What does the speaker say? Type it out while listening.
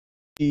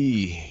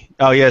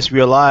Oh yes, we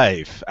are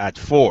live at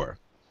 4.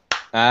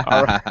 All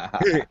right.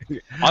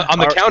 On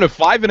the count of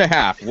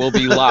 5.5, we'll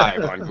be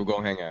live on Google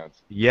Hangouts.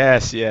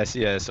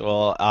 Yes.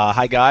 Well,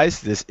 hi guys.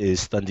 This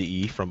is Thunder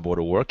E from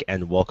Borderwork,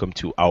 and welcome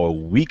to our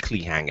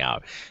weekly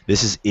hangout.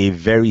 This is a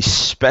very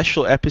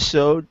special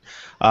episode,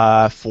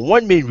 for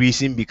one main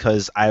reason,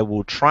 because I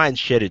will try and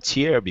shed a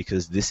tear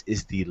because this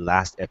is the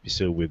last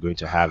episode we're going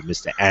to have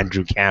Mr.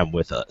 Andrew Cam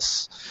with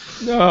us.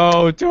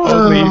 No,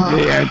 don't leave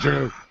me,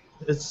 Andrew.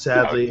 It's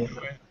sadly,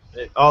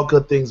 all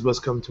good things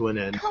must come to an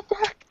end. Come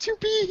back to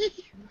me.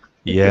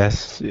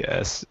 Yes,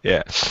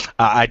 yeah.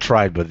 I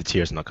tried, but the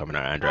tears not coming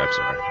out, Andrew. I'm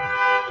sorry.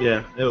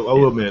 Yeah, I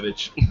will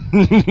manage.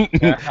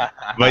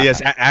 But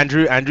yes,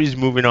 Andrew's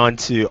moving on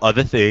to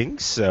other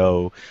things,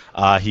 so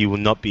he will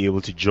not be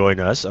able to join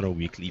us on a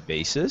weekly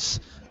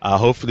basis.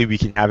 Hopefully, we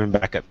can have him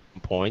back at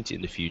some point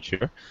in the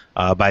future.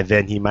 By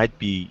then, he might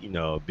be,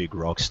 a big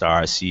rock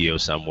star,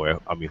 CEO somewhere.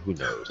 I mean, who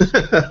knows?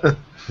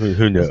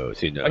 Who knows?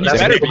 He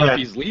better be if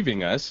he's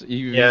leaving us.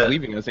 He's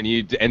leaving us, and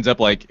he ends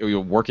up like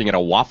working at a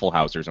Waffle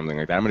House or something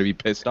like that. I'm gonna be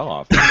pissed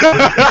off.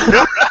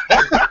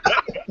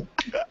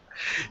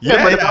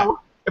 Yeah.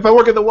 If I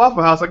work at the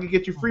Waffle House, I can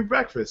get you free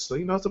breakfast. So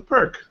it's a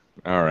perk.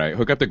 All right,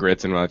 hook up the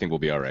grits, and I think we'll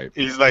be all right.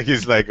 He's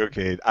like,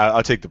 okay,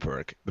 I'll take the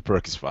perk. The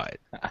perk is fine.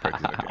 Okay.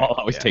 I'll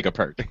always take a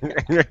perk.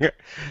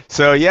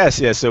 So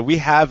so we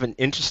have an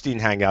interesting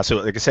hangout. So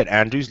like I said,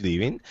 Andrew's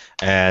leaving,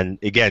 and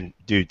again,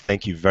 dude,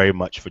 thank you very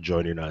much for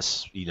joining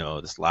us.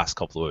 This last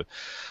couple of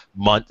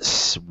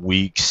months,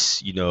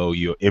 weeks,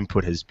 your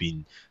input has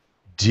been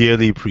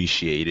dearly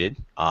appreciated.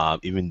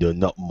 Even though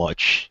not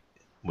much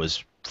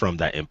was from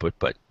that input,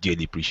 but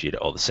dearly appreciate it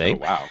all the same. Oh,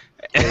 wow.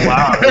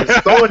 Wow, it's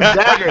throwing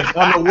daggers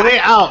on the way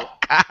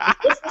out.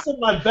 What's this in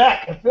my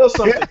back? I feel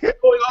something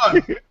going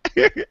on.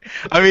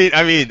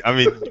 I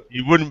mean,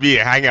 you wouldn't be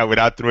a hangout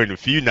without throwing a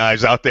few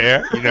knives out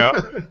there,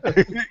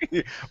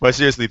 But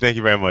seriously, thank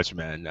you very much,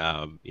 man.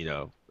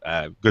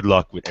 Good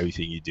luck with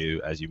everything you do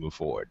as you move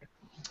forward.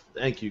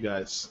 Thank you,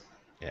 guys.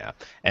 Yeah,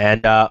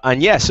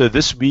 and yeah, so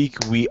this week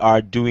we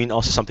are doing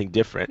also something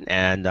different,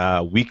 and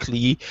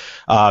weekly,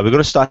 we're going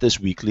to start this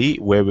weekly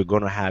where we're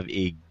going to have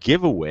a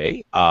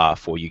giveaway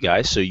for you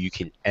guys, so you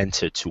can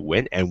enter to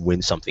win and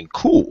win something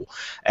cool,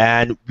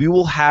 and we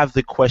will have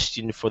the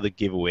question for the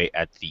giveaway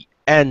at the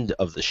end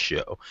of the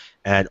show,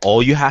 and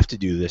all you have to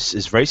do, this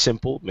is very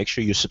simple. Make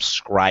sure you're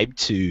subscribed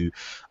to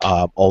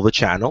all the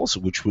channels,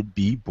 which would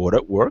be Bored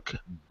at Work,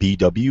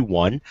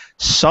 BW1,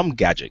 Some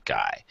Gadget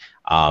Guy,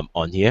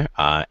 on here,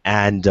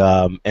 and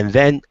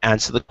then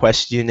answer the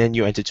question, and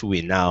you enter to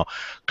win. Now,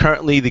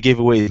 currently the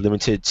giveaway is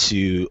limited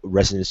to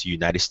residents of the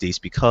United States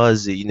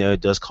because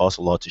it does cost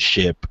a lot to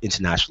ship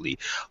internationally,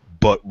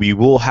 but we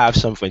will have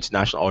some for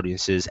international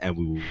audiences, and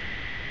we will.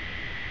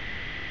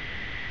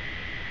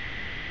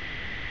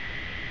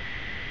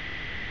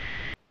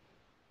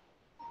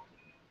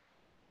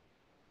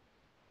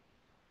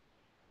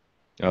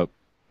 Oh.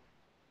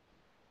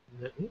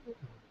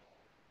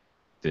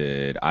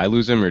 Did I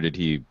lose him, or did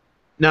he?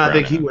 No, I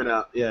think he went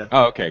out. Yeah.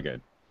 Oh, okay, good.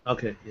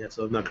 Okay, yeah,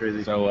 so I'm not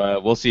crazy. So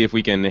we'll see if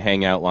we can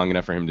hang out long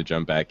enough for him to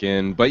jump back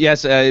in. But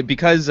yes,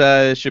 because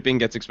shipping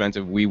gets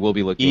expensive, we will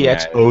be looking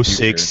at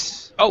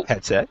EX06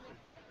 headset.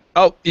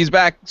 Oh, he's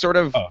back, sort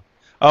of. Oh.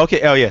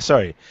 Okay. Oh yeah.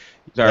 Sorry.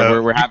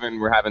 We're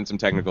having some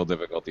technical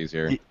difficulties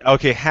here.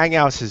 Okay,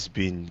 Hangouts has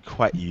been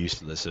quite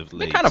useless of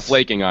late. They're kind of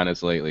flaking on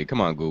us lately.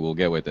 Come on, Google,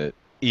 get with it.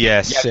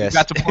 Yes. You've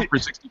got support for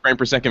 60 frame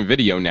per second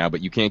video now,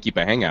 but you can't keep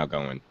a Hangout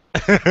going.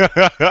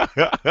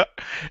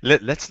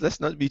 Let's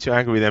not be too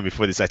angry with them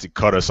before they decide to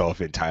cut us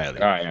off entirely.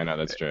 All right, I know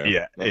that's true.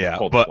 Yeah.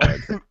 But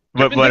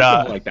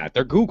like that,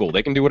 they're Google.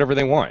 They can do whatever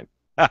they want.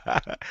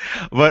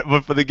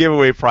 but for the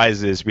giveaway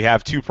prizes, we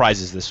have two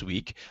prizes this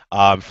week.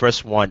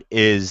 First one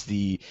is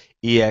the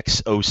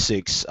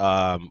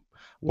EX06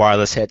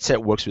 wireless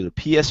headset. Works with a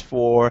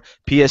PS4,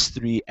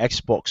 PS3,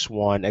 Xbox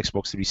One,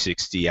 Xbox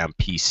 360, and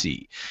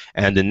PC.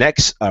 And the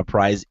next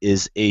prize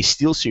is a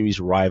SteelSeries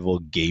Rival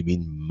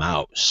gaming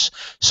mouse.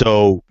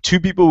 So 2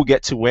 people will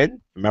get to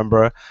win.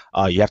 Remember,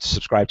 you have to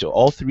subscribe to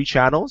all 3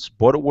 channels: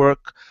 Bored at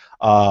Work,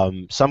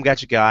 Some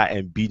Gadget Guy,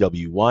 and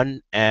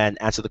BW1, and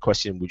answer the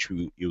question which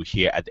you'll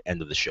hear at the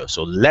end of the show.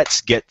 So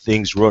let's get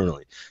things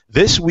rolling.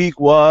 This week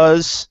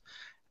was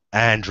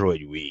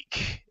Android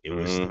week. It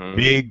was the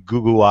big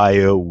Google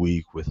I/O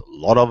week with a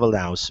lot of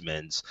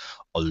announcements,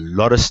 a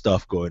lot of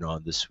stuff going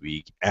on this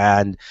week,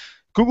 and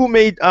Google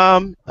made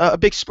a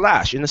big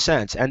splash in a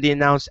sense, and they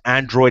announced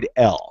Android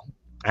L.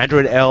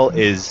 Android L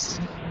is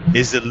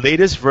the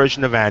latest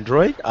version of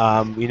Android.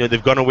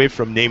 They've gone away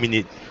from naming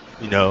it,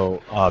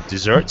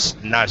 desserts.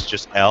 Now it's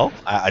just L.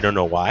 I don't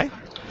know why.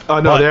 Oh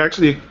no,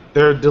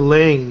 they're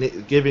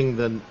delaying giving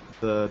the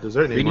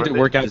dessert name. We need to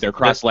work out their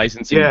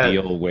cross-licensing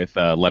deal with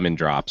Lemon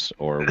Drops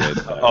or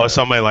with.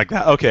 Something like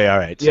that. Okay, all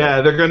right. So. Yeah,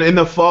 they're gonna in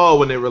the fall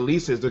when it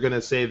releases, they're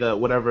gonna say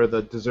whatever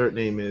the dessert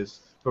name is.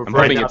 I'm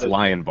hoping it's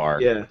Lion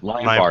Bar. Yeah,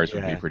 Lion Bars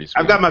would be pretty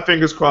sweet. I've got my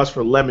fingers crossed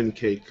for lemon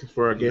cake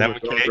for a Game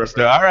of Thrones reference.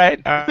 All right.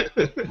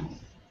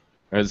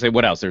 I'd say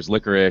what else? There's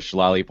licorice,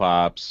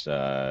 lollipops,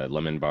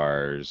 lemon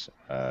bars.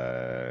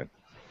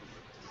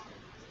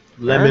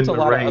 Lemon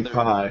meringue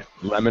pie.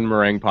 Lemon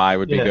meringue pie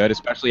would be good,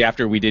 especially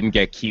after we didn't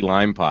get key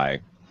lime pie.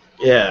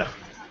 Yeah.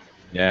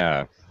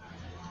 Yeah.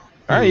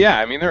 All right, yeah,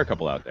 I mean, there are a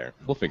couple out there.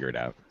 We'll figure it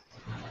out.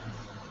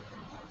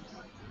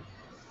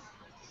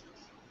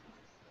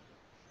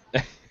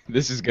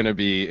 This is going to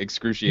be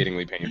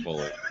excruciatingly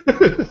painful.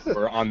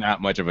 We're on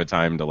that much of a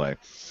time delay.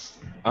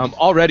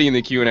 Already in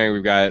the Q&A,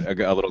 we've got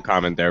a little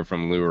comment there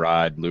from Lou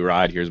Rod. Lou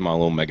Rod, here's my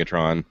little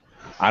Megatron.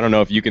 I don't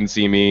know if you can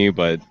see me,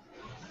 but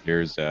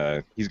here's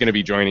he's going to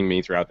be joining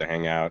me throughout the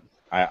hangout.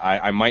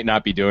 I might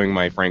not be doing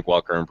my Frank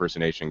Welker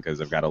impersonation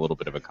because I've got a little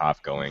bit of a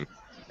cough going,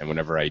 and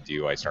whenever I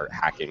do, I start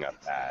hacking up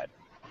bad.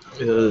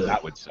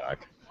 That would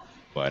suck.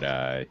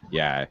 But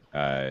yeah,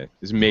 this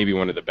is maybe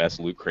one of the best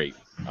Loot Crate.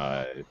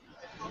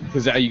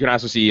 Because you can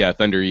also see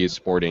Thunder E is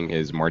sporting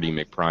his Marty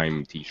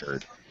McPrime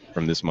T-shirt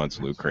from this month's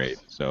Loot Crate.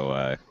 So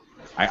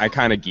I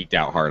kind of geeked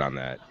out hard on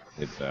that.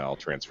 It's all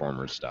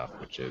Transformers stuff,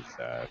 which is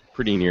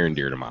pretty near and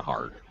dear to my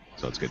heart.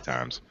 So it's good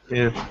times.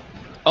 Yeah.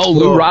 Oh,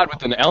 Lou Rod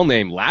with an L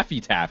name,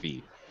 Laffy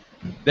Taffy.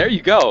 There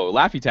you go,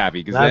 Laffy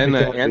Taffy, because then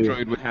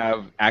Android would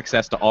have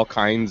access to all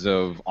kinds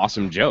of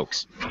awesome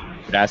jokes. You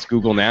could ask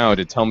Google now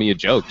to tell me a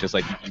joke, just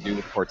like you can do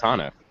with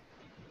Cortana.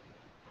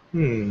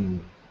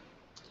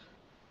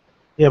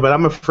 Yeah, but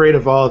I'm afraid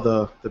of all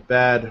the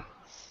bad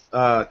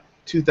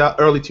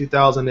early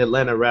 2000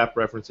 Atlanta rap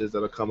references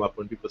that'll come up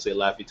when people say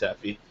Laffy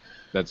Taffy.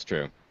 That's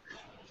true.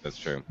 That's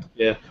true.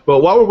 Yeah, but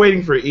while we're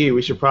waiting for E,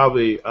 we should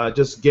probably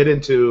just get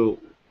into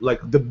like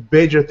the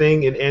major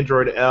thing in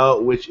Android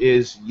L, which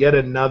is yet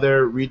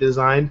another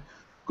redesign.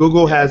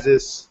 Google has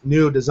this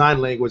new design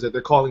language that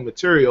they're calling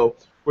Material,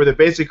 where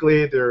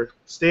they're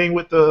staying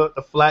with the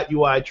flat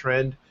UI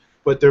trend,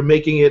 but they're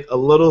making it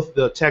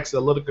the text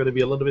going to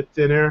be a little bit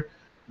thinner.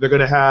 They're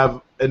going to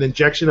have an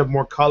injection of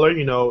more color.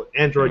 You know,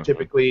 Android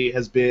typically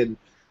has been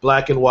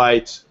black and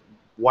white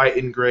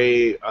and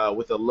gray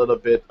with a little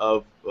bit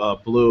of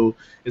blue.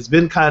 It's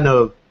been kind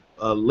of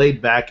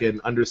laid back and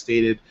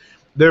understated.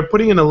 They're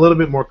putting in a little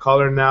bit more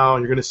color now.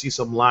 You're going to see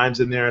some limes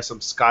in there, some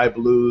sky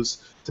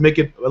blues to make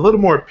it a little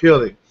more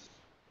appealing.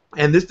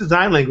 And this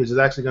design language is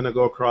actually going to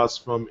go across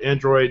from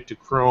Android to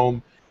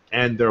Chrome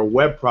and their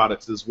web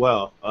products as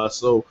well.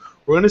 So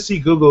we're going to see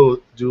Google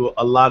do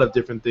a lot of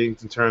different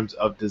things in terms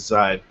of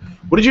design.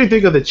 What did you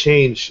think of the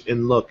change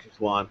in look,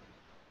 Juan?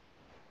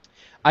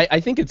 I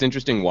think it's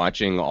interesting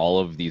watching all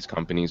of these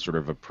companies sort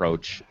of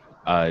approach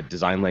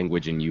design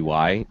language and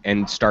UI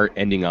and start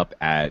ending up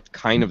at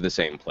kind of the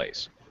same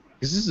place.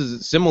 Because this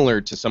is similar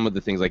to some of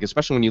the things, like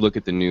especially when you look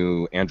at the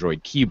new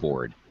Android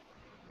keyboard,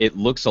 it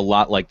looks a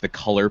lot like the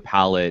color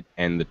palette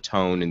and the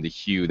tone and the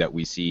hue that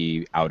we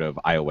see out of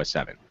iOS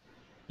 7.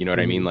 You know what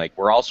I mean? Like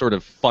we're all sort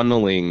of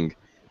funneling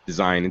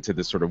design into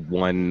this sort of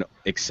one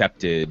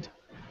accepted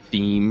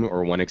theme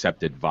or one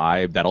accepted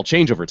vibe that'll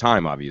change over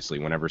time, obviously,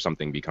 whenever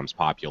something becomes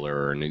popular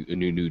or a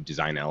new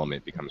design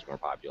element becomes more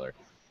popular.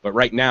 But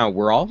right now,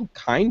 we're all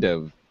kind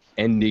of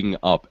ending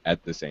up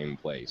at the same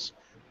place.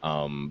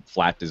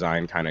 Flat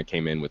design kind of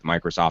came in with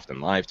Microsoft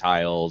and Live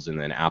Tiles, and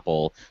then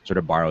Apple sort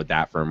of borrowed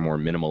that for a more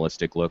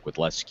minimalistic look with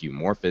less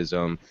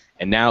skeuomorphism.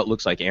 And now it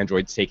looks like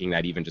Android's taking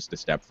that even just a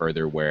step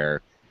further,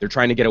 where they're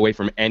trying to get away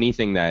from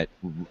anything that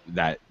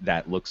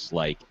looks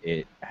like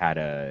it had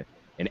an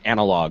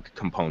analog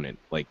component.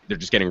 Like they're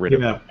just getting rid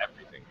of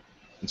everything.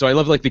 And so I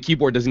love like the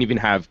keyboard doesn't even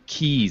have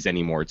keys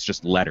anymore. It's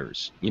just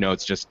letters. You know,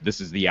 it's just this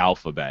is the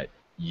alphabet.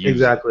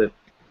 Exactly.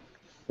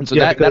 And so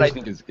that I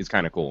think is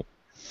kind of cool.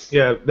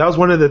 Yeah, that was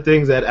one of the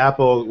things that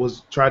Apple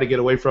was trying to get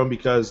away from,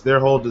 because their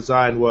whole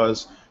design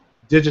was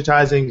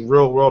digitizing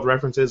real-world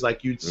references.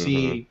 Like you'd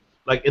see,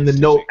 like in the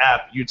Note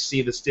app, you'd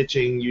see the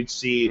stitching, you'd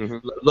see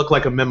look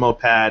like a memo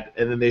pad,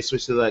 and then they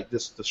switched to like the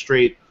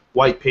straight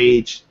white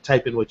page,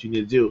 type in what you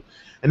need to do.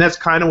 And that's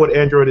kind of what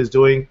Android is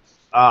doing.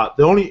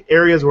 The only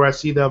areas where I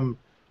see them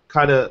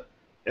kind of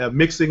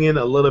mixing in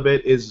a little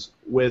bit is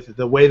with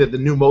the way that the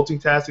new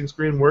multitasking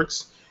screen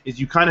works. Is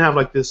you kind of have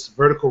like this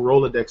vertical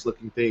Rolodex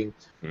looking thing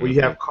where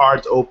you have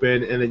cards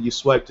open and then you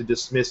swipe to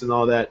dismiss and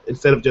all that,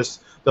 instead of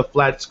just the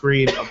flat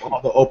screen of all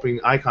the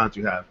open icons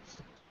you have.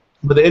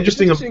 But the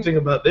interesting thing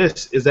about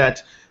this is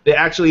that they're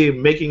actually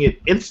making it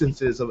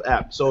instances of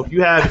apps. So if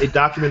you have a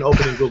document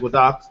open in Google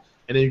Docs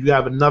and then you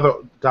have another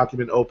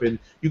document open,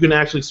 you can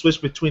actually switch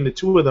between the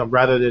two of them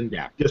rather than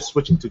just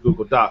switching to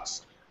Google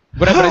Docs.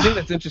 But I think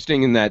that's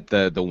interesting in that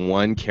the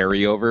one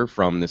carryover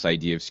from this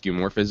idea of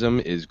skeuomorphism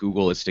is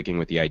Google is sticking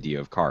with the idea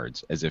of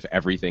cards, as if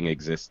everything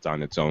exists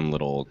on its own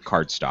little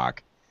card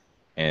stock,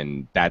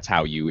 and that's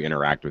how you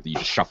interact with it. You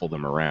just shuffle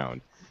them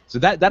around. So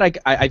that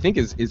I think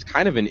is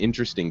kind of an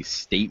interesting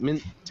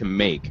statement to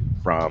make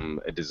from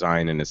a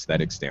design and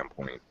aesthetic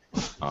standpoint.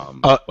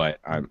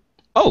 But I'm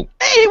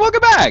hey,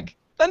 welcome back,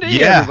 Thunder,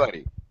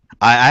 everybody.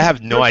 I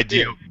have no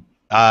idea.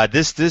 My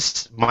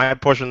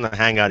portion of the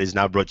Hangout is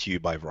now brought to you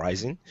by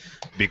Verizon,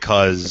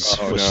 because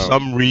for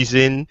some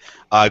reason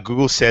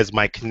Google says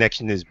my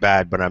connection is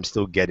bad, but I'm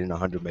still getting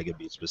 100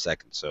 megabits per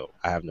second. So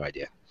I have no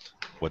idea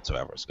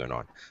whatsoever what's going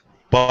on.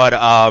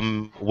 But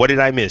what did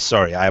I miss?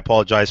 Sorry, I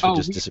apologize for Oh,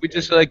 just we disappearing.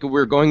 just like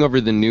we're going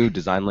over the new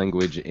design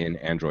language in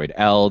Android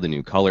L, the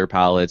new color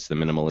palettes, the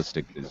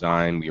minimalistic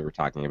design. We were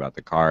talking about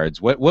the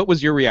cards. What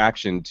was your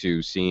reaction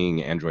to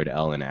seeing Android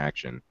L in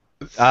action?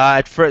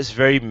 At first,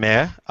 very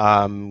meh.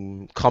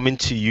 Coming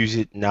to use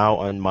it now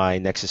on my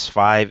Nexus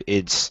 5,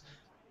 it's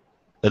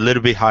a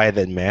little bit higher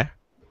than meh.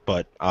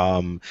 But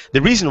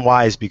the reason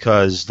why is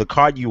because the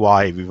card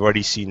UI, we've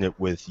already seen it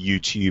with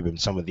YouTube and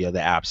some of the other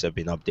apps have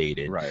been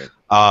updated. Right.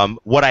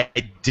 What I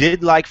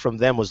did like from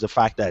them was the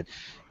fact that,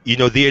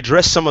 they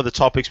address some of the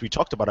topics we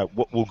talked about.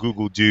 What will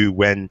Google do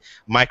when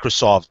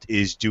Microsoft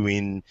is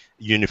doing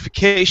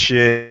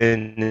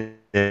unification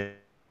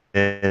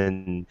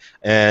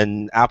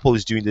and Apple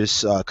is doing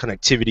this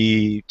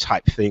connectivity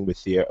type thing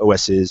with their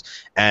OSs,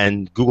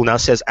 and Google now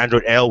says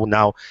Android L will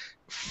now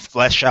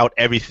flesh out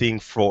everything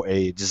for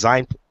a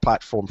design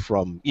platform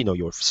from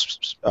your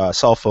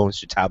cell phones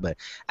to tablet,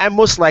 and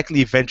most likely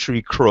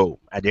eventually Chrome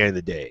at the end of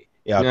the day.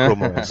 Yeah,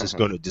 Chrome OS is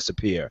going to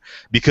disappear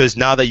because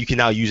now that you can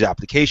now use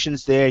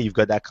applications there, you've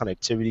got that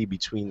connectivity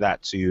between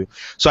that two.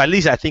 So at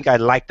least I think I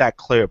like that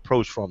clear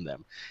approach from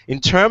them.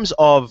 In terms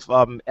of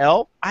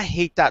L, I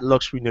hate that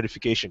luxury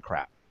notification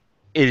crap.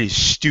 It is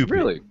stupid.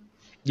 Really?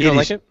 You don't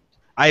like it?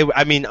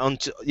 I mean,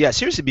 yeah,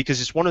 seriously,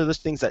 because it's one of those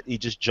things that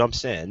it just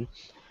jumps in,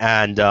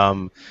 and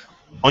on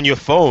your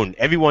phone,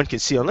 everyone can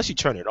see unless you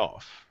turn it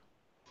off,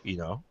 But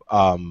Yeah,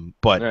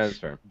 that's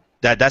fair.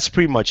 that's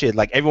pretty much it.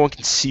 Like everyone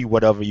can see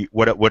whatever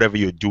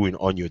you're doing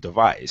on your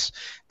device,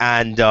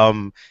 and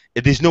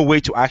there's no way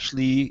to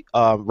actually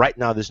right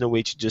now. There's no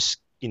way to just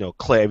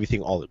clear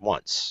everything all at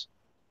once.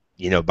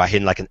 By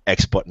hitting like an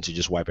X button to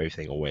just wipe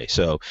everything away.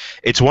 So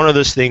it's one of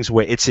those things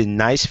where it's a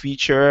nice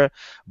feature,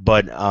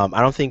 but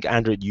I don't think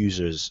Android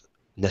users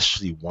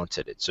necessarily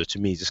wanted it. So to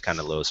me, it's just kind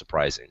of a little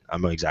surprising.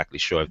 I'm not exactly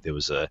sure if there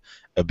was a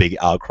big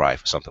outcry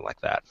for something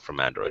like that from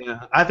Android.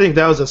 Yeah, I think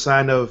that was a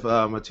sign of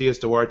Matias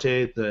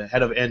Duarte, the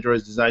head of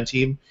Android's design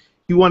team.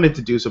 He wanted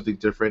to do something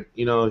different.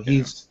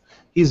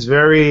 He's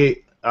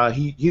very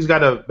he's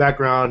got a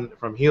background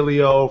from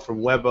Helio, from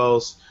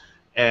Webos,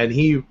 and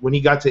when he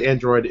got to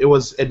Android, it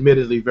was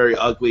admittedly very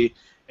ugly,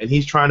 and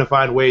he's trying to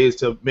find ways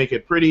to make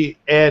it pretty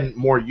and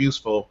more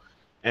useful.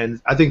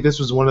 And I think this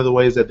was one of the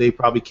ways that they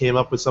probably came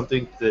up with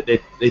something that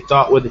they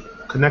thought would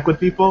connect with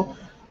people.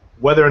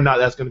 Whether or not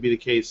that's going to be the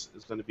case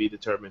is going to be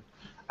determined.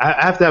 I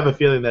have to have a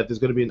feeling that there's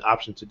going to be an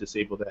option to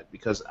disable that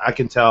because I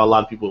can tell a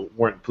lot of people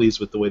weren't pleased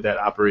with the way that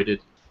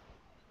operated.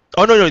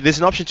 Oh no, there's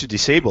an option to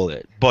disable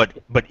it, but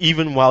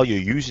even while you're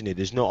using it,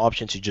 there's no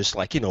option to just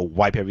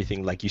wipe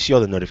everything. Like you see all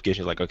the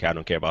notifications, like okay, I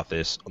don't care about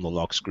this on the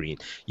lock screen.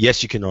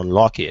 Yes, you can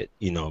unlock it,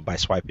 by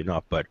swiping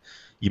up, but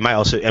you might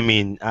also. I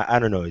mean, I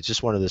don't know. It's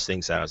just one of those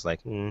things that I was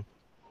like, not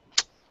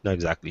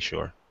exactly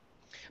sure.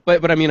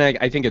 But I mean,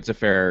 I think it's a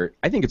fair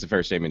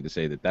statement to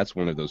say that that's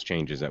one of those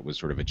changes that was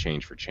sort of a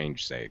change for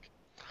change's sake.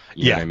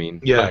 You know what I mean?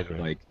 Yeah. I agree.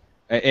 Like,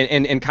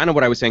 and kind of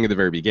what I was saying at the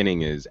very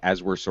beginning is,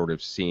 as we're sort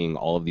of seeing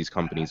all of these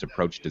companies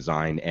approach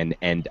design and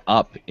end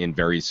up in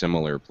very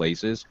similar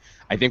places,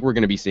 I think we're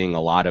going to be seeing a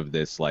lot of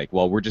this, like,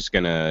 well, we're just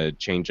going to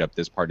change up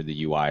this part of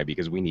the UI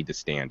because we need to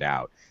stand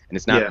out. And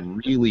it's not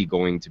really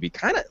going to be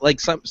kind of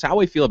like it's how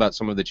I feel about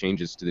some of the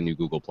changes to the new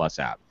Google Plus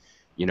app.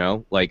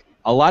 Like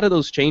a lot of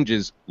those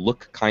changes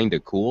look kind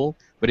of cool,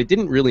 but it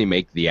didn't really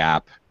make the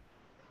app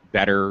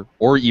better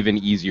or even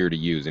easier to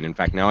use. And in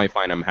fact, now I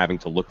find I'm having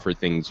to look for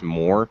things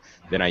more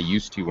than I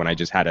used to when I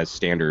just had a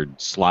standard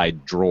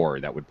slide drawer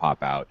that would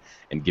pop out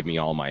and give me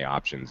all my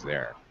options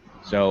there.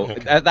 So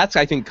that's,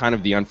 I think, kind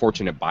of the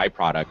unfortunate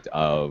byproduct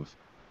of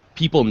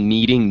people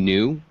needing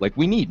new. Like,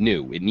 we need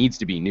new. It needs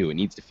to be new. It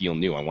needs to feel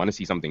new. I want to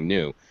see something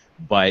new,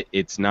 but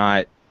it's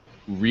not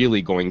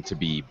really going to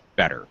be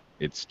better.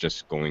 It's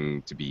just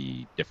going to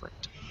be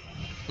different.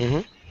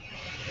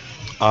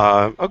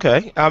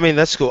 Okay. I mean,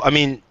 that's cool. I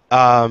mean,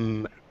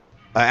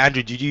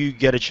 Andrew, did you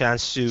get a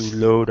chance to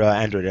load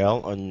Android L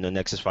on the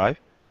Nexus 5?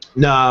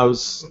 No, I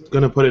was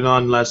gonna put it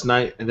on last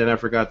night, and then I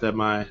forgot that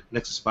my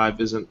Nexus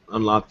 5 isn't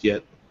unlocked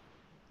yet.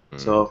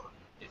 So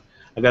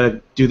I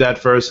gotta do that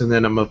first, and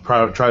then I'm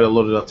gonna try to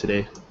load it up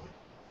today.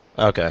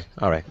 Okay.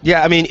 All right.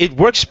 Yeah. I mean, it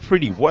works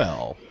pretty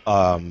well.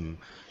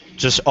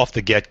 Just off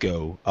the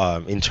get-go,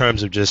 in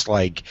terms of just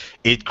like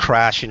it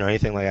crashing or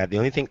anything like that.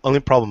 The only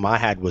problem I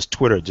had was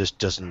Twitter just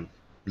doesn't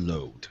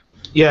load.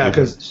 Yeah,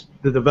 because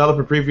the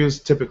developer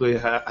previews typically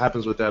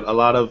happens with that. A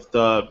lot of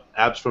the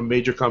apps from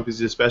major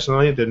companies,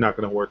 especially, they're not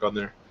going to work on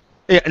there.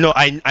 Yeah, no,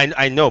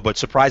 I know, but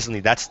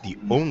surprisingly, that's the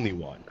only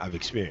one I've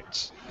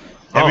experienced.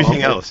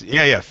 Everything else,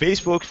 yeah,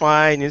 Facebook's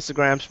fine,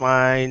 Instagram's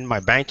fine,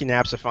 my banking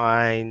apps are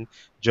fine,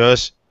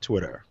 just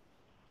Twitter,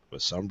 for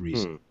some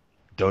reason.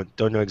 Don't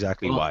know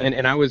exactly why.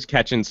 And I was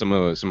catching some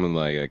of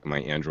like my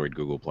Android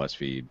Google Plus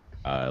feed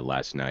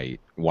last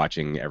night,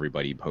 watching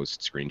everybody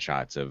post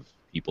screenshots of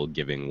people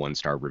giving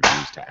 1-star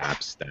reviews to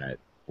apps that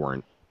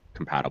weren't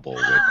compatible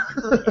with.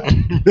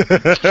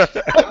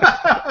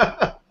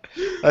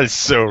 That is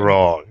so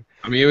wrong.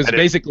 I mean, it was And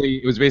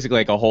basically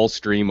like a whole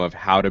stream of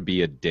how to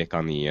be a dick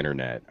on the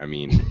internet. I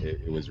mean,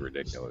 it was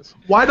ridiculous.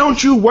 Why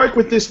don't you work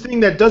with this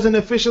thing that doesn't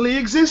officially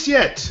exist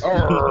yet?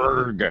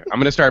 Arrgh. I'm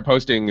gonna start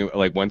posting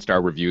like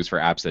 1-star reviews for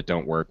apps that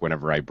don't work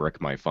whenever I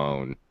brick my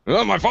phone.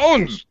 Oh, my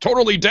phone's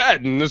totally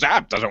dead, and this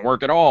app doesn't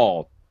work at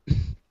all.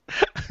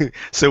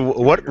 So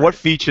what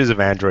features of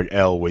Android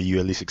L were you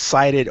at least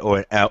excited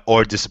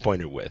or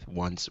disappointed with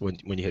when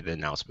you hit the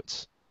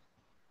announcements?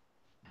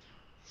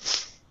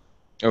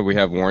 Oh, we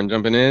have Warren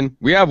jumping in.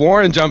 We have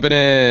Warren jumping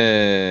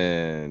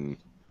in.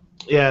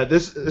 Yeah,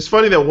 it's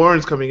funny that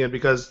Warren's coming in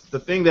because the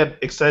thing that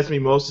excites me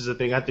most is the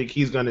thing I think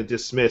he's going to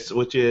dismiss,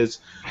 which is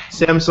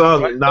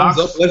Samsung Knox.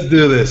 Let's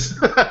do this.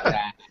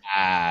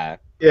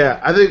 Yeah,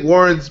 I think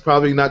Warren's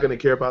probably not going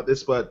to care about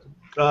this, but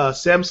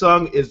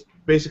Samsung is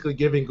basically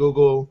giving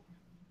Google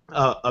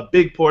a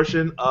big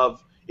portion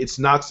of its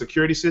Knox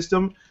security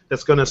system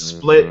that's going to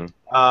split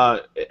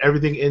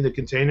everything into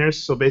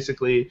containers. So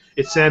basically,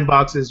 it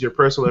sandboxes your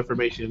personal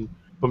information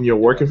from your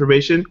work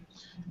information.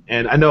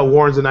 And I know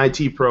Warren's an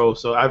IT pro,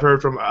 so I've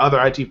heard from other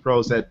IT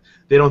pros that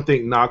they don't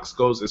think Knox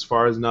goes as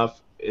far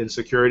enough in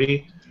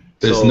security.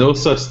 There's no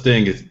such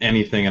thing as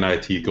anything in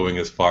IT going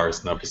as far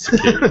as enough as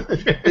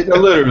security.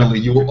 Literally,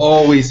 you will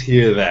always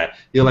hear that.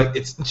 You're like,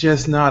 it's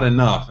just not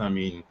enough. I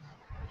mean,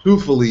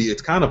 truthfully,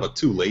 it's kind of a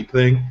too late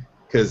thing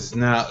because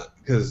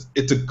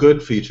it's a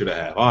good feature to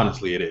have.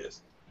 Honestly, it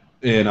is.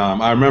 And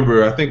I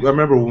remember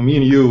when me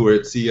and you were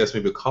at CES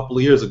maybe a couple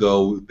of years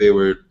ago, they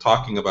were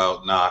talking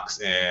about Knox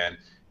and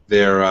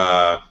their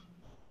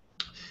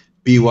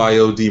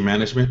BYOD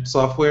management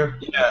software.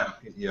 Yeah,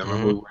 I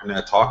remember we were in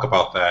that talk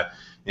about that.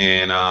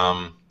 And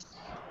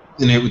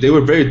they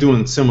were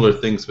doing similar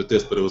things with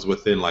this, but it was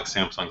within like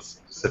Samsung's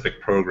specific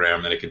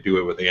program, and it could do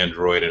it with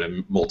Android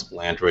and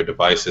multiple Android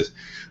devices.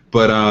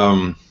 But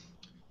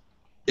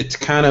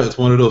it's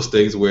one of those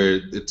things where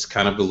it's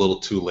kind of a little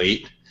too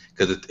late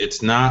because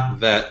it's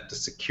not that the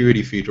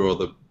security feature or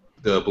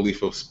the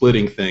belief of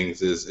splitting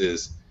things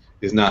is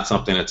not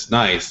something that's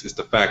nice. It's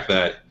the fact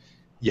that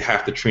you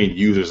have to train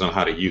users on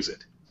how to use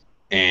it,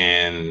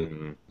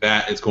 and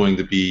that is going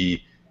to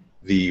be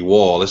the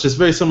wall. It's just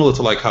very similar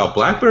to like how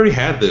BlackBerry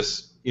had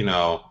this,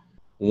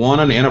 one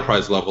on the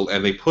enterprise level,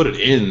 and they put it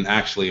in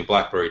actually in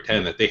BlackBerry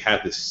 10 that they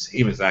had this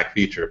same exact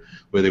feature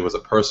where there was a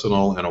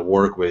personal and a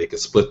work where they could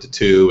split the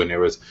two, and there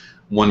was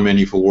one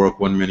menu for work,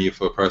 one menu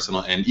for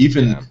personal, and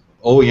even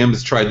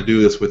OEMs tried to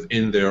do this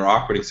within their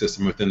operating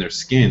system, within their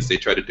skins. They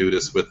tried to do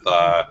this with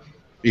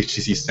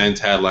HTC Sense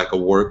had like a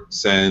work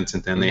sense,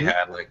 and then they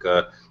had like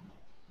a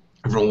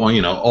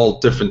everyone, all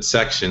different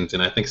sections,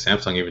 and I think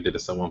Samsung even did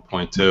this at one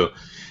point too.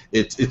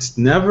 It's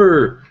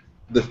never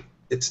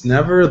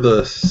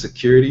the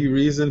security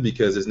reason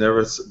because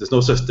there's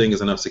no such thing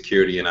as enough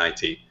security in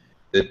IT.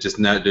 There just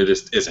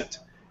isn't,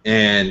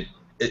 and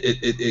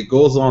it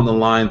goes along the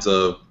lines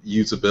of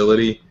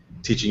usability,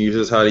 teaching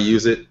users how to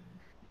use it,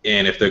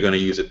 and if they're going to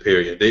use it,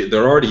 period.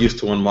 They're already used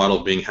to one model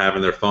being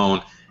having their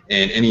phone,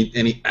 and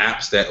any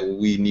apps that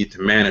we need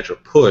to manage or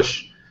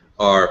push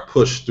are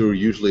pushed through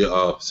usually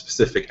a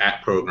specific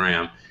app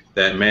program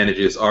that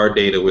manages our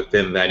data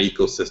within that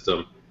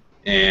ecosystem.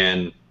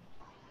 And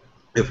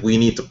if we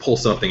need to pull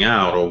something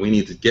out, or we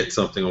need to get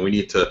something, or we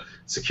need to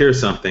secure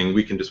something,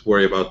 we can just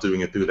worry about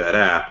doing it through that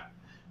app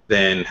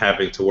than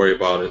having to worry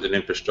about an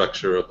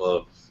infrastructure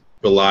of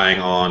relying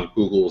on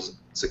Google's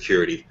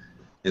security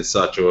and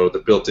such, or the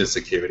built-in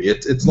security.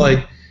 It's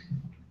like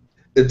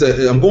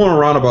I'm going a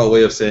roundabout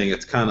way of saying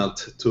it's kind of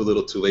too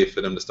little too late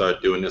for them to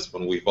start doing this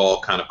when we've all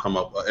kind of come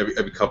up,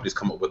 every company's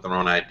come up with their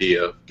own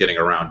idea of getting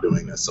around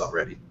doing this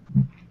already.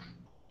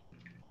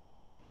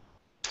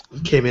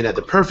 You came in at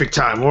the perfect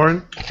time,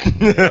 Warren.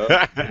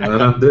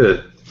 I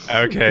did.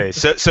 Okay,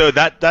 so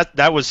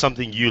that was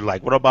something you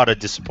like. What about a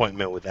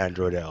disappointment with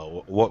Android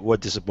L?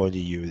 What disappointed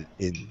you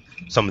in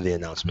some of the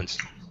announcements?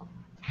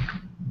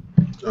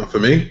 For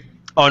me?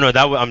 Oh no,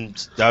 that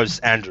was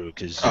Andrew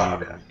because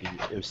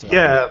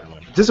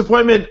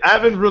disappointment. I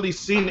haven't really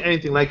seen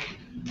anything like.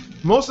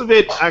 Most of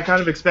it I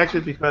kind of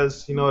expected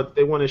because they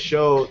want to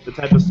show the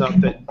type of stuff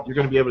that you're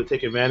going to be able to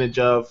take advantage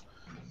of.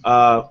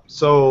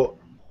 So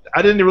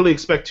I didn't really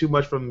expect too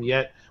much from them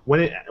yet.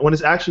 When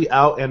it's actually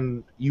out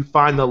and you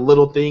find the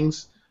little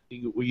things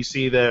where you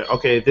see that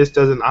this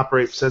doesn't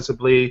operate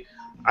sensibly,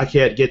 I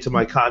can't get to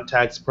my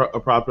contacts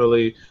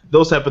properly.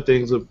 Those type of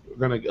things are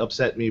going to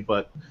upset me,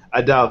 but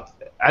I doubt.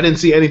 I didn't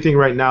see anything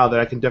right now that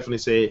I can definitely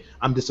say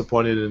I'm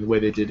disappointed in the way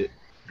they did it.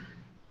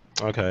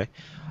 Okay.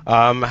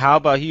 How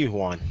about you,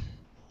 Juan?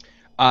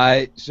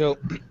 So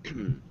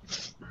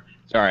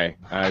sorry,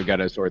 I've got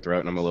a sore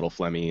throat and I'm a little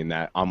phlegmy, and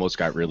that almost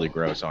got really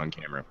gross on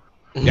camera.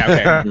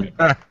 Yeah,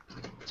 okay.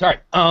 Sorry.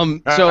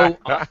 So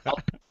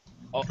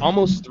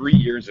almost 3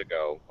 years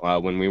ago,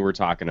 when we were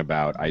talking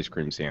about ice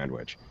cream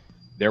sandwich,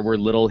 there were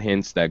little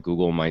hints that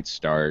Google might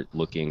start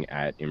looking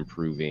at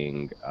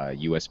improving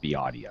USB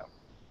audio.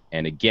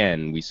 And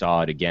again, we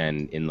saw it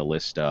again in the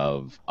list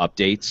of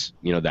updates,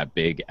 that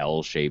big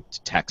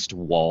L-shaped text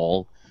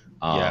wall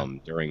Yeah.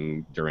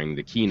 during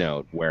the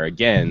keynote, where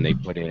again they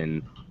put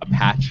in a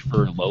patch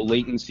for low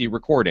latency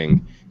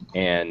recording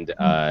and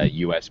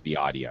USB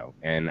audio,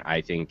 and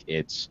I think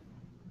it's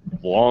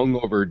long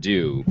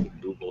overdue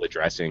Google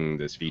addressing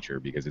this feature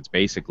because it's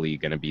basically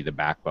going to be the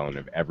backbone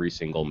of every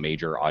single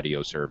major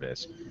audio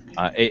service.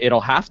 It'll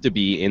have to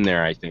be in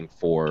there, I think,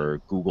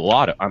 for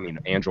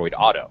Android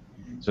Auto,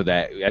 so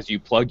that as you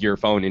plug your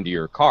phone into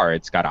your car,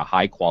 it's got a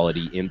high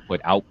quality input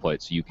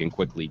output, so you can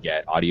quickly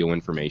get audio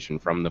information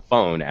from the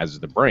phone as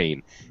the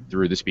brain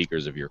through the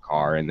speakers of your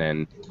car, and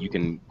then you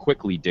can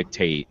quickly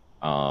dictate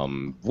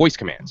voice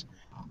commands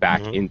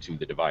back Mhm. into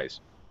the device.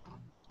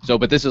 So,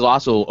 but this has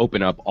also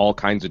opened up all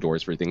kinds of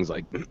doors for things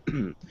like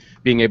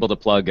being able to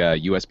plug a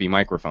USB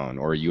microphone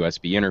or a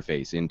USB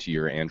interface into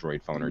your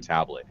Android phone or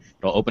tablet.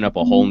 It'll open up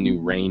a whole new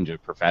range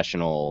of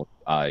professional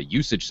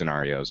usage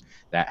scenarios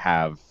that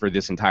have, for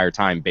this entire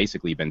time,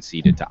 basically been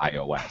ceded to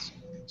iOS.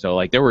 So,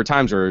 like, there were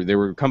times where there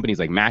were companies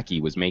like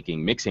Mackie was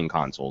making mixing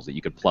consoles that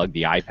you could plug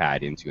the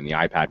iPad into, and the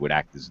iPad would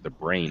act as the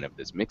brain of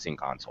this mixing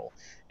console.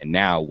 And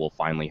now we'll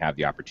finally have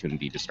the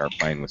opportunity to start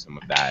playing with some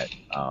of that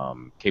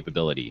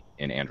capability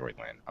in Android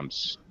land. I'm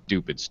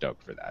stupid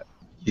stoked for that.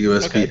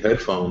 USB Okay.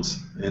 headphones.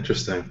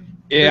 Interesting.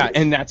 Yeah,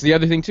 and that's the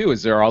other thing too,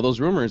 is there are all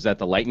those rumors that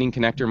the Lightning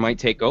connector might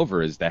take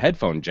over as the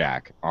headphone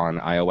jack on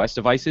iOS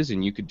devices,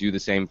 and you could do the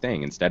same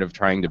thing instead of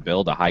trying to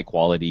build a high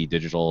quality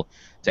digital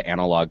to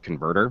analog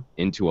converter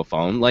into a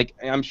phone. Like,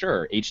 I'm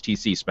sure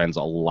HTC spends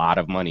a lot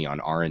of money on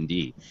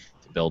R&D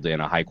to build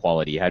in a high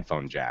quality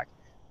headphone jack,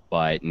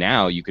 but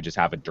now you could just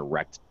have a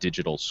direct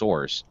digital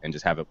source and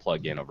just have it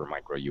plug in over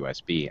micro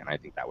USB, and I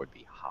think that would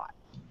be hot.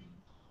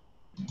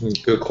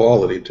 Good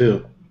quality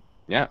too.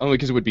 Yeah, only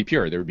because it would be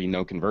pure. There would be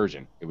no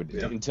conversion. It would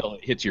Yeah. until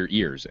it hits your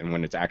ears, and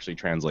when it's actually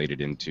translated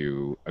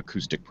into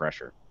acoustic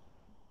pressure.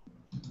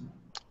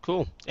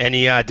 Cool.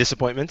 Any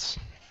disappointments?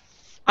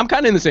 I'm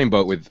kind of in the same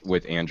boat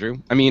with Andrew.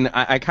 I mean,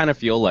 I kind of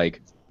feel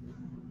like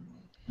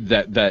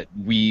that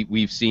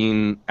we've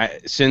seen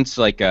since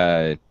like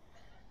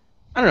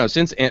I don't know,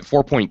 since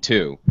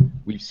 4.2,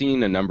 we've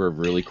seen a number of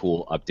really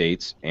cool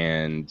updates,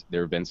 and there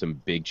have been some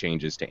big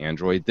changes to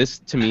Android. This,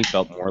 to me,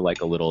 felt more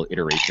like a little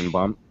iteration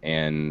bump,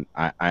 and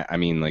I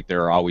mean, like,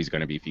 there are always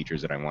going to be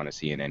features that I want to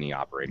see in any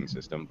operating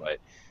system, but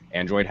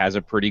Android has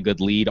a pretty good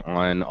lead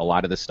on a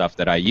lot of the stuff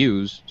that I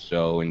use,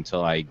 so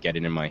until I get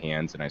it in my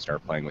hands and I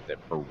start playing with it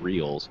for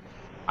reals,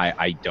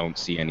 I don't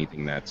see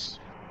anything that's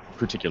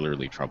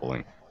particularly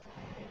troubling.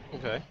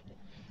 Okay.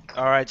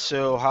 All right.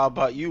 So how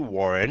about you,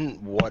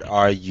 Warren? What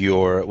are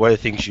the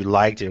things you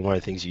liked and what are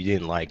the things you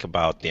didn't like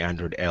about the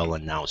Android L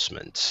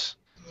announcements?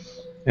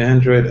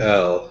 Android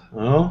L.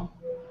 Oh,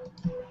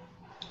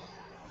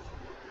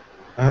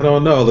 I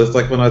don't know. It's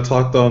like when I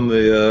talked on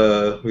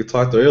we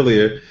talked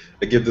earlier.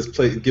 I give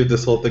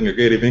this whole thing a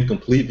grade of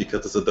incomplete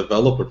because it's a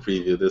developer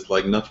preview. There's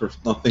like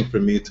nothing for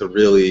me to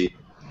really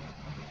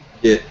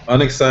get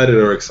unexcited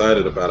or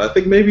excited about. I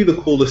think maybe the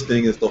coolest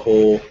thing is the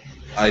whole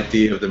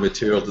idea of the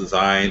material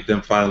design,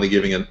 them finally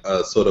giving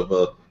a sort of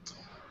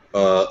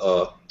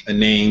a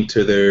name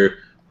to their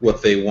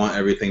what they want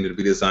everything to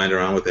be designed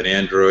around within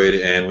Android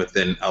and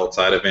within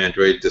outside of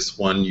Android. This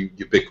one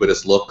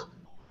ubiquitous look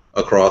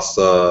across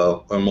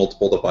on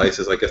multiple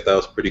devices. I guess that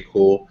was pretty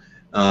cool.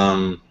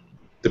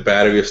 The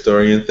battery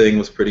historian thing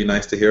was pretty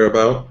nice to hear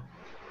about.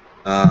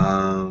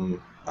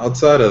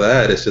 Outside of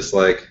that, it's just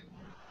like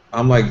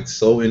I'm like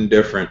so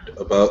indifferent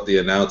about the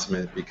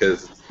announcement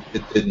because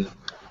it didn't.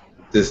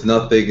 There's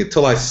nothing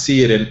until I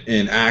see it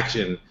in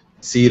action,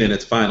 see it in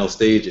its final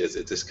stages.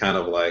 It's just kind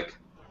of like,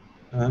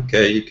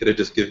 okay, you could have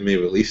just given me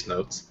release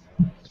notes.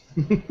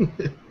 You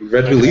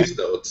read release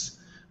notes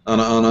on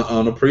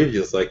a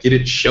preview. It's like you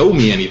didn't show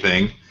me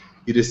anything.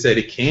 You just said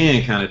it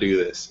can kind of do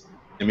this.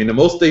 I mean, the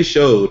most they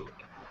showed,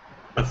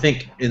 I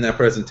think, in that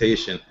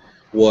presentation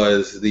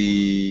was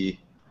the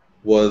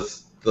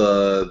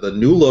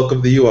new look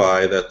of the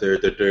UI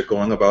that they're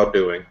going about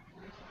doing,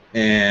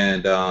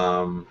 and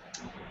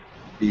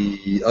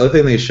the other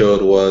thing they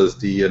showed was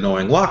the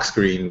annoying lock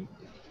screen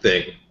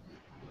thing,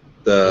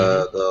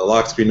 the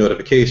lock screen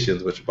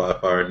notifications, which by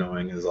far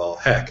annoying as all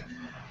heck.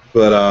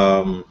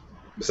 But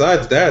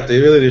besides that, they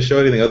really didn't show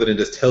anything other than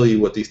just tell you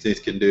what these things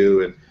can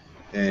do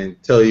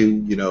and tell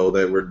you,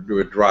 that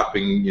we're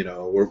dropping,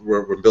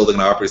 we're building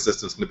an operating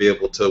system that's going to be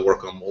able to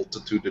work on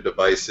multitude of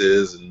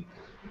devices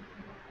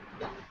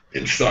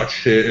and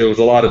such. It was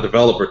a lot of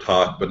developer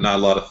talk, but not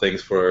a lot of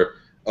things for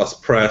us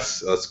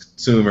press, us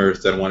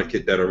consumers that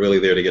are really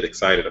there to get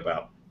excited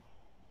about.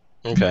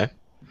 Okay.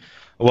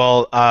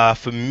 Well,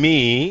 for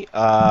me,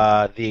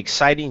 the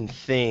exciting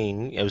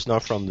thing, it was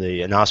not from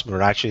the announcement,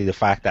 but actually the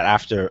fact that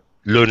after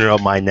loading up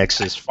my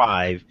Nexus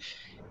 5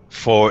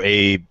 for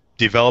a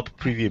developer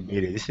preview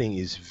beta, this thing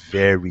is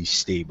very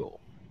stable.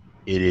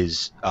 It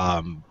is,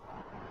 I mean,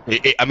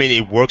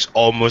 it works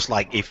almost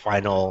like a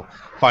final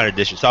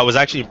edition. So I was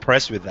actually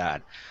impressed with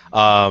that.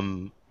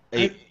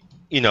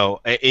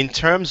 In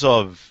terms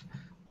of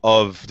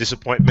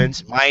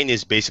disappointments, mine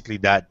is basically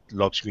that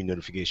lock screen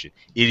notification.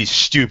 It is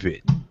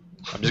stupid.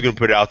 I'm just gonna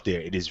put it out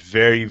there. It is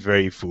very,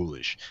 very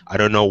foolish. I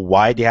don't know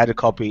why they had to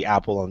copy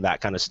Apple on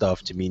that kind of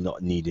stuff. To me,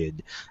 not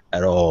needed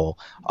at all.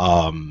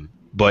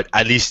 But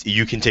at least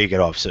you can take it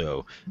off,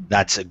 so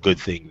that's a good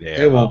thing there.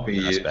 It won't be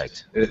in that used.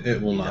 aspect.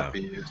 It will You not know.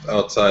 be used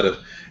outside of.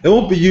 It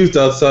won't be used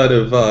outside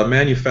of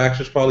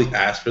manufacturers. Probably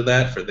ask for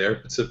that for their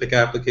specific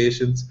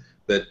applications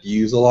that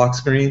use a lock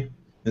screen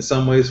in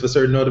some ways for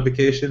certain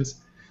notifications.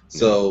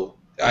 So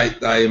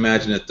I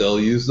imagine that they'll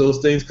use those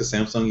things because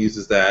Samsung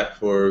uses that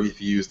for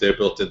if you use their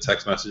built-in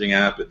text messaging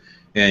app.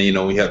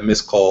 And we have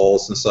missed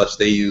calls and such.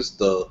 They use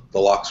the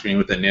lock screen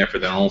within there for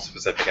their own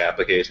specific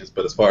applications.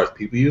 But as far as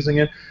people using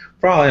it,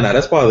 probably not.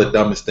 That's probably the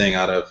dumbest thing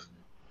out of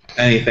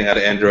anything out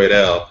of Android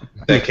L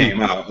that came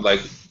out.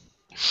 Like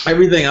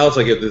everything else,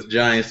 I get this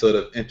giant sort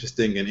of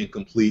interesting and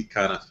incomplete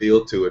kind of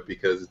feel to it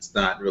because it's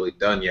not really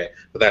done yet.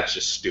 But that's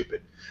just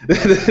stupid,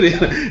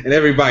 and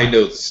everybody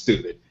knows it's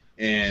stupid,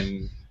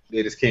 and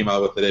they just came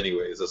out with it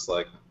anyways. It's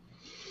like,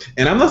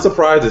 and I'm not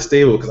surprised it's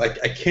stable because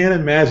I can't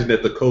imagine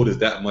that the code is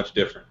that much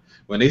different.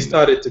 When they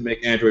started to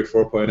make Android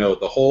 4.0,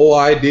 the whole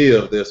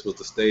idea of this was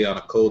to stay on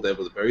a code that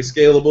was very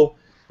scalable.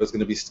 It was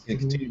going to be and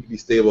continue to be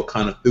stable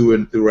kind of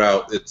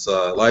throughout its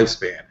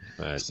lifespan.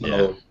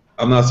 So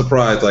I'm not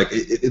surprised. Like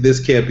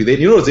this can't be.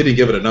 You notice they didn't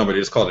give it a number. They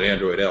just called it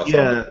Android L. So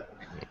Yeah.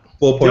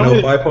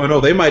 4.0,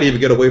 5.0. They might even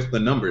get away from the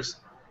numbers.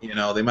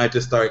 They might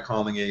just start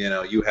calling it.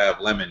 You have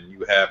lemon,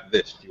 you have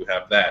this, you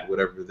have that,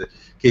 whatever the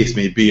case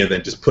may be, and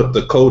then just put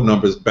the code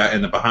numbers back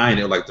in the behind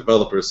it, like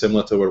developers,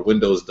 similar to what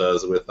Windows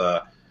does with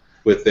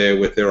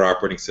their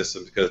operating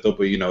system, because they'll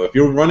be, if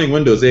you're running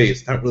Windows 8,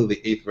 it's not really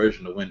the 8th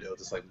version of Windows.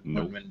 It's like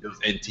Windows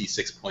NT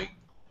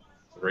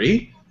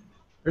 6.3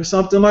 or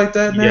something like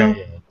that now.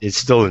 Yeah. It's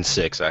still in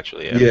 6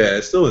 actually. Yeah,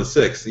 it's still in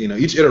 6.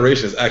 Each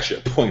iteration is actually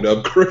a point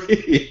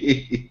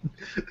upgrade,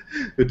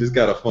 which is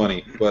kind of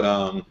funny. But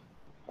I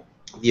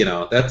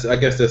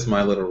guess that's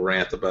my little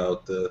rant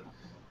about the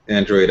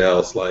Android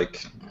L's.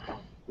 Like,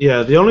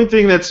 yeah, the only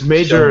thing that's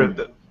major.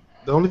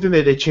 The only thing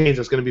that they changed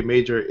that's going to be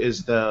major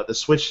is the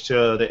switch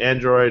to the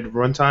Android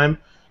runtime.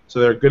 So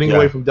they're getting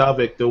away from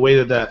Dalvik, the way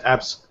that the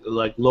apps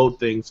like load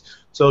things.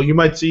 So you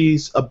might see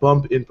a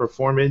bump in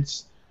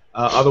performance.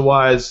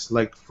 Otherwise,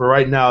 like for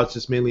right now, it's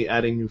just mainly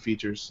adding new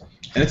features.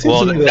 And it seems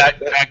to me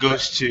that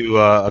goes to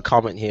a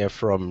comment here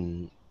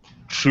from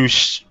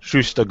Truce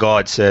to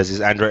God says,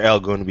 is Android L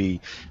going to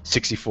be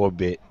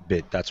 64-bit?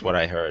 That's what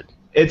I heard.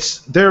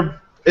 It's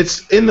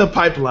in the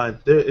pipeline.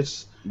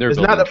 It's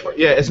not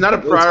a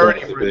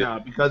priority right now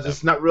because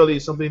it's not really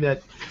something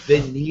that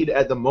they need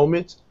at the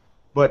moment.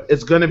 But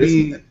it's gonna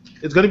be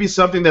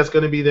something that's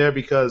gonna be there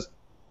because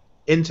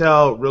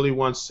Intel really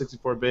wants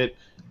 64-bit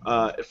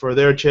for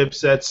their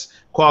chipsets.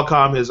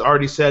 Qualcomm has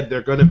already said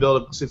they're gonna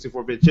build a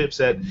 64-bit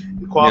chipset.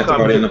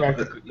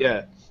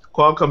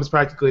 Qualcomm is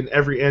practically in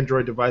every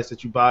Android device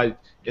that you buy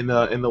in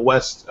the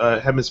West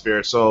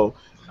hemisphere. So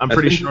I'm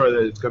pretty sure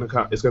that it's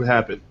gonna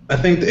happen. I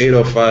think the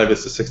 805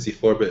 is the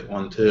 64-bit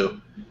one too.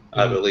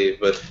 I believe,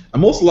 but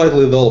most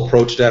likely they'll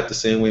approach that the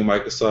same way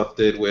Microsoft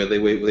did, where they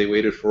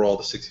waited for all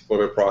the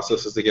 64-bit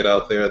processors to get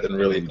out there, then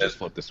really just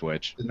flip the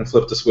switch. Then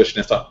flip the switch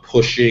and start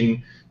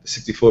pushing the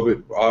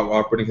 64-bit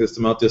operating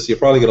system out there. So you'll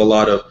probably get a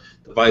lot of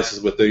devices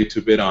with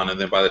 32-bit on, and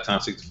then by the time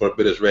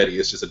 64-bit is ready,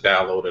 it's just a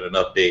download and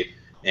an update.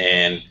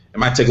 And it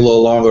might take a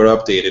little longer to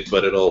update it,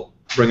 but it'll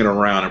bring it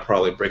around and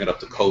probably bring it up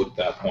to code at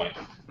that point.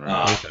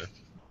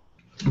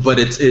 But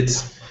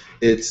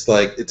it's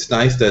like it's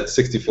nice that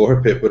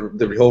 64-bit, but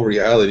the whole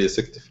reality is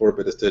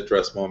 64-bit is to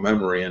address more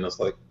memory, and it's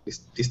like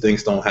these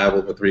things don't have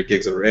over 3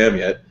 gigs of RAM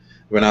yet.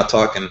 We're not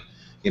talking,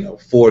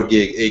 4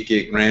 gig, 8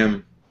 gig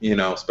RAM,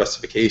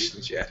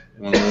 specifications yet.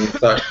 When we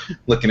start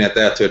looking at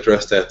that to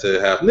address that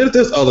to have,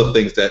 there's other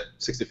things that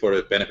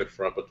 64-bit benefit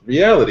from, but the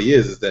reality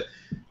is that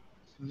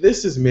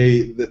this is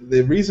made.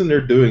 The reason they're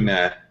doing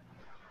that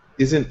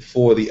isn't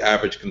for the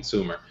average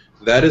consumer.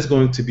 That is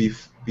going to be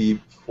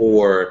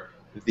for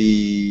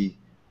the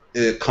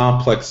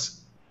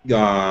complex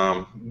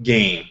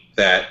game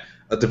that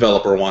a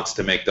developer wants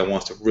to make, that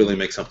wants to really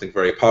make something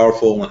very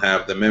powerful and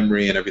have the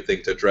memory and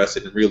everything to address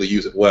it and really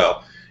use it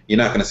well. You're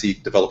not going to see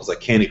developers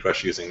like Candy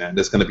Crush using that.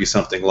 There's going to be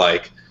something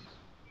like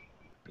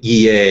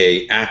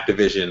EA,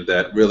 Activision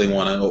that really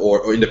want to,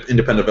 or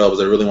independent developers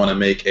that really want to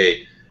make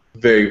a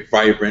very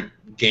vibrant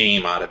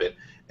game out of it.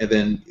 And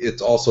then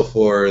it's also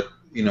for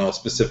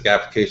specific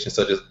applications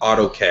such as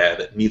AutoCAD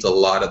that needs a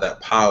lot of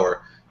that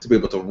power to be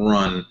able to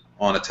run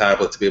on a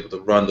tablet, to be able to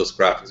run those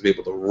graphics, to be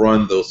able to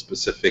run those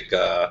specific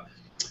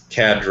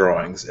CAD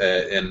drawings,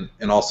 and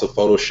also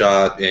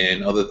Photoshop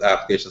and other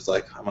applications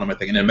like, what am I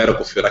thinking, in the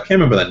medical field. I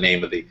can't remember the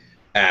name of the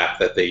app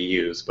that they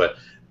use, but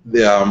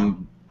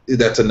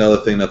that's another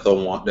thing that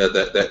they'll want,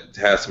 that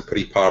has some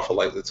pretty powerful,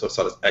 like sort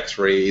of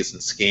X-rays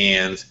and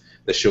scans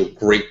that show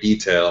great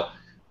detail.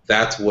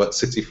 That's what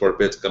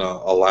 64-bit's going to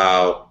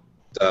allow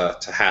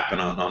to happen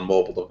on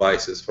mobile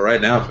devices. For right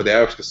now, for the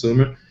average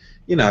consumer,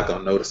 you're not going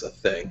to notice a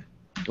thing.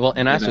 Well,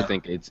 and I also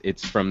think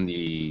it's from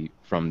the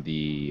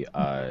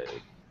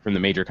from the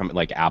major companies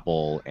like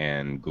Apple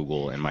and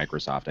Google and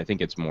Microsoft. I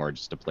think it's more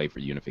just a play for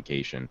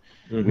unification.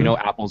 We know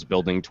Apple's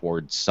building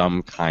towards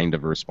some kind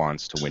of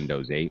response to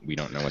Windows 8. We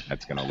don't know what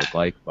that's going to look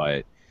like,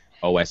 but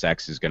OS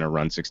X is going to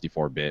run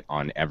 64-bit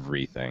on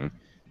everything.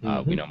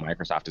 We know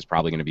Microsoft is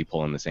probably going to be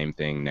pulling the same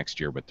thing next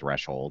year with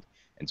Threshold.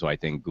 And so I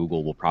think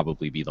Google will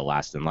probably be the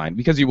last in line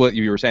because what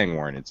you were saying,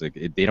 Warren, it's like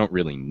they don't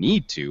really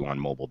need to on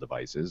mobile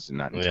devices, and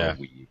not until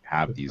we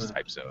have these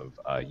types of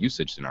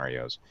usage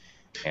scenarios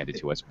handed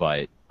to us.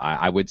 But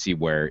I would see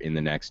where in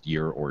the next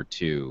year or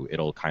two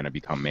it'll kind of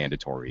become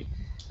mandatory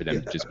for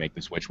them to just make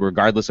the switch,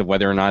 regardless of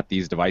whether or not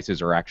these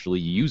devices are actually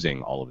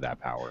using all of that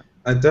power.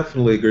 I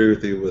definitely agree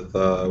with you with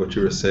what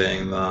you were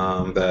saying,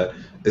 that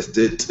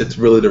it's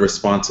really the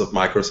response of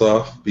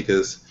Microsoft,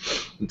 because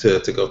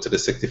to go to the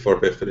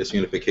 64-bit for this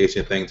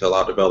unification thing, to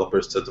allow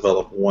developers to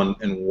develop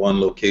in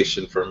one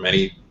location for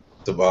many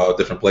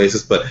different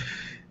places, but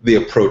the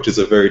approaches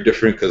are very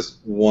different, because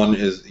one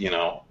is,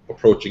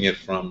 approaching it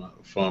from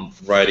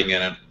writing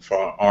in it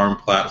for an ARM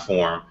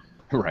platform,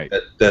 right?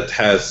 That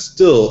has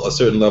still a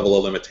certain level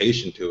of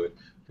limitation to it,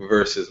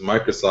 versus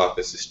Microsoft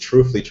is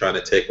truthfully trying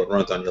to take what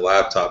runs on your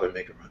laptop and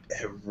make it run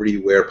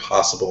everywhere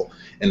possible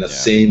in the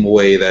same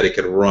way that it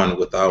could run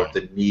without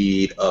the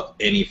need of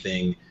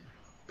anything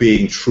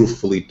being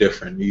truthfully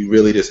different. You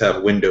really just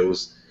have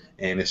Windows,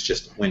 and it's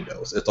just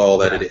Windows. It's all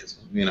that it is.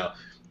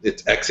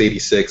 It's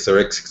x86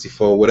 or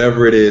x64,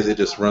 whatever it is, it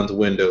just runs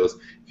Windows.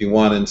 If you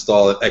want to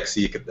install it,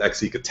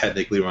 XE could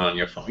technically run on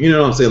your phone. You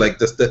know what I'm saying? Like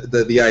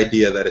the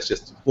idea that it's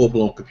just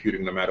full-blown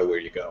computing no matter where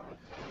you go.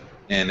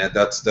 And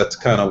that's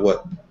kind of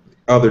what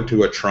other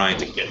two are trying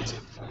to get to.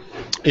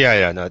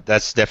 Yeah, no,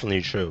 that's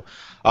definitely true.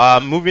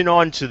 Moving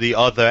on to the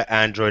other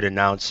Android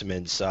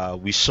announcements,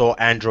 we saw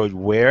Android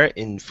Wear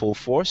in full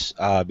force.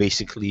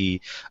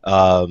 Basically,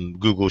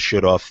 Google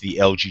showed off the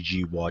LG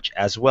G Watch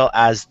as well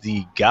as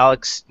the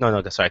Galaxy.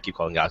 No, sorry, I keep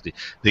calling Galaxy.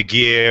 The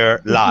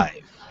Gear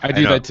Live. I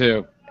do that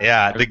too.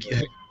 Yeah,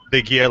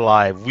 the Gear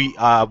Live.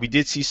 We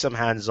did see some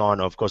hands-on,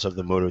 of course, of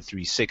the Moto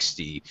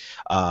 360.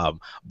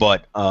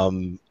 But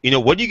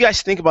what do you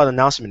guys think about the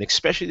announcement,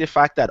 especially the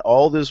fact that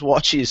all those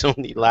watches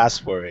only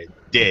last for a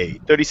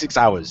day? 36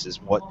 hours is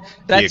what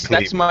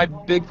that's my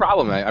big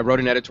problem. I wrote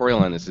an editorial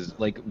on this. Is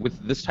like with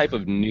this type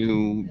of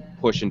new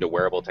push into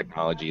wearable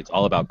technology, it's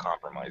all about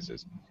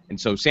compromises. And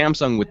so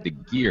Samsung with the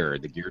Gear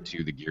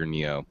 2, the Gear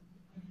Neo,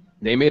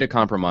 they made a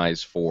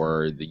compromise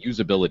for the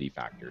usability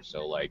factor.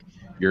 So like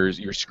your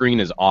screen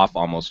is off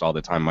almost all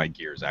the time. My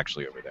Gear is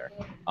actually over there.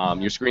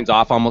 Your screen's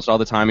off almost all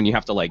the time, and you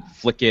have to like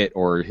flick it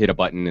or hit a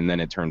button and then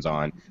it turns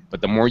on.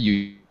 But the more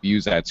you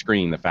use that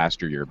screen, the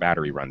faster your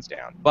battery runs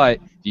down.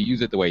 But if you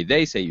use it the way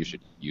they say you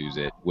should use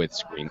it, with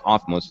screen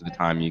off most of the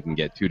time, you can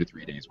get 2 to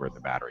 3 days worth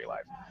of battery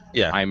life.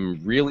 Yeah.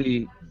 I'm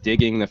really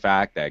digging the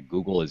fact that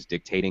Google is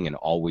dictating an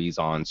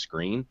always-on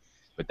screen,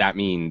 but that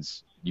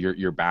means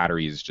your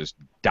battery is just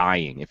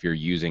dying if you're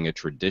using a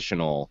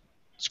traditional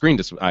screen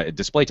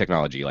display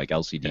technology like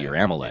LCD or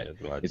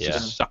AMOLED. It's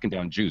just sucking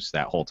down juice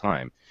that whole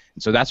time.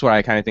 And so that's what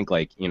I kind of think,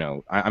 like,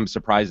 I'm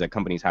surprised that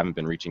companies haven't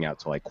been reaching out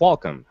to like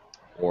Qualcomm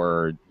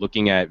or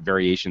looking at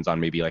variations on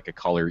maybe like a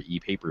color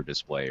e-paper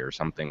display or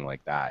something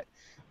like that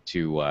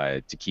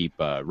to keep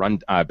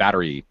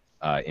battery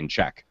in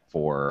check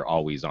for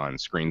always-on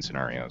screen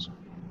scenarios.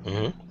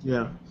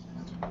 Yeah.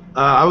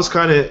 I was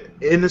kind of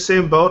in the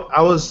same boat.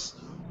 I was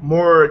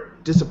more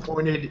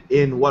disappointed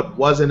in what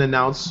wasn't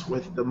announced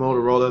with the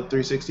Motorola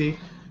 360,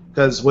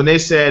 because when they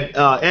said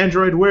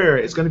Android Wear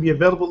is going to be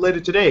available later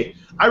today,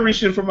 I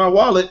reached in for my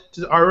wallet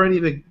to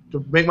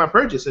make my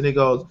purchase, and it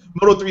goes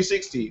Moto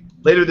 360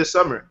 later this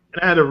summer,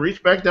 and I had to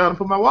reach back down and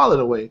put my wallet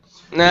away.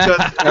 After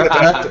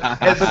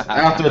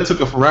it took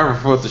forever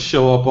for it to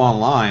show up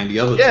online, the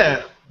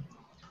other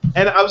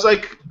and I was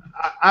like,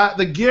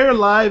 the Gear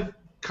Live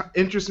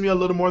interests me a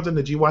little more than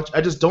the G Watch.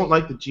 I just don't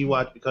like the G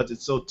Watch because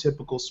it's so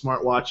typical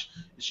smartwatch.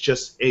 It's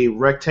just a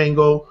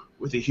rectangle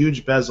with a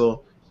huge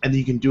bezel, and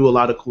you can do a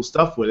lot of cool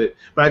stuff with it.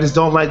 But I just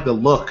don't like the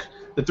look.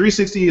 The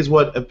 360 is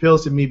what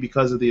appeals to me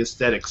because of the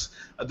aesthetics.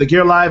 The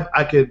Gear Live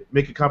I could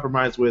make a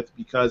compromise with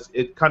because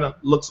it kind of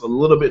looks a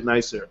little bit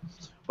nicer.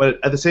 But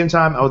at the same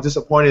time, I was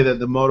disappointed that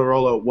the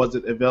Motorola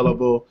wasn't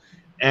available,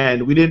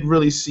 and we didn't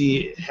really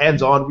see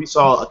hands-on. We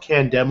saw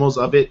canned demos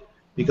of it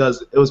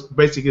because it was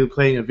basically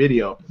playing a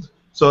video.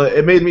 So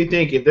it made me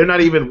think, if they're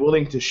not even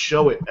willing to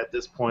show it at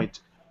this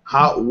point,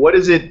 what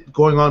is it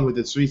going on with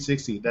the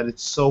 360 that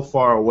it's so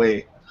far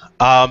away?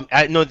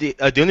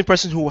 The only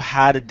person who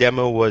had a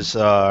demo was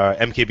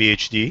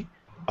MKBHD.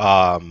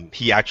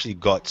 He actually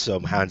got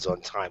some hands-on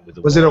time with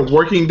the Was it a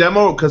working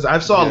demo? Because I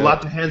saw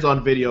lots of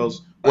hands-on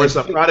videos where it's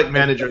a product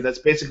manager that's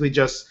basically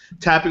just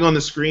tapping on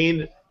the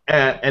screen,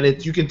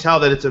 and you can tell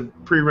that it's a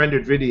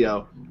pre-rendered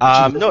video.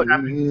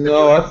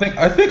 No,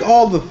 I think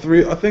all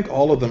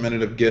of them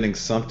ended up getting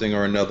something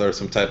or another,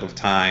 some type of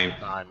time.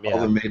 All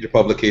the major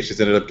publications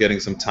ended up getting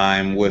some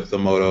time with the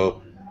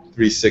Moto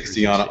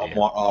 360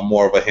 on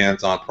more of a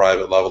hands-on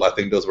private level. I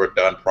think those were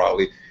done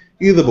probably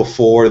either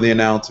before the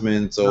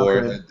announcements or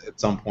at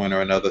some point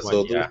or another.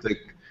 So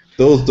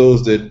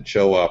those did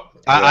show up.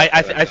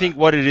 I think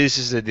what it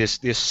is that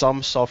there's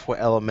some software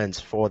elements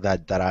for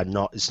that are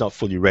not, it's not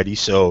fully ready,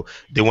 so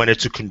they wanted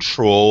to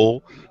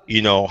control,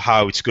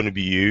 how it's going to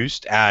be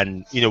used.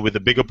 And with the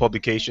bigger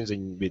publications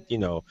and with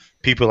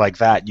people like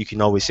that, you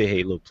can always say,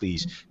 hey, look,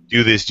 please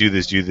do this, do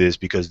this, do this,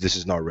 because this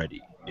is not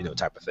ready,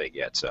 type of thing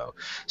yet. So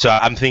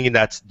I'm thinking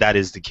that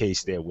is the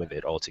case there with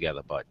it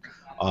altogether. But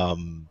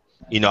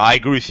I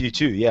agree with you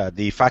too. Yeah,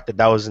 the fact that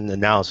wasn't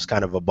announced is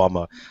kind of a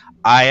bummer.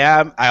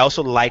 I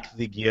also like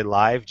the Gear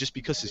Live just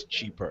because it's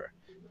cheaper.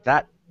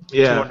 That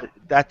Yeah.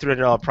 that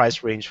 $300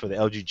 price range for the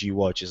LG G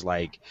Watch is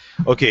like,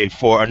 okay,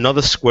 for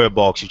another square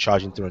box you're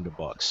charging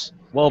 $300.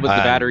 Well, but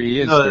the battery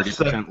is No,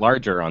 30%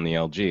 larger on the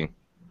LG.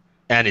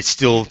 And it's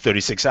still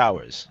 36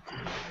 hours.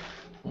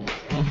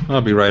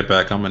 I'll be right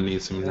back. I'm gonna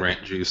need some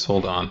rant juice.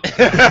 Hold on. It's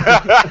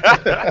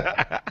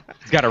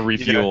got to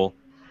refuel.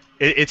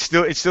 It's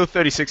still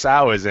 36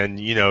 hours, and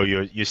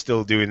you're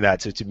still doing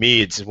that. So to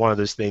me, it's one of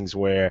those things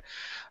where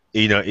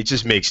it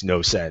just makes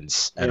no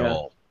sense at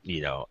all.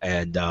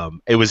 And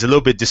it was a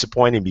little bit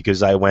disappointing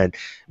because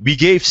we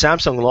gave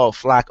Samsung a lot of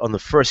flack on the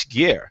first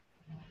Gear,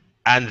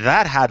 and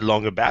that had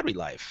longer battery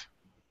life.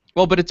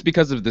 Well, but it's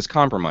because of this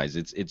compromise.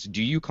 It's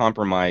do you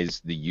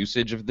compromise the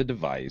usage of the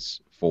device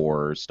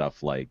for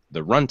stuff like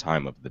the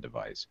runtime of the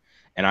device?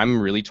 And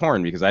I'm really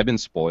torn because I've been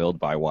spoiled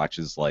by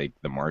watches like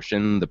the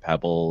Martian, the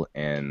Pebble,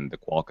 and the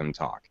Qualcomm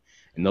Talk.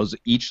 And those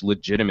each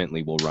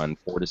legitimately will run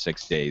 4 to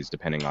 6 days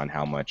depending on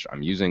how much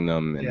I'm using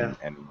them and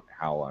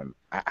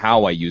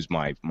how I use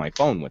my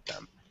phone with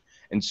them.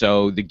 And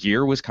so the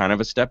Gear was kind of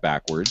a step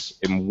backwards,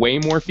 and way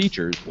more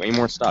features, way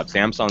more stuff.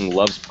 Samsung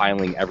loves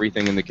piling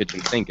everything in the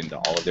kitchen sink into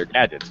all of their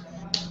gadgets.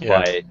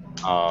 Yeah.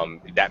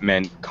 But that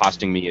meant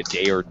costing me a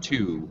day or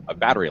two of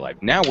battery life.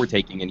 Now we're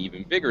taking an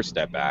even bigger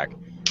step back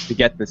to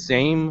get the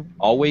same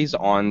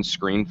always-on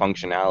screen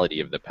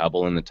functionality of the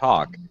Pebble and the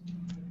Talk.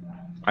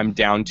 I'm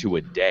down to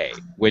a day,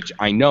 which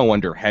I know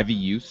under heavy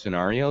use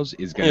scenarios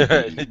is going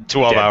to be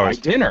 12 hours.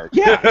 Dinner.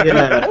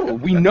 Yeah.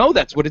 We know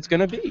that's what it's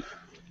going to be.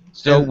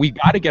 So we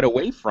got to get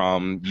away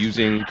from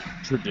using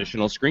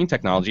traditional screen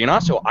technology. And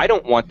also, I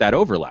don't want that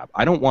overlap.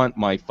 I don't want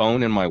my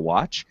phone and my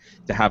watch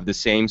to have the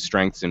same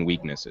strengths and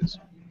weaknesses.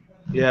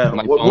 Yeah.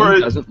 My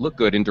phone doesn't look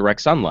good in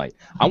direct sunlight.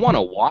 I want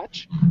a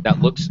watch that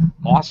looks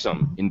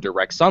awesome in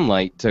direct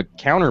sunlight to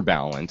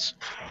counterbalance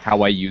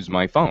how I use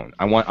my phone.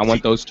 I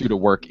want those two to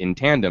work in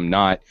tandem,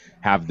 not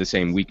have the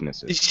same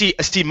weaknesses.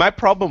 See, my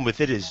problem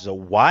with it is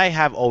why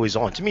have always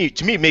on? To me,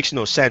 it makes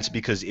no sense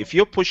because if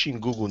you're pushing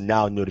Google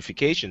Now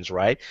notifications,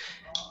 right?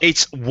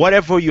 It's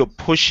whatever you're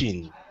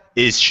pushing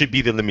should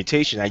be the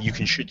limitation, and you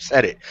should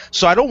set it.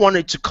 So I don't want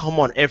it to come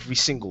on every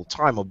single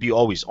time or be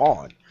always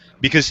on,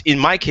 because in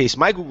my case,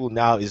 my Google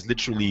Now is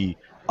literally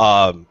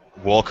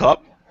World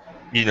Cup.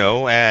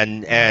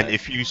 And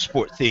if you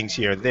sport things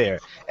here and there,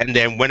 and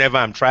then whenever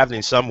I'm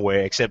traveling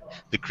somewhere, except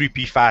the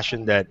creepy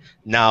fashion that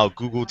now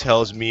Google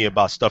tells me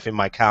about stuff in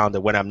my calendar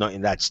when I'm not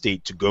in that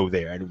state to go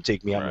there, and it would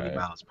take me how many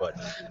miles,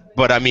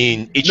 but I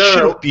mean, it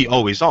shouldn't be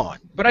always on.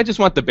 But I just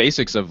want the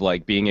basics of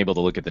like being able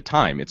to look at the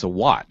time. It's a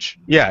watch.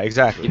 Yeah,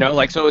 exactly.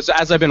 So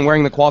as I've been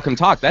wearing the Qualcomm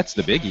Talk, that's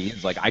the biggie.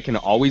 It's like I can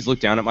always look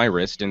down at my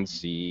wrist and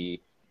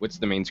see what's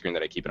the main screen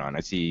that I keep it on.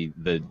 I see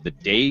the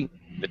day,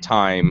 the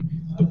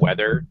time, the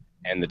weather,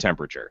 and the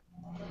temperature.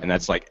 And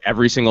that's like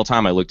every single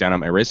time I look down at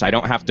my wrist, I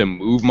don't have to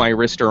move my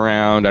wrist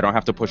around. I don't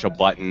have to push a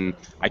button.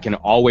 I can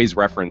always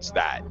reference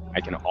that. I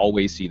can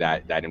always see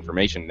that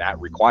information. That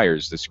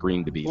requires the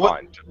screen to be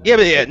on.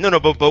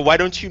 But why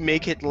don't you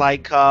make it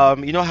like how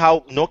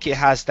Nokia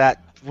has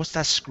that? What's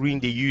that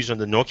screen they use on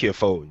the Nokia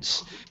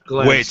phones?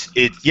 Glance.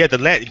 Where the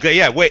lens,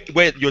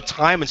 where your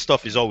time and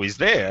stuff is always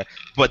there,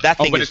 but that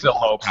thing is still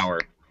low power.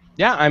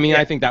 Yeah, I mean,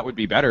 I think that would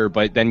be better,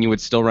 but then you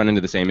would still run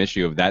into the same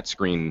issue of that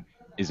screen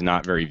is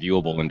not very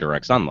viewable in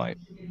direct sunlight.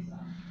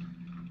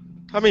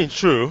 I mean,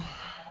 true.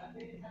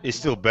 It's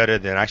still better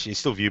than actually. It's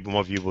still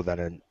more viewable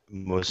than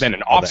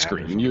an off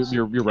screen.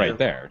 You're right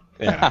there.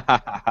 Yeah.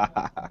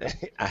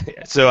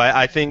 So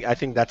I think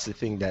that's the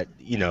thing that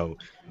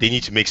they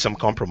need to make some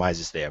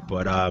compromises there.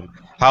 But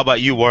how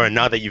about you, Warren?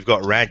 Now that you've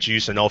got rant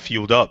juice and all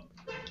fueled up.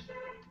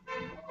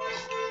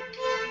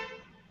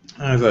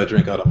 As I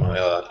drink out of my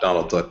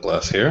Donald Duck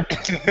glass here.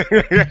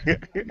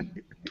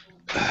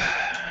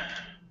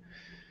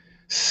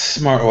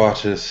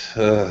 Smartwatches.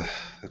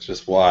 That's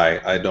just why.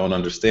 I don't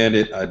understand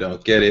it. I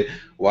don't get it.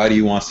 Why do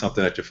you want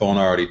something that your phone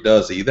already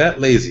does? Are you that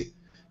lazy?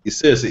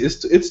 Seriously,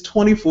 it's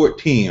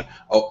 2014.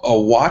 A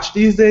watch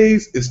these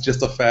days is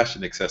just a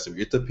fashion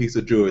accessory. It's a piece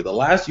of jewelry. The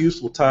last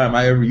useful time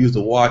I ever used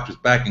a watch was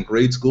back in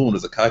grade school and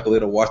as a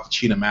calculator watched the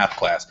China math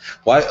class.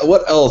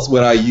 What else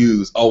would I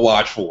use a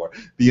watch for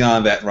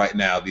beyond that right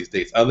now these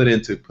days, other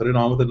than to put it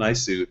on with a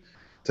nice suit,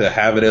 to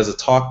have it as a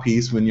talk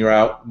piece when you're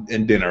out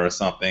in dinner or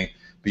something,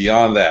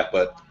 beyond that.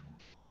 But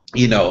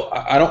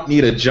I don't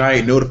need a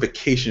giant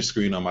notification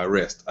screen on my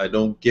wrist. I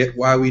don't get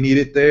why we need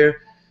it there.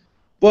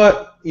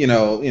 But,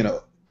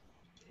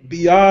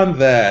 beyond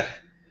that,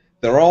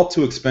 they're all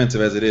too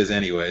expensive as it is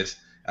anyways.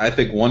 I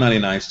think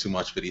 $199 is too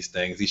much for these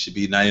things. These should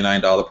be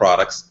 $99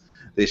 products.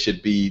 They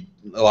should be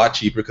a lot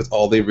cheaper because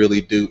all they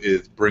really do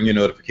is bring your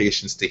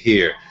notifications to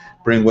here,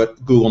 bring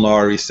what Google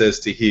already says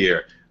to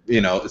here,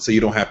 so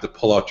you don't have to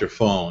pull out your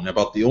phone.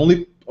 About the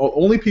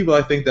only people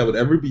I think that would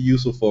ever be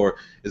useful for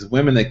is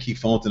women that keep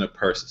phones in their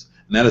purses.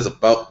 And that is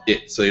about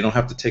it. So you don't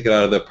have to take it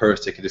out of their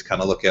purse. They can just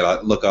kind of look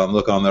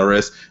on their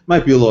wrist.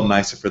 Might be a little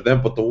nicer for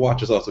them, but the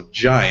watch is also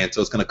giant,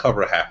 so it's going to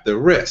cover half their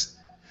wrist.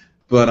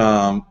 But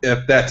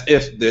if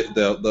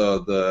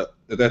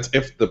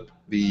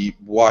the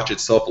watch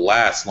itself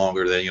lasts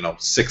longer than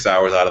 6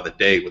 hours out of the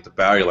day with the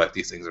battery life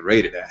these things are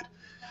rated at.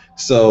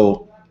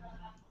 So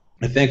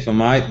I think for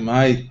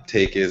my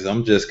take is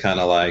I'm just kind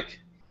of like,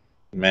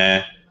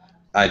 man,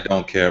 I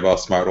don't care about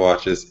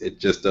smartwatches. It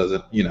just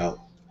doesn't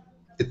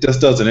it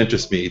just doesn't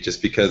interest me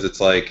just because it's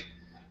like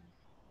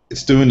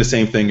it's doing the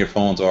same thing your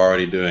phones are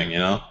already doing.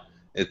 I'm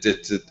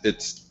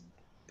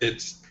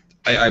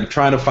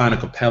trying to find a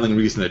compelling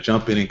reason to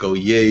jump in and go,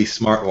 yay,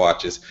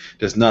 smartwatches.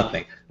 There's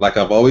nothing. Like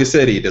I've always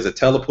said, does it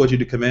teleport you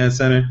to command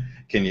center?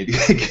 Can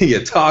you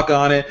talk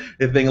on it?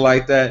 Anything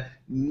like that?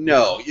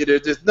 No,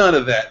 there's none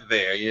of that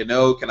there.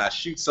 Can I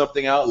shoot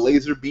something out,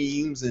 laser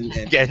beams and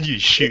Can you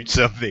shoot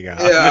something out?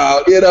 Yeah,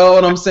 you know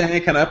what I'm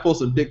saying? Can I pull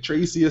some Dick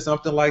Tracy or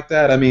something like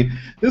that? I mean,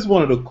 this is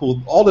one of the cool.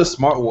 All this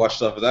smartwatch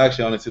stuff has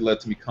actually honestly led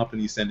to me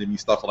companies sending me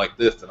stuff like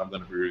this that I'm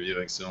going to be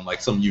reviewing soon,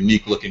 like some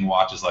unique looking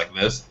watches like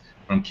this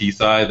from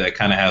Keysight that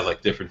kind of has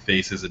like different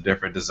faces and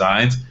different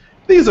designs.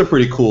 These are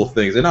pretty cool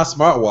things. They're not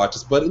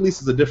smartwatches, but at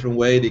least it's a different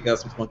way. They got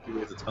some funky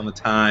ways, a ton of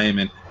time,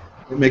 and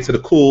it makes it a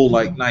cool,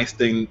 like, nice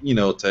thing,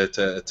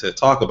 to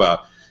talk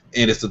about.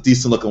 And it's a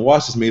decent looking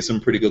watch that's made some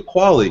pretty good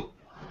quality.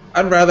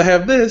 I'd rather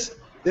have this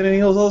than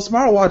any of those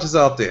smartwatches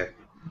out there.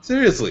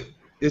 Seriously,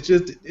 it's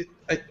just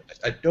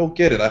I don't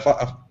get it.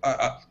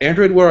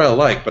 Android wear I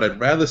like, but I'd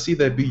rather see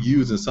that be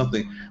used in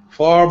something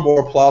far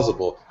more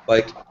plausible,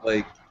 like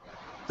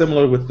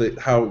similar with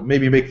how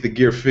maybe make the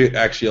gear fit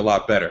actually a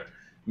lot better,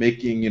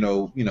 making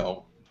you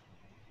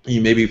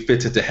maybe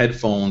fits into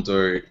headphones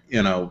or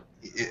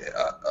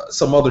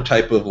some other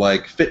type of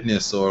like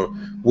fitness or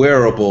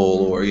wearable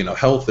or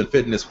health and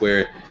fitness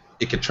where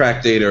it can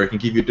track data or it can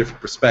give you a different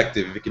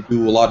perspective. It can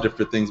do a lot of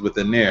different things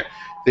within there.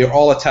 They're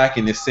all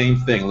attacking the same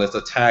thing. Let's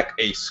attack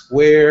a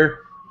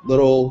square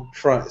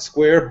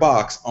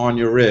box on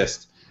your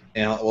wrist,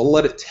 and we'll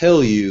let it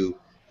tell you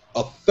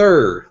a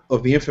third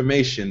of the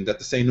information that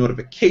the same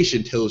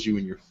notification tells you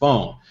in your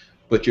phone.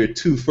 But you're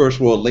too first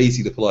world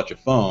lazy to pull out your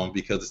phone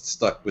because it's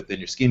stuck within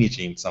your skinny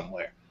jeans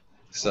somewhere.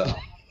 So.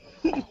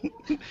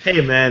 Hey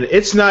man,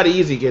 it's not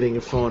easy getting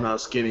your phone out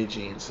skinny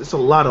jeans. It's a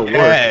lot of work.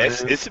 Yeah, man.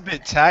 it's a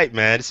bit tight,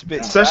 man. It's a bit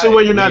especially tight.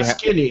 when you're not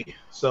skinny.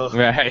 So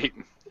Right.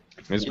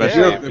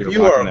 Especially If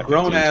you are a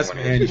grown ass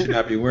man, you should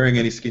not be wearing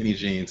any skinny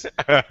jeans.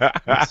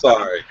 I'm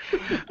sorry.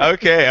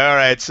 Okay, all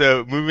right.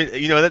 So moving,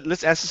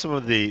 let's answer some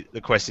of the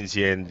questions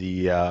here in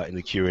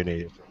the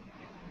Q&A.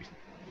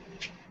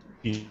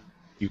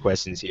 Few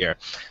questions here.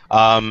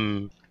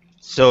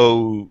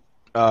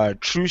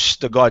 Truce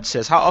the God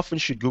says, how often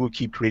should Google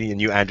keep creating a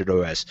new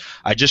Android OS?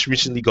 I just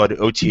recently got an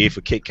OTA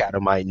for KitKat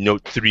on my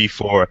Note 3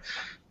 for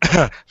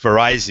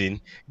Verizon.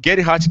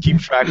 Getting hard to keep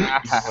track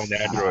of on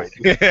Android.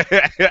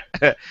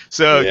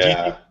 So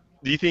Yeah.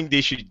 do you think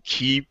they should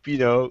keep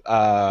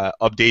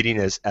updating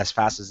as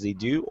fast as they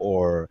do,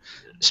 or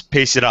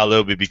pace it out a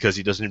little bit because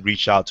it doesn't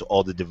reach out to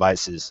all the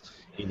devices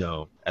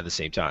at the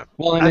same time?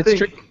 Well, and I it's think-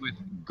 tricky with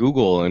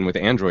Google and with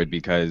Android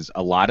because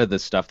a lot of the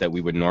stuff that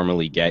we would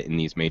normally get in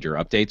these major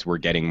updates, we're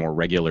getting more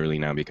regularly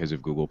now because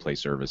of Google Play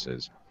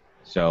services.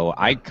 So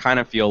I kind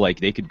of feel like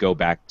they could go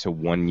back to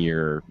 1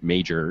 year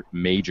major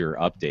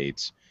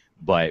updates,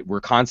 but we're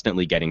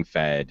constantly getting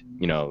fed,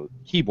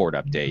 keyboard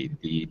update.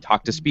 The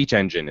talk-to-speech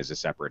engine is a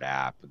separate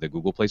app. The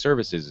Google Play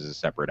services is a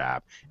separate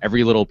app.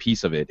 Every little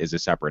piece of it is a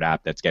separate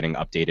app that's getting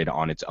updated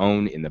on its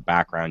own in the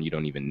background. You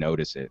don't even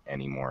notice it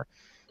anymore.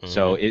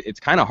 So it's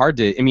kind of hard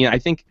to. I mean, I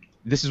think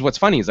this is what's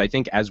funny is I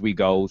think as we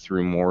go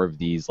through more of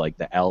these, like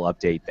the L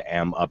update, the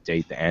M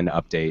update, the N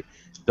update,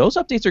 those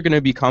updates are going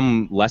to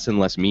become less and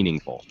less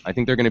meaningful. I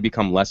think they're going to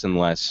become less and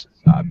less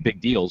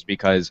big deals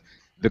because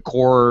the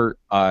core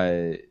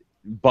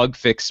bug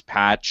fix,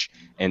 patch,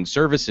 and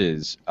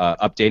services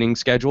updating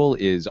schedule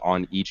is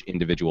on each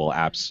individual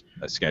app's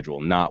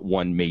schedule, not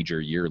one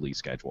major yearly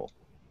schedule.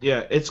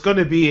 yeah, it's going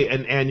to be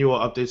an annual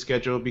update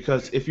schedule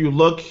because if you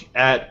look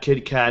at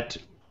KitKat,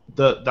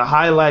 the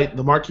highlight,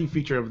 the marquee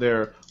feature of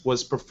there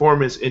was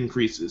performance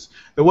increases.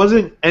 There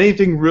wasn't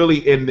anything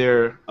really in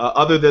there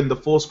other than the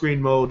full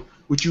screen mode,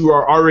 which you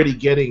are already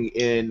getting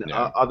in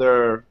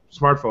other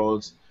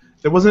smartphones.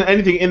 There wasn't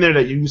anything in there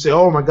that you can say,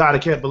 oh my god, I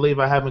can't believe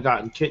I haven't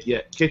gotten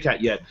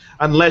KitKat yet,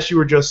 unless you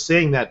were just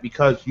saying that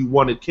because you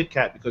wanted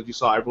KitKat because you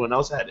saw everyone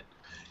else had it.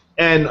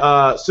 And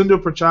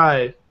Sundar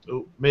Pichai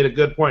made a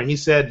good point. He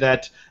said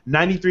that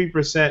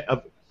 93%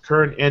 of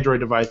current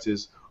Android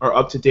devices are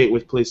up to date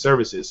with Play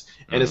services.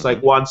 And it's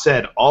like Juan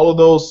said, all of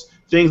those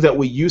things that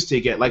we used to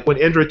get, like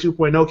when Android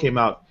 2.0 came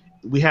out,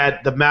 we had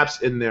the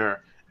maps in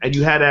there, and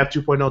you had to have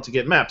 2.0 to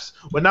get Maps.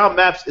 But now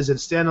Maps is a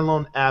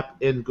standalone app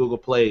in Google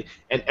Play,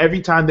 and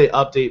every time they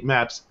update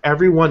Maps,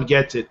 everyone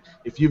gets it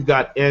if you've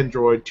got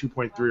Android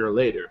 2.3 or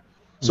later.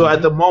 So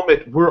at the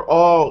moment, we're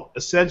all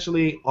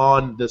essentially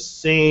on the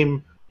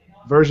same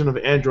version of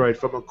Android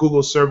from a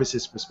Google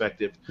services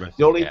perspective. Right.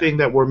 The only thing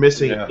that we're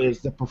missing is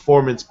the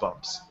performance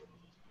bumps.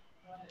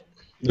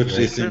 Which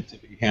they seem to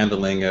be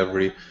handling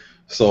every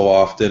so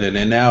often,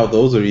 and now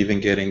those are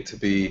even getting to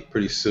be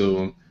pretty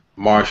soon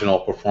marginal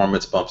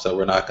performance bumps that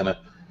we're not going to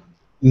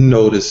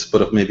notice,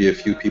 but of maybe a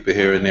few people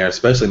here and there,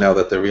 especially now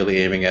that they're really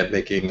aiming at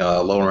making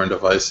lower-end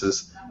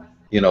devices,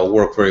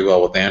 work very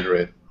well with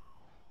Android.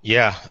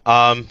 Yeah.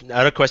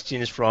 Another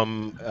question is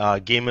from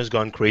Gamers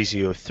Gone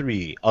Crazy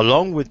 03.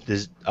 Along with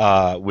this,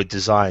 with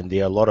design,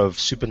 there are a lot of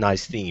super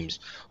nice themes.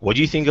 What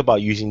do you think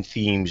about using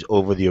themes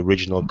over the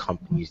original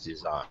company's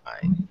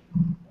design?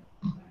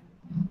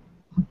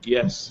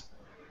 Yes.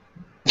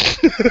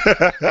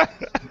 I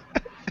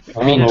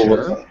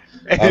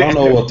don't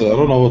know what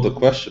the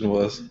question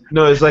was.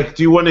 No, it's like,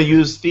 do you want to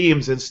use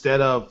themes instead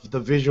of the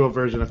visual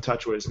version of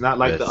TouchWiz? Not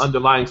like the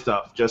underlying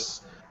stuff,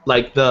 just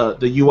like the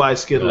UI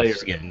skid layer.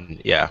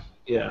 Yeah.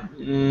 Yeah.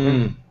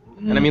 And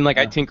I mean, like,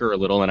 I tinker a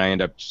little, and I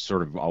end up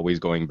sort of always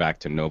going back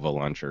to Nova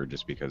Launcher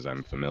just because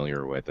I'm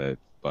familiar with it.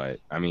 But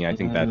I mean, I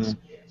think that's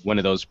one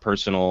of those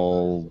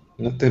personal.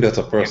 I think that's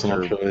a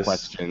personal choice.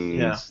 Questions.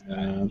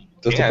 Yeah.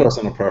 Just a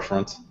personal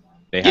preference.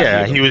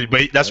 Yeah, he was.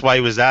 But that's why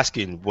he was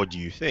asking, "What do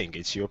you think?"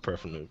 It's your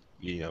personal.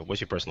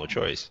 What's your personal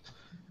choice?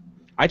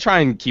 I try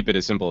and keep it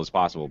as simple as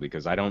possible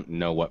because I don't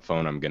know what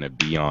phone I'm going to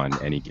be on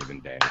any given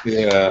day.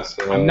 Yeah,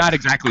 so I'm not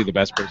exactly the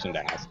best person to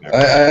ask.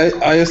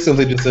 I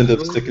instantly just end up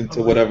sticking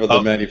to whatever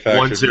the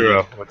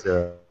manufacturer.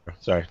 1-0.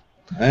 Sorry.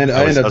 I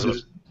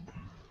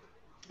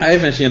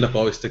eventually end up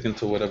always sticking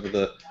to whatever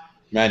the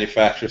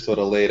manufacturer sort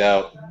of laid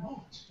out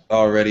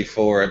already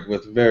for it,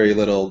 with very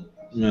little,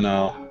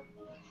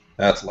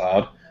 that's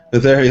loud.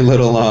 With very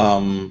little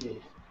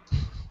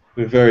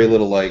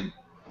like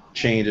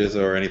changes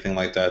or anything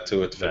like that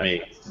to it for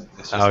me.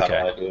 It's just how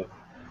I do it.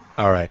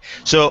 All right.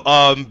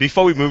 So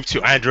before we move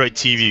to Android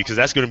TV, because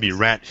that's going to be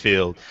rant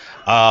filled,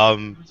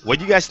 what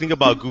do you guys think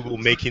about Google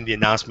making the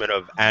announcement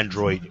of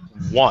Android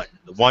One,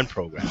 the One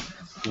program,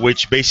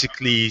 which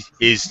basically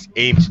is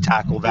aimed to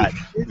tackle that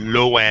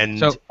low end?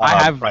 So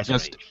I have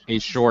just a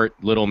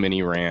short little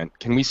mini rant.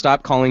 Can we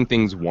stop calling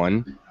things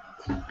One?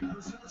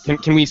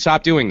 Can we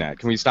stop doing that?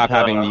 Can we stop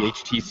having the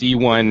HTC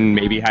One,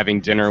 maybe having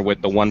dinner with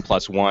the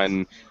OnePlus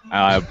One,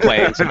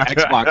 playing some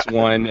Xbox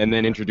One, and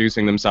then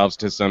introducing themselves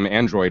to some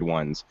Android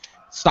ones?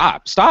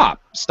 Stop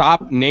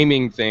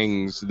naming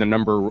things the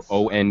number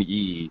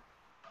ONE.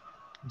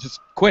 Just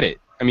quit it.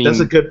 I mean,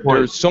 that's a good point.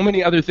 There's so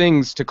many other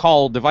things to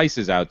call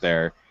devices out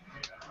there.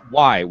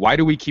 Why? Why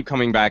do we keep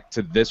coming back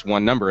to this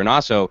one number? And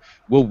also,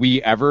 will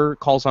we ever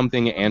call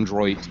something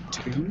Android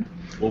 2?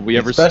 Will we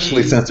ever?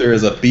 Especially since there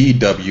is a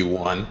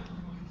BW1.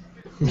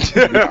 I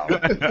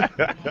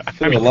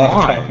mean, a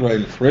lot of copyright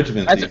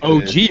infringement. That's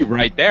OG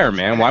right there,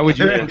 man. Why would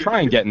you even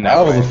try and get in that?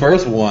 That was the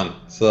first one,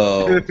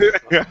 so.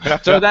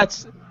 So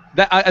that's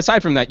that.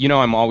 Aside from that,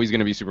 I'm always going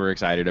to be super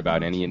excited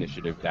about any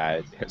initiative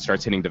that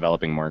starts hitting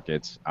developing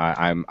markets.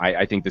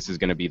 I think this is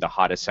going to be the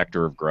hottest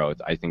sector of growth.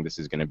 I think this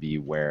is going to be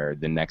where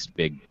the next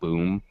big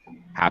boom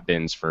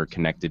happens for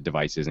connected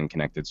devices and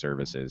connected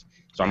services.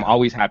 So I'm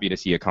always happy to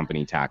see a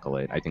company tackle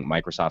it. I think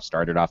Microsoft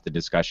started off the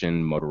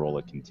discussion,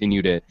 Motorola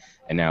continued it,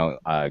 and now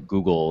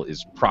Google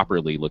is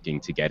properly looking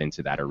to get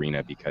into that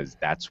arena because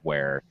that's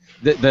where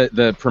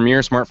the premier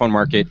smartphone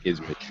market is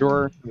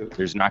mature.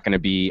 There's not going to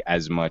be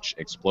as much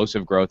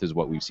explosive growth as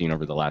what we've seen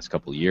over the last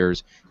couple of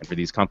years. And for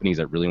these companies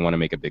that really want to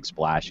make a big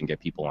splash and get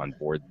people on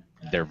board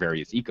their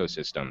various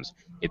ecosystems,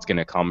 it's going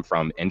to come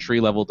from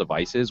entry-level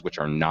devices which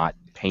are not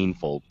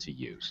painful to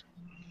use.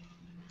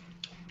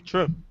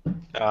 True.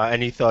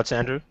 Any thoughts,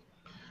 Andrew?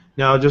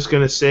 Now, I'm just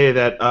going to say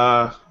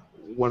that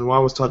when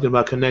Juan was talking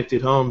about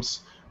connected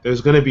homes,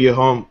 there's going to be a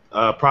home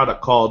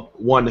product called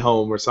One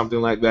Home or something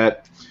like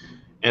that.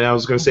 And I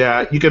was going to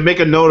say you can make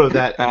a note of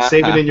that and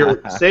save it in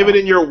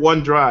your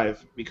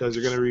OneDrive because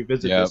you're going to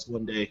revisit this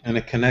one day. And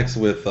it connects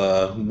with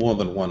more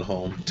than one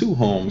home, 2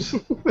 homes.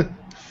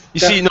 You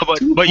see,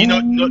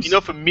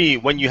 but for me,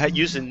 when you had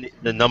using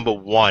the number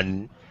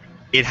 1,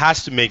 it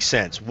has to make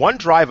sense.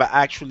 OneDrive, I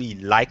actually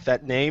like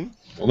that name.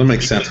 Well, it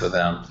makes sense for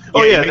them.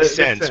 It makes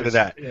sense for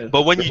that. Yeah.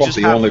 But when you just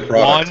have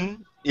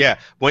one,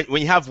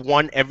 when you have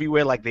one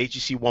everywhere, like the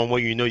HTC One, where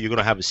you're going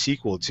to have a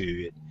sequel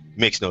to it,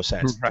 makes no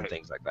sense and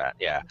things like that.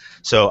 Yeah.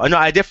 So no,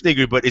 I definitely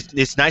agree. But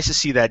it's nice to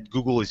see that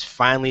Google is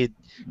finally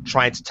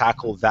trying to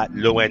tackle that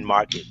low end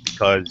market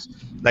because,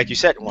 like you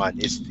said, Juan,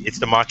 it's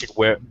the market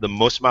where the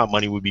most amount of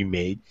money will be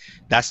made.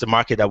 That's the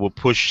market that will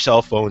push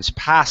cell phones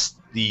past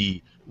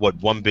the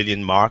 1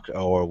 billion mark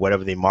or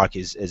whatever the mark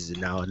is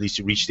now, at least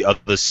to reach the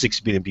other 6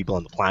 billion people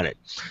on the planet.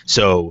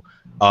 So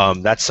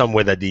that's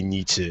somewhere that they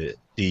need to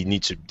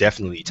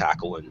definitely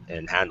tackle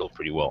and handle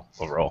pretty well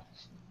overall.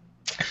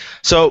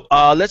 So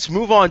let's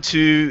move on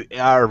to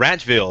our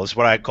Rantville, is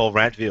what I call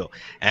Rantville.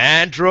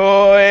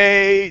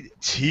 Android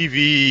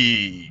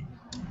TV.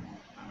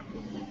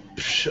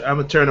 I'm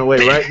gonna turn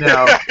away right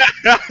now.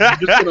 I'm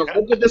just gonna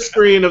look at the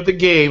screen of the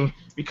game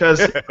because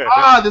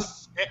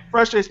this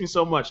frustrates me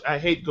so much. I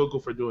hate Google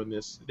for doing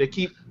this. They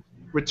keep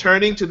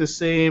returning to the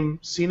same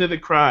scene of the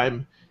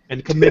crime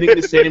and committing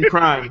the same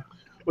crime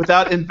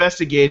without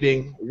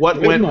investigating what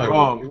went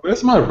wrong.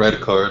 Where's my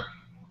red card?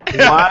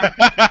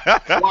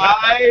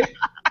 Why?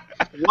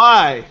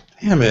 Why?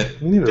 Damn it!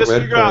 We need a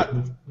red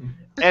card.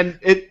 And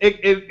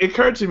it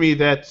occurred to me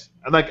that,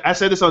 like I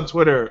said this on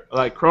Twitter,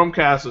 like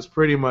Chromecast was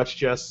pretty much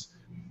just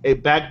a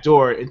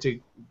backdoor into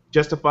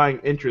justifying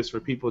interest for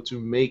people to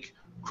make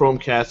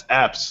Chromecast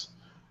apps.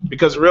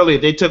 Because really,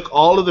 they took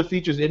all of the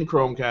features in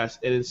Chromecast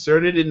and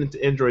inserted it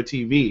into Android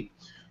TV.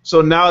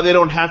 So now they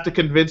don't have to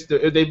convince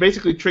they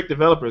basically trick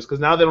developers because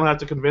now they don't have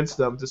to convince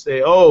them to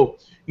say, oh,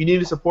 you need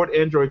to support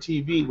Android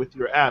TV with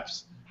your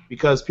apps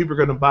because people are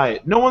going to buy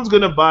it. No one's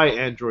going to buy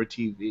Android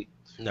TV.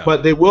 No.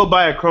 But they will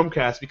buy a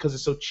Chromecast because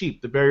it's so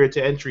cheap. The barrier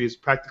to entry is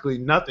practically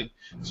nothing.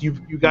 So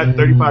you got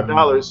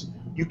 $35.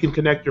 You can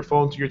connect your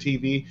phone to your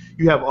TV.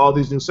 You have all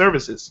these new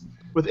services.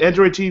 With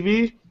Android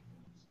TV,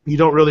 you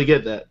don't really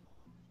get that.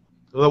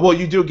 Well,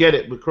 you do get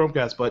it with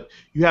Chromecast, but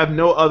you have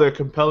no other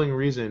compelling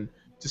reason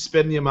to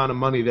spend the amount of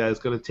money that it's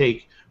going to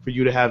take for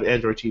you to have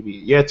Android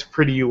TV. Yeah, it's a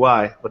pretty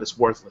UI, but it's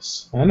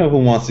worthless. I know who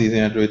wants these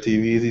Android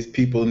TVs. These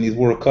people in these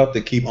World Cup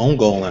that keep on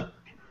going.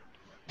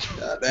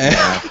 God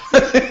damn.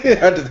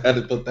 I just had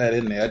to put that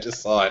in there. I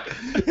just saw it.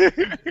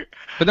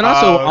 But then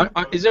also,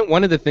 isn't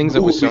one of the things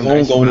that was so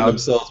nice about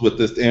themselves with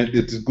this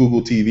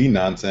Google TV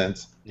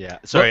nonsense? Yeah.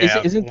 Sorry.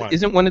 Well,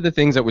 isn't one of the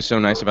things that was so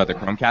nice about the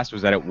Chromecast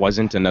was that it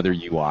wasn't another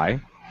UI?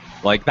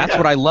 Like, that's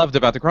what I loved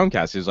about the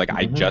Chromecast is, like,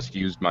 I just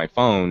used my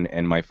phone,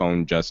 and my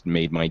phone just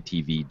made my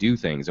TV do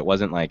things. It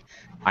wasn't like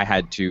I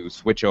had to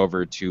switch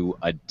over to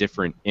a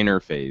different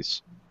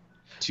interface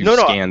to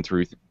scan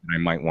through things that I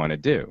might want to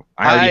do.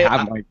 I already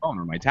have my phone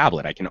or my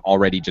tablet. I can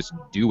already just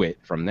do it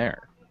from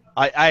there.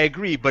 I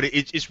agree, but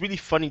it's really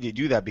funny to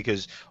do that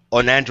because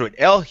on Android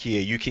L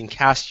here, you can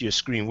cast your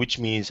screen, which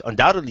means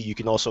undoubtedly you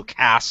can also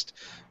cast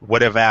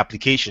whatever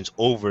applications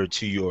over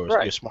to your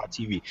smart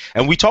TV.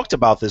 And we talked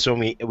about this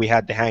when we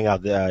had the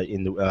hangout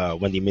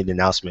when they made the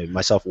announcement.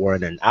 Myself,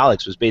 Warren, and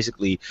Alex was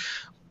basically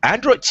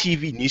Android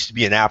TV needs to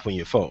be an app on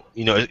your phone.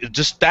 You know,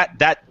 just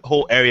that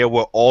whole area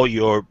where all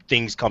your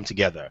things come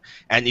together.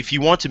 And if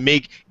you want to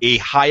make a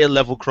higher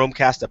level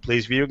Chromecast that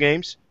plays video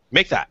games,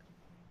 make that.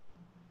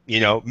 You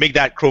know, make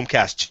that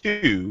Chromecast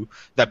 2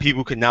 that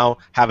people can now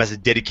have as a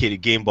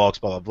dedicated game box,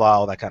 blah, blah, blah,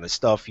 all that kind of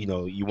stuff. You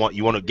know, you want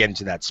to get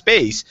into that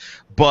space,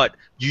 but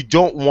you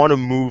don't want to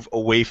move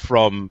away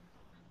from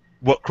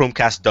what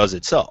Chromecast does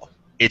itself.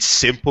 It's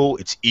simple.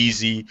 It's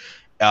easy.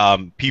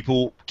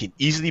 People can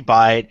easily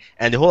buy it.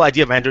 And the whole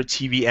idea of Android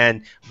TV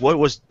and what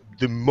was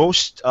the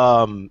most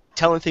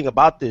telling thing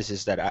about this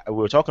is that we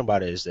were talking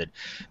about it is that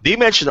they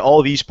mentioned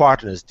all these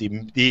partners.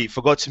 They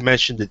forgot to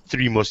mention the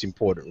three most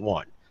important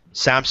ones.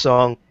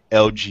 Samsung,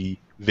 LG,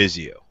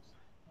 Vizio.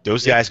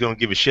 Those guys don't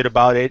give a shit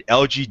about it.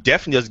 LG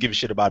definitely doesn't give a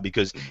shit about it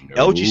because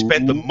LG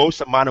spent the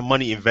most amount of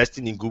money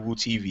investing in Google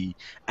TV,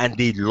 and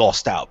they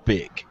lost out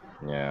big.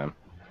 Yeah.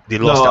 They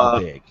lost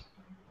out big.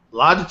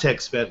 Logitech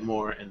spent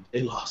more, and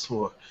they lost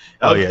more.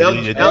 Oh, yeah. No.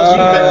 Nobody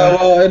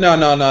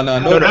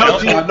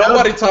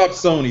topped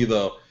Sony,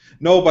 though.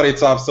 Nobody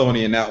topped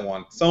Sony in that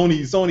one.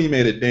 Sony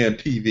made a damn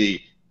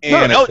TV.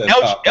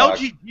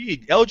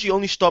 LG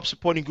only stopped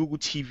supporting Google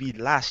TV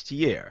last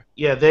year.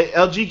 Yeah,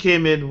 LG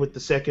came in with the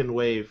second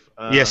wave.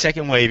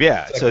 Second wave.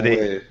 Yeah,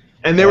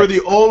 and they were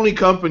the only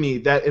company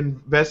that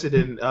invested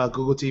in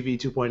Google TV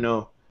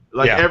 2.0.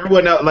 Like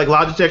everyone else, like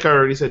Logitech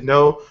already said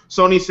no.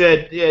 Sony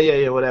said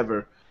yeah,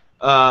 whatever.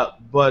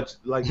 But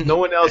like no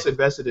one else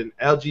invested in.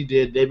 LG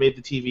did. They made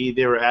the TV.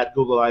 They were at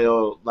Google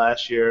I/O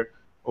last year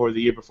or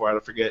the year before. I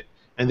don't forget.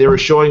 And they were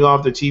showing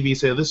off their TV,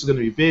 saying this is going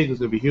to be big, this is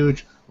going to be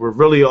huge.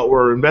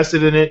 We're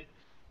invested in it,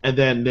 and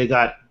then they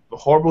got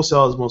horrible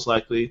sales most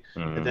likely,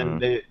 and then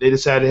they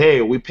decided,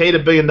 hey, we paid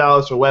 $1 billion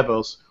for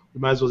Webos, we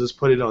might as well just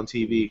put it on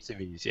TV.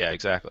 TVs, yeah,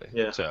 exactly.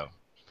 Yeah. So,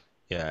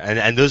 yeah,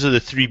 and those are the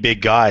three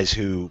big guys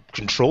who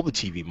control the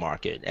TV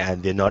market,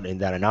 and they're not in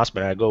that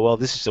announcement. And I go, well,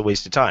 this is a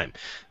waste of time.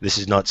 This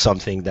is not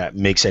something that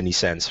makes any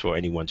sense for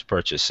anyone to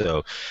purchase.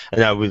 So,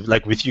 and now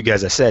with you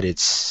guys, I said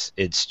it's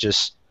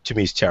just, to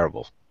me, it's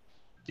terrible.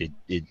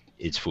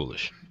 It's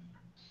foolish.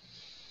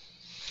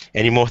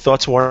 Any more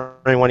thoughts, Warren?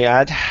 Anyone to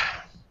add?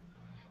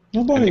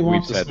 Nobody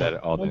wants a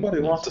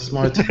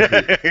smart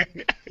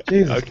TV.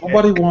 Jesus, okay.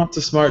 Nobody wants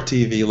a smart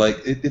TV. Like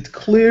it's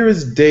clear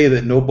as day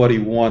that nobody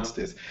wants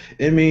this.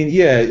 I mean,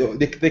 yeah,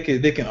 they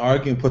can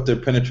argue and put their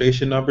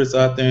penetration numbers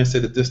out there and say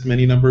that this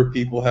many number of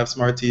people have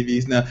smart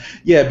TVs now.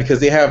 Yeah, because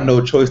they have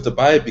no choice to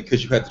buy it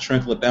because you had to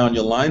trickle it down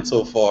your line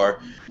so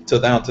far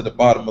down to the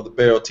bottom of the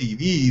barrel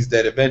TVs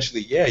that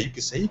eventually, yeah, you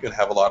can say you can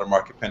have a lot of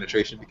market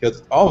penetration because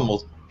it's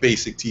almost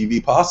basic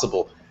TV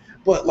possible.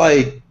 But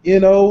like, you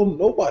know,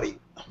 nobody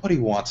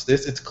wants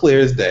this. It's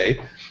clear as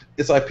day.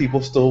 It's like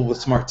people still with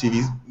smart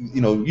TVs, you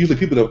know, usually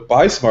people that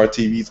buy smart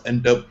TVs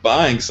end up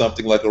buying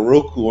something like a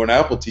Roku or an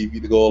Apple TV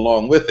to go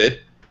along with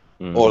it,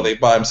 or they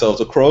buy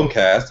themselves a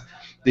Chromecast.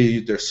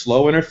 There's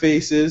slow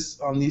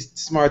interfaces on these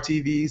smart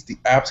TVs. The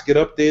apps get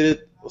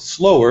updated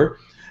slower,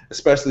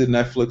 especially the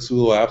Netflix,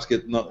 Hulu apps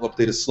get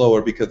updated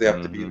slower because they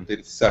have to be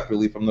updated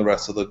separately from the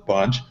rest of the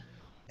bunch.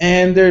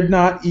 And they're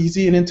not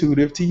easy and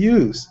intuitive to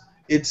use.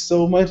 It's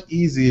so much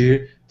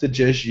easier to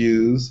just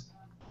use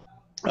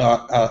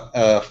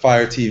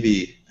Fire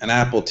TV, an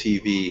Apple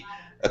TV,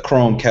 a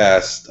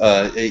Chromecast,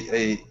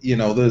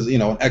 there's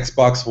an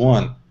Xbox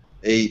One,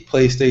 a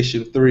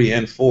PlayStation 3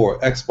 and 4,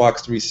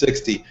 Xbox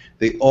 360.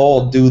 They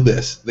all do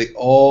this. They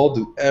all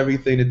do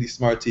everything that these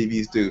smart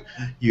TVs do.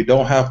 You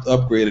don't have to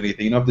upgrade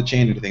anything. You don't have to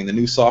change anything. The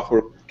new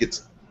software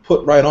gets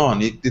put right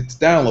on. It's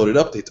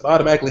downloaded, updates. It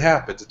automatically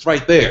happens. It's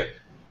right there.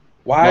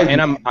 Why? Well,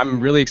 and I'm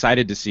really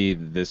excited to see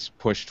this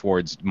push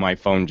towards my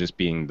phone just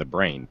being the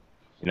brain.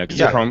 Because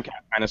the Chromecast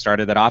kind of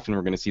started that off, and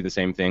we're going to see the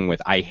same thing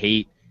with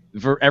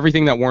for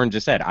everything that Warren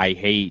just said, I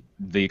hate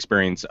the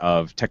experience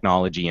of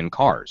technology in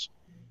cars.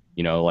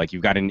 Like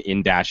you've got an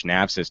in-dash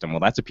nav system. Well,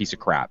 that's a piece of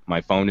crap.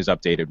 My phone is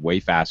updated way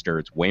faster.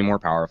 It's way more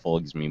powerful.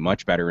 It gives me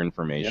much better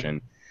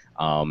information.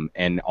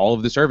 And all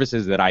of the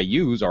services that I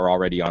use are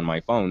already on my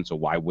phone, so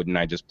why wouldn't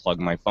I just plug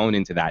my phone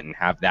into that and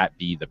have that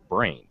be the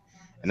brain?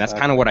 And that's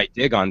kind of what I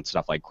dig on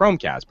stuff like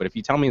Chromecast. But if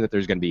you tell me that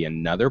there's going to be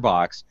another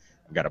box,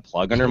 I've got a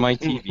plug under my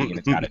TV, and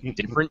it's got a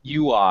different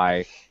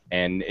UI,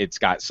 and it's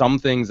got some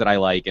things that I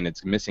like, and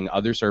it's missing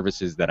other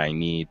services that I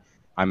need,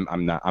 I'm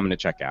going to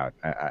check out.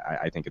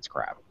 I think it's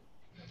crap.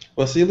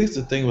 Well, see, at least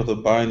the thing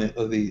with buying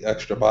the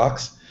extra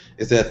box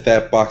is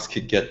that box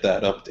could get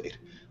that update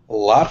a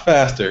lot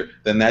faster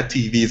than that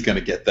TV is going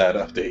to get that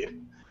update.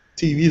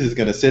 TV is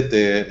going to sit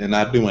there and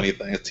not do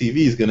anything. TV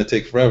is going to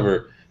take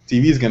forever.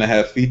 TV is going to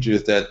have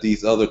features that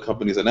these other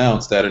companies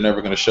announce that are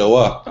never going to show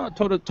up. Oh,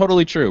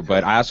 totally true,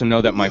 but I also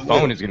know that my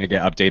phone is going to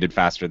get updated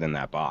faster than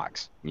that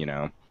box,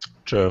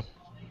 True.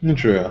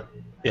 True.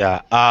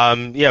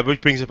 Yeah,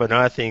 which brings up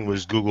another thing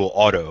was Google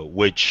Auto,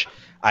 which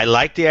I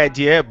like the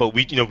idea, but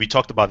we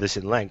talked about this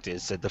in length,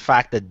 is that the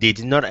fact that they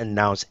did not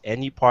announce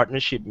any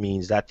partnership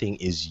means that thing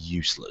is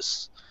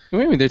useless.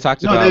 Wait, they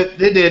talked about... No,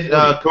 they did.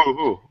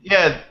 Who?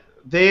 Yeah,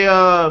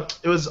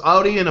 it was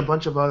Audi and a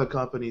bunch of other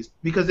companies,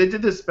 because they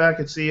did this back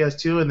at CES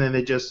too, and then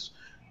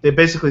they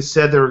basically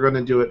said they were going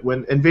to do it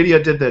when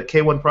NVIDIA did the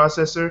K1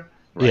 processor.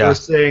 They were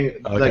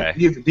saying like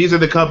these are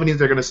the companies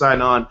they're going to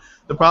sign on.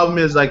 The problem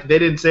is like they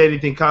didn't say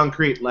anything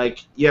concrete.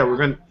 Like we're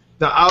going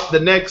the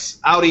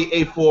next Audi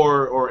A4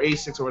 or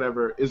A6 or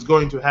whatever is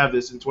going to have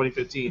this in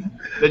 2015.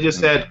 They just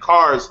said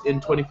cars in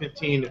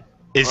 2015.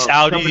 Is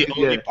Audi the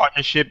only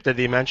partnership that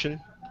they mentioned?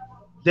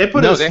 They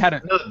put they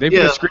put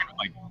a screen of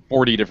like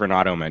 40 different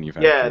auto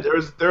manufacturers.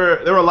 Yeah,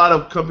 there were a lot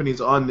of companies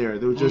on there.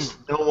 There was just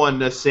no one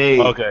to say.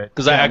 Okay,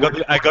 because I got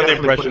the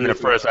impression at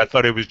first. I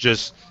thought it was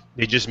just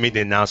they just made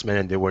the announcement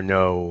and there were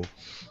no.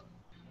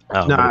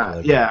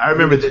 I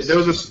remember there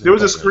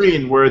was a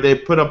screen where they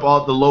put up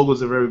all the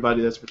logos of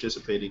everybody that's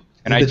participating.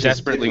 And I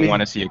desperately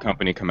want to see a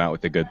company come out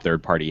with a good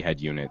third-party head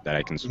unit that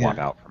I can swap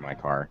out for my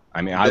car.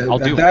 I mean, I'll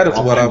do that. That is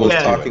what I was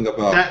talking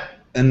about.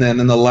 And then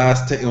in the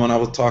last when I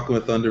was talking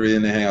with Thunder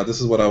in the Hangout, this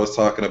is what I was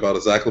talking about.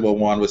 Exactly what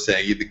Juan was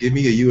saying. Either give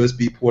me a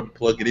USB port to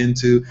plug it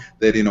into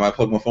that I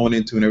plug my phone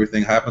into and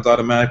everything happens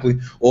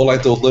automatically, or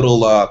like those little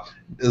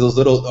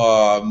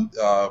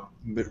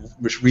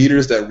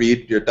readers that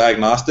read your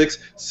diagnostics.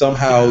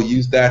 Somehow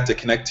use that to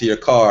connect to your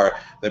car.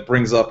 That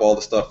brings up all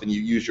the stuff, and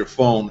you use your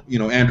phone.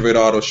 Android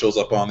Auto shows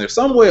up on there.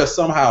 Some way or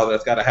somehow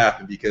that's got to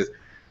happen, because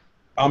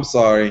I'm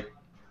sorry.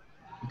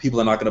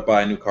 People are not going to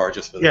buy a new car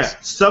just for this. Yeah,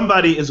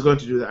 somebody is going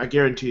to do that, I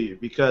guarantee you,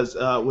 because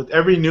with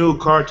every new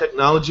car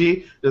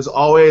technology, there's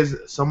always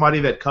somebody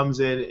that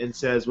comes in and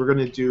says, we're going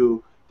to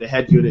do the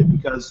head unit,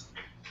 because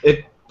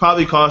it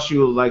probably costs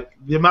you, like,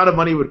 the amount of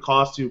money it would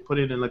cost to put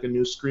in like a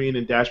new screen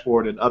and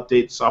dashboard and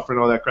update software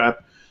and all that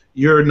crap.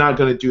 You're not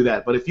going to do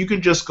that. But if you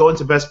can just go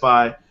into Best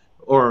Buy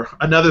or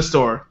another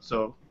store,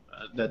 so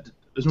that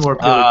there's more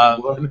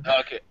appealing.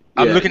 Okay.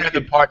 I'm looking at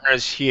the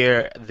partners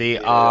here. They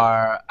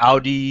are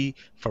Audi,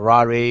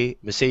 Ferrari,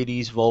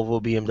 Mercedes,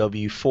 Volvo,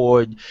 BMW,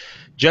 Ford,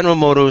 General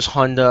Motors,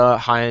 Honda,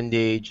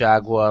 Hyundai,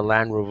 Jaguar,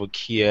 Land Rover,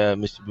 Kia,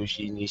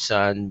 Mitsubishi,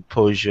 Nissan,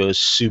 Peugeot,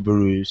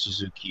 Subaru,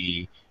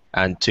 Suzuki,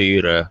 and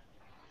Toyota.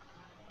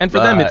 And for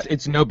them,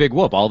 it's no big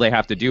whoop. All they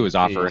have to do is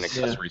offer an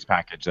accessories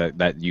package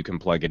that you can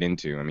plug it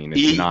into. I mean,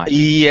 it's not.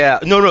 Yeah,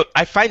 no.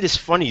 I find this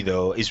funny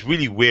though. It's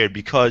really weird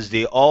because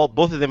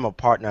both of them are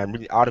partner. I'm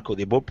reading the article.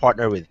 They both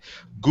partner with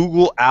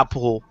Google,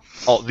 Apple,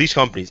 all these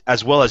companies,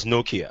 as well as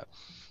Nokia.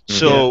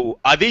 So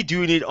are they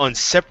doing it on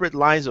separate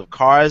lines of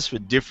cars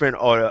with different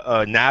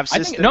nav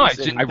systems?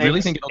 I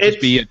really think it'll just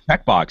be a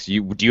checkbox.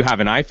 Do you have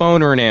an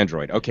iPhone or an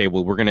Android? Okay,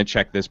 well we're gonna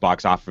check this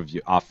box off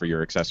for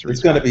your accessories.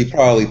 It's gonna be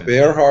probably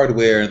bare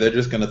hardware, and they're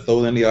just gonna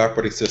throw in the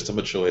operating system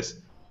of choice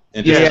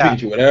and just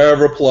change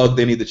whatever plug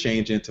they need to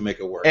change in to make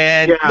it work.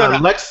 And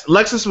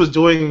Lexus was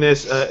doing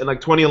this in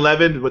like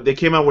 2011, but they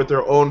came out with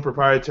their own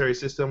proprietary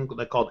system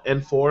called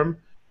Nform,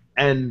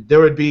 and there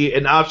would be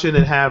an option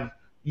to have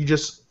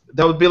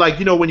that would be like,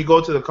 when you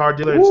go to the car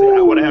dealer and say, I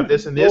want to have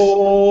this and this,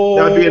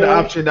 that would be an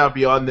option that would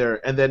be on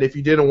there. And then if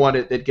you didn't want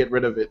it, they'd get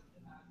rid of it.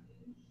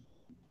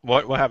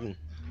 What happened?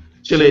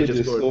 Chile just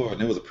just scored.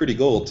 and it was a pretty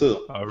goal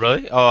too. Oh,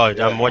 really? Oh,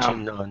 Yeah. I'm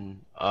watching on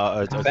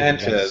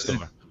Sanchez.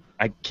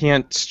 I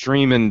can't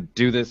stream and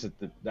do this at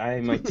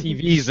my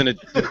TV's in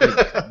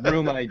a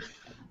room.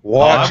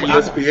 Watch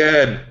I'm-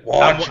 ESPN.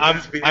 Watch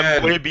ESPN.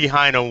 I'm way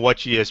behind on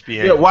Watch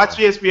ESPN. Yeah, watch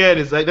ESPN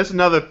is like that's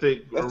another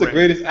thing. That's the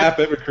greatest app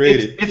ever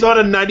created. It's on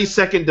a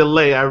 90-second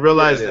delay. I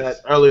realized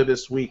that earlier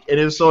this week, and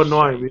it's so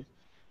annoying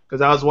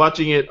because I was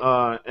watching it,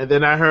 and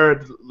then I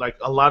heard like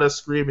a lot of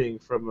screaming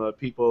from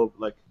people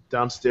like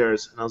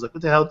downstairs, and I was like,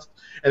 "What the hell?"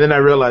 And then I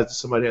realized that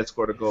somebody had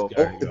scored a goal.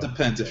 Well, it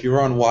depends. If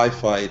you're on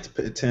Wi-Fi,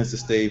 it tends to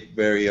stay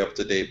very up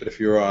to date. But if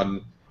you're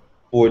on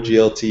 4G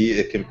LTE,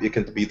 it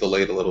can be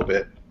delayed a little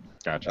bit.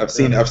 Gotcha. I've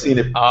seen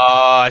it.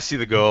 I see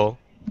the goal.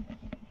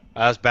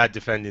 That was bad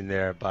defending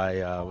there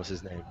by what's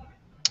his name?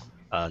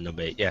 No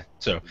bait. Yeah.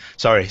 So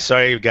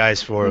sorry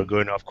guys for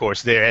going off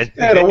course there.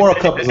 Yeah, the World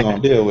Cup is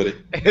on. Deal with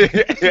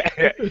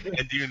it.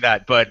 And doing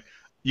that, but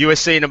you were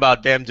saying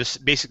about them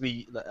just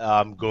basically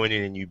going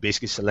in and you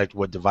basically select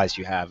what device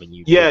you have and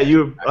you. Yeah,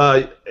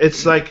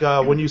 it's like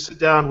when you sit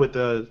down with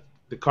the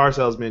car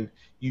salesman,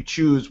 you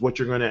choose what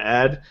you're going to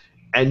add,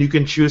 and you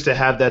can choose to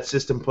have that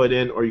system put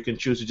in, or you can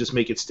choose to just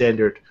make it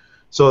standard.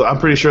 So I'm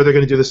pretty sure they're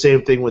going to do the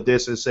same thing with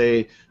this and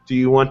say, do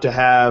you want to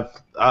have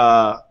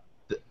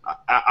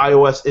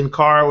iOS in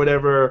car or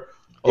whatever?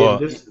 Or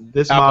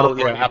this Apple,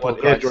 model,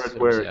 Apple Android,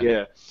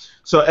 where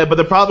So, but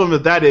the problem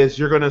with that is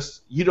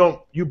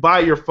you buy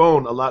your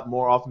phone a lot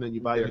more often than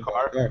you buy your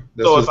car. Yeah,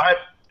 So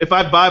if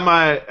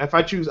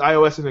I choose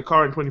iOS in the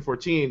car in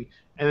 2014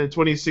 and in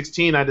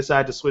 2016 I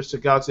decide to switch to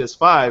Galaxy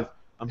S5,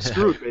 I'm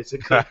screwed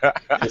basically.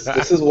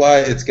 this is why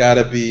it's got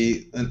to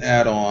be an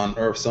add-on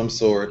or of some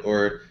sort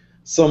or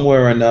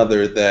somewhere or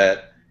another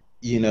that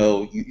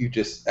you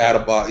just add a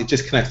box. It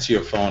just connects to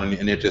your phone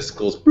and it just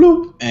goes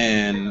bloop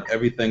and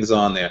everything's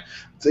on there.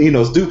 So, do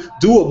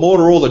what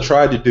Motorola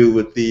tried to do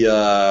with the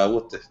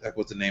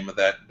what's the name of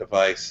that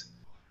device?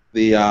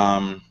 The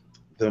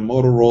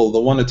Motorola,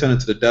 the one that turned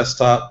into the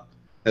desktop,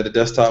 had the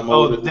desktop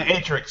mode. Oh, the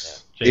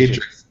Atrix.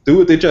 Atrix. Do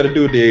what they try to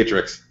do with the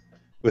Atrix.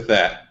 With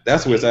that,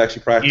 that's where it's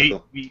actually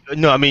practical.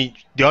 No, I mean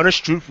the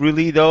honest truth,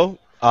 really though,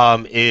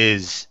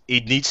 is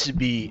it needs to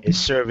be a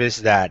service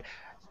that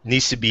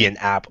needs to be an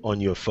app on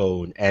your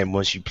phone, and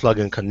once you plug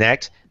and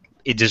connect,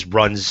 it just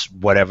runs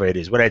whatever it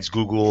is, whether it's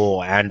Google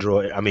or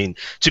Android. I mean,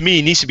 to me,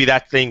 it needs to be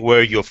that thing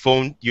where your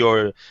phone,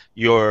 your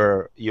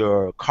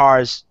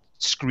car's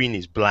screen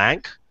is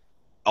blank.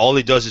 All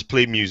it does is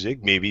play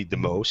music, maybe the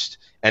most,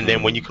 and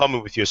then when you come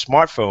in with your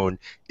smartphone,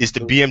 it's the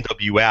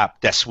BMW app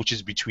that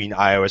switches between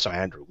iOS or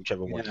Android,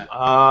 whichever one.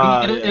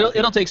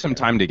 It'll take some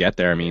time to get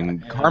there. I mean,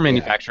 car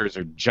manufacturers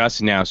are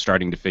just now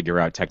starting to figure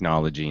out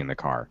technology in the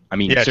car. I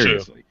mean,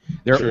 seriously.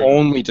 They're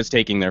only just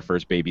taking their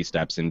first baby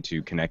steps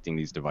into connecting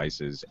these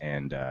devices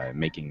and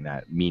making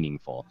that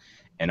meaningful.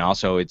 And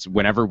also, it's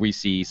whenever we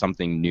see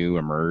something new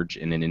emerge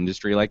in an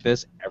industry like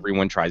this,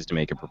 everyone tries to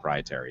make it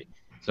proprietary.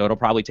 So it'll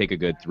probably take a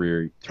good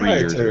three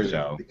years or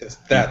so. Because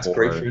that's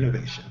great for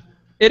innovation.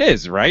 It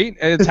is, right?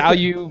 It's how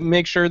you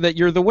make sure that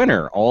you're the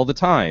winner all the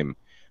time.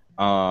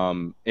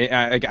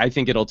 I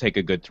think it'll take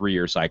a good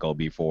 3-year cycle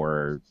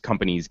before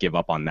companies give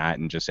up on that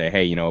and just say,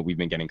 hey, we've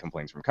been getting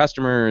complaints from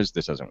customers.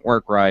 This doesn't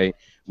work right.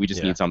 We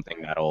just need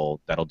something that'll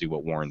do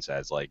what Warren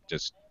says. Like,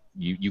 just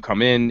you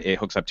come in, it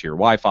hooks up to your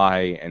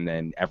Wi-Fi, and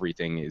then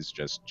everything is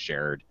just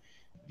shared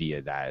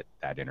via that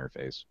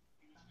interface.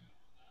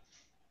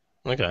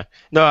 Okay.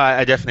 No,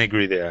 I definitely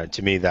agree there.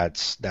 To me,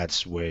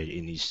 that's where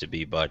it needs to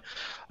be. But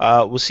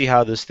we'll see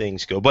how these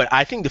things go. But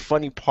I think the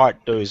funny part,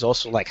 though, is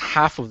also like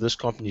half of those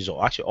companies,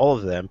 or actually all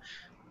of them,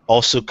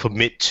 also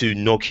commit to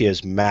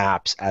Nokia's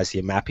Maps as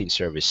their mapping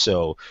service.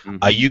 So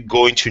are you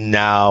going to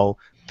now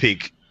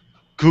pick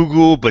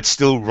Google but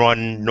still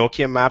run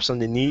Nokia Maps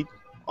underneath?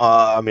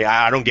 I mean,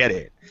 I don't get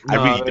it. I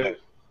really don't.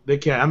 They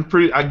can't.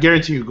 I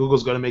guarantee you,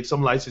 Google's going to make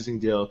some licensing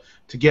deal.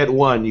 To get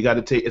one, you got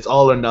to take. It's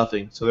all or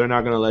nothing. So they're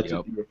not going to let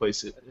you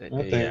replace it.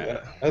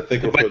 I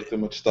think we're putting too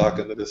much stock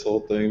into this whole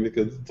thing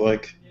because it's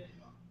like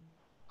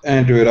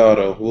Android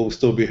Auto. We'll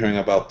still be hearing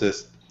about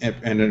this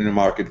and in the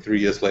market 3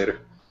 years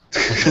later.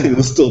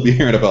 We'll still be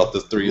hearing about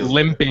this 3 years.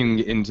 Limping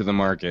into the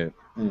market.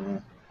 Mm-hmm.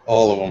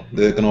 All of them.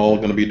 They're all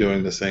going to be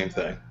doing the same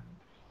thing.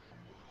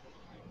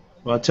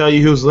 Well, I'll tell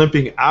you who's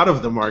limping out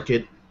of the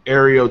market.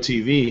 Aero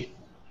TV.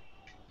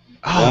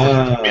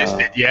 Oh, missed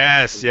it.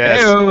 Yes.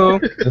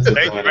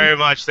 Thank you very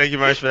much. Thank you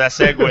very much for that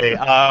segue.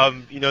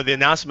 The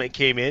announcement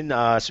came in.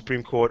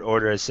 Supreme Court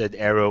order said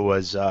Aero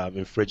was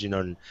infringing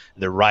on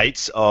the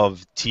rights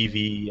of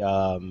TV.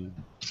 What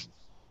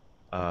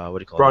do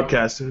you call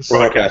broadcasters?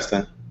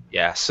 Broadcasting.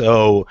 Yeah.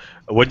 So,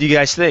 what do you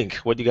guys think?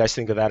 What do you guys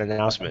think of that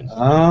announcement?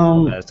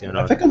 I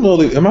think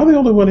am I the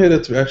only one here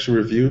that's actually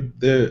reviewed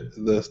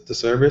the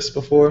service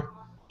before?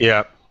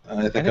 Yeah.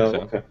 I think so.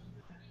 Okay.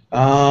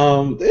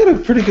 They had a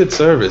pretty good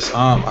service.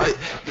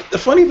 The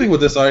funny thing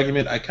with this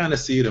argument, I kind of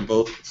see it in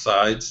both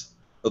sides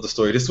of the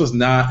story. This was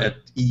not an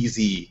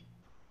easy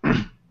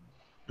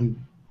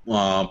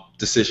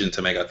decision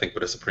to make, I think, for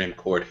the Supreme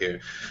Court here,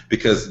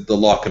 because the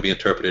law can be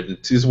interpreted.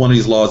 It's one of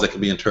these laws that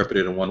can be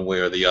interpreted in one way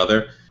or the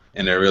other,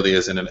 and there really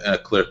isn't a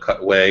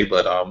clear-cut way.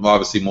 But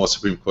obviously, most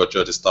Supreme Court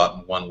judges thought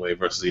in one way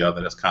versus the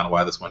other. That's kind of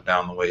why this went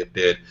down the way it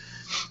did.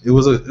 It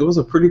was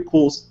a pretty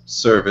cool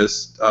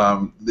service.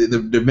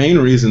 The main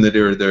reason that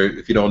they're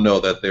if you don't know,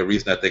 that the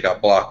reason that they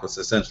got blocked was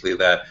essentially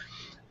that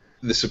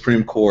the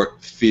Supreme Court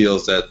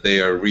feels that they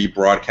are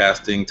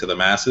rebroadcasting to the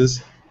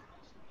masses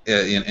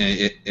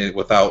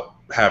without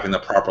having the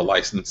proper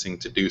licensing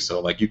to do so.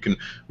 Like, you can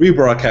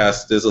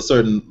rebroadcast, there's a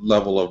certain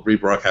level of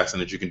rebroadcasting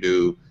that you can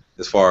do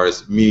as far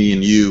as me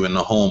and you in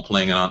the home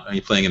playing in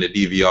a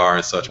DVR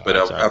and such. But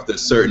after a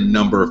certain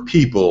number of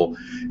people,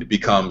 it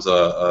becomes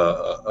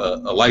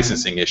a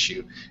licensing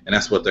issue, and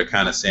that's what they're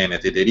kind of saying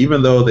that they did.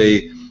 Even though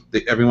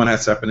everyone had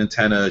separate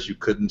antennas, you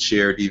couldn't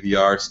share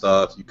DVR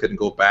stuff, you couldn't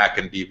go back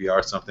and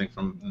DVR something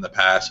from in the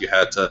past. You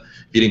had to,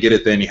 if you didn't get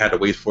it then, you had to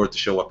wait for it to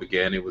show up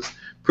again. It was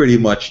pretty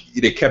much,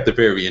 they kept it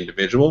very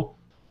individual.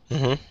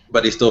 Mm-hmm.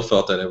 But they still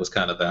felt that it was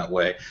kind of that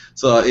way.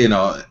 So,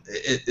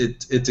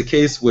 it's a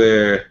case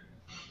where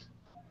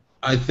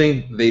I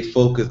think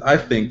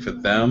for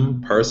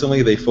them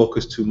personally, they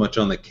focus too much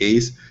on the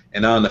case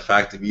and not on the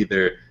fact of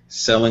either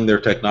selling their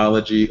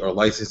technology or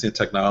licensing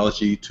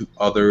technology to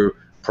other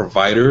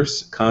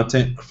providers,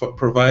 content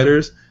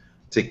providers,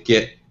 to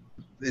get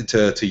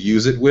to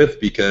use it with.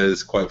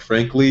 Because quite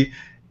frankly,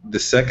 the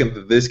second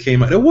that this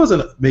came out, it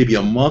wasn't maybe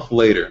a month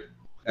later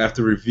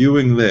after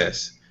reviewing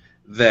this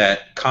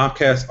that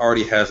Comcast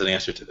already has an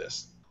answer to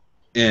this,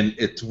 and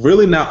it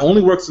really not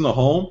only works in the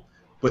home,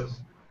 but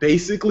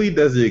basically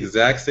does the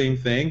exact same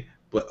thing,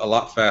 but a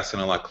lot faster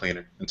and a lot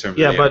cleaner in terms of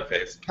the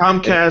interface.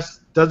 Comcast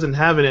doesn't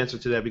have an answer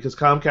to that, because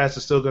Comcast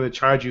is still going to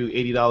charge you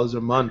 $80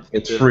 a month.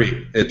 It's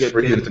free. It's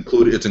free. And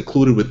it's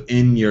included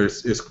within your.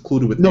 It's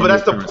included within. No, but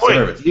that's the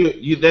point.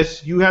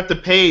 Service. You have to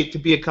pay to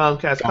be a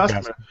Comcast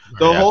customer.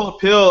 The whole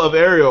appeal of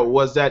Aero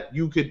was that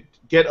you could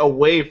get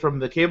away from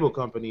the cable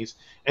companies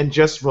and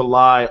just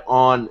rely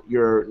on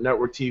your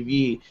network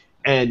TV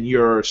and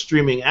your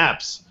streaming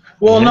apps.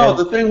 Well, no,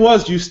 the thing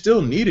was, you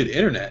still needed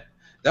internet.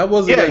 That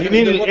wasn't. Yeah, you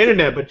needed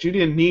internet, but you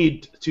didn't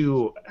need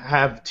to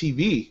have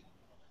TV.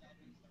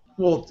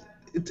 Well,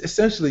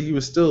 essentially, you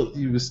were still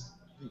needing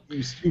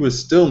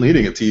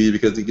a TV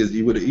because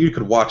you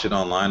could watch it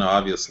online,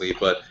 obviously,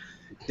 but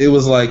it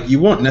was like you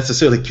weren't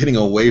necessarily getting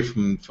away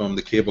from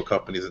the cable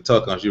companies and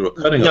telecoms. You were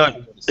cutting up.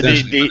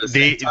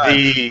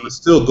 You were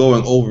still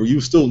going over. You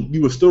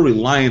were still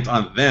reliant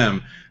on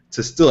them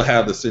to still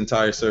have this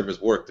entire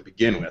service work to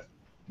begin with.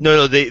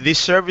 No, the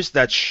service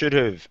that should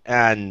have,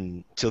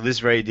 and till this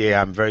very day,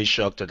 I'm very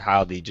shocked at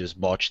how they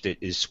just botched it,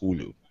 is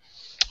Hulu.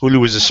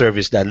 Hulu is a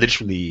service that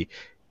literally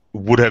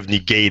would have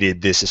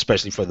negated this,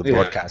 especially for the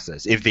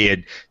broadcasters, if they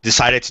had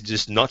decided to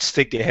just not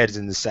stick their heads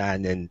in the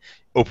sand and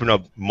open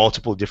up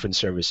multiple different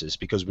services.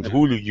 Because with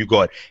Hulu, you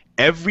got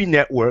every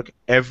network,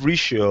 every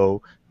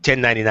show,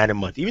 $10.99 a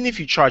month. Even if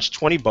you charge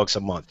 $20 a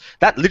month,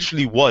 that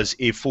literally was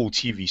a full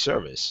TV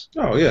service.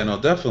 Oh yeah,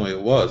 no, definitely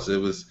it was. It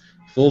was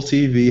full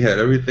TV, had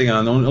everything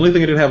on. The only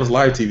thing it didn't have was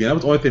live TV. That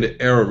was the only thing that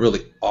Aero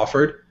really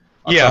offered.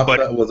 But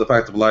that was the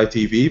fact of live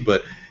TV.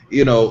 But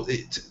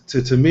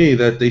to me,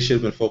 that they should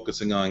have been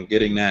focusing on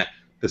getting that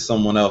to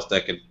someone else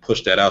that can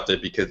push that out there.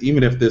 Because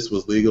even if this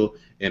was legal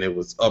and it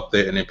was up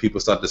there and then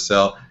people started to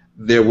sell,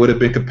 there would have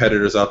been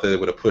competitors out there that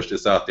would have pushed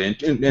this out there.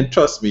 And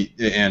trust me,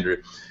 Andrew,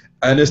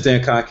 I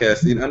understand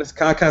Comcast.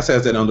 Comcast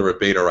has that under a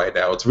beta right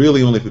now. It's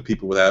really only for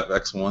people without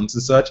X1s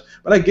and such.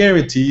 But I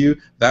guarantee you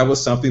that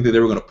was something that they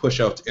were going to push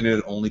out to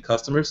internet-only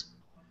customers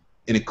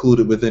and include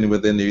it within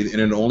the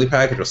internet-only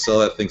package, or sell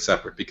that thing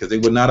separate, because they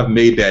would not have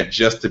made that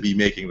just to be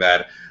making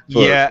that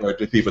for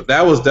people.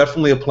 That was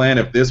definitely a plan.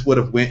 If this would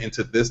have went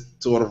into this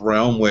sort of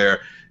realm where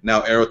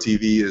now Aero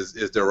TV is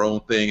their own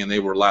thing and they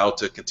were allowed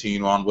to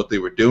continue on what they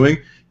were doing,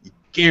 I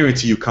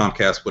guarantee you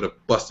Comcast would have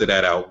busted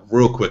that out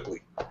real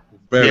quickly.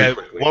 Very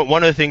quickly.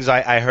 One of the things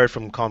I heard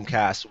from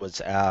Comcast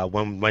was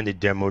when they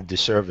demoed the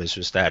service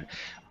was that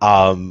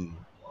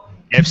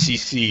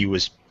FCC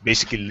was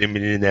basically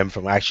limiting them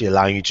from actually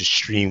allowing you to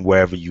stream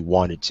wherever you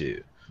wanted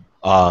to,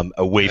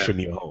 away from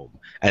your home.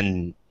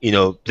 And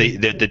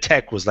the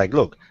tech was like,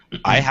 look,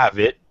 I have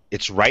it.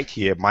 It's right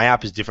here. My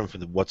app is different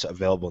from what's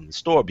available in the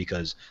store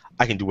because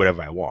I can do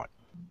whatever I want.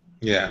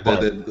 Yeah,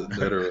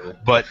 literally.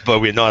 But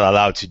we're not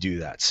allowed to do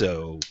that.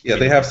 So yeah,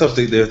 they have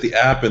something. There's the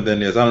app, and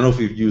then there's, I don't know if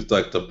you've used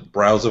like the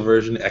browser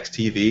version,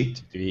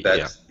 XTV.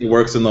 It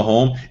works in the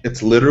home.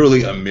 It's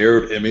literally a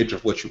mirrored image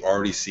of what you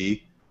already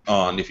see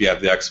on if you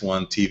have the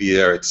X1 TV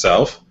there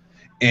itself,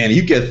 and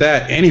you get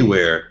that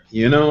anywhere.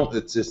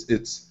 It's just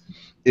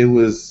it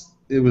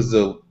was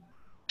a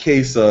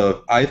case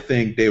of, I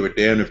think they were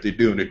damned if they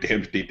do and they're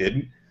damned if they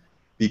didn't,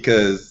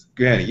 because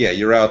granted, yeah,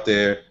 you're out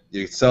there.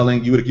 You're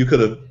selling. You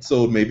could have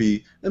sold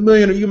maybe 1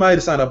 million, or you might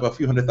have signed up a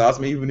few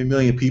 100,000, maybe even 1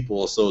 million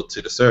people or so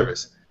to the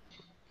service.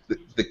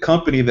 The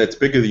company that's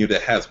bigger than you,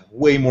 that has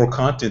way more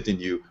content than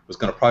you, was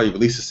going to probably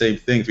release the same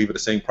thing for even the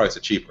same price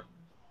or cheaper.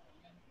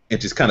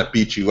 and just kind of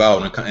beat you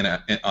out on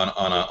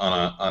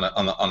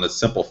the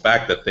simple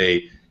fact that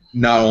they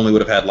not only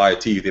would have had live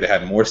TV, they'd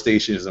have had more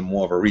stations and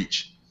more of a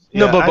reach.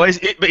 No, Yeah,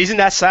 but isn't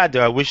that sad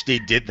though? I wish they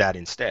did that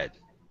instead.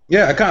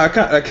 Yeah, I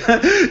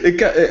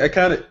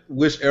kind of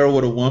wish Aero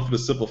would have won for the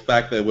simple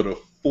fact that it would have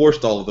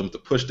forced all of them to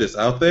push this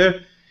out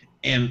there,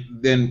 and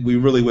then we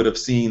really would have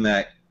seen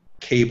that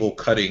cable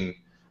cutting,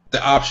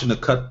 the option to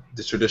cut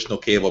the traditional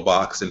cable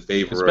box in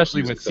favor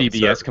especially of with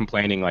CBS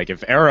complaining, like,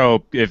 if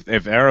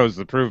Arrow's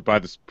approved by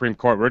the Supreme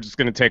Court, we're just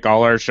going to take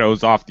all our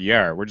shows off the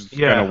air. We're just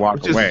going to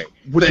walk away.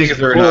 Things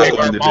they're not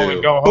going to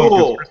do. Go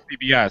home 'cause we're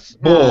CBS.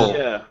 Bull.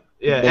 Yeah.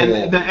 Yeah,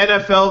 and the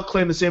NFL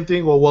claimed the same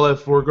thing. Well,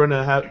 if we're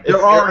gonna have, if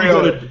They're already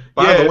going to.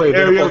 By the way,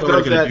 they're Aero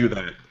already does going to do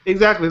that.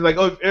 exactly. Like,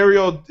 if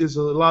Aero is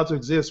allowed to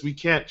exist, we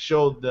can't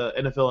show the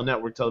NFL on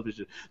network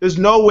television. There's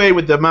no way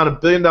with the amount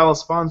of billion-dollar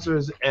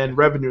sponsors and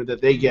revenue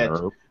that they get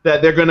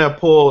that they're gonna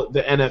pull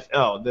the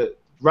NFL.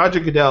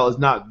 Roger Goodell is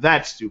not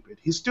that stupid.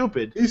 He's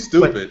stupid. He's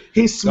stupid.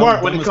 He's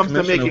smart when it comes to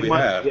commissioner making we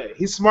money. have. Yeah,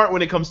 he's smart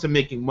when it comes to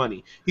making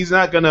money. He's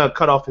not gonna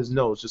cut off his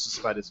nose just to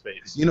spite his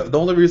face. You know, the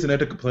only reason they're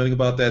complaining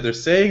about that, they're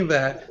saying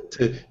that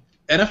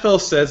NFL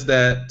says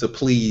that to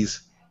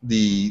please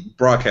the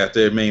broadcast,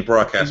 their main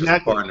broadcasters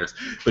and partners.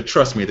 But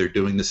trust me, they're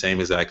doing the same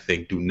exact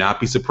thing. Do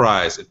not be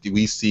surprised if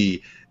we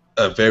see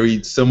a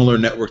very similar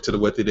network to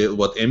what they did,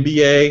 what the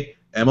NBA,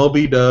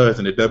 MLB does,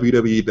 and the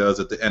WWE does,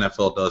 that the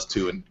NFL does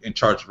too, and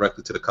charge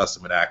directly to the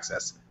customer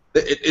access.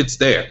 It's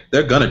there.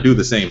 They're gonna do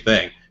the same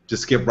thing.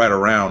 Just skip right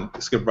around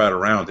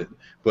it.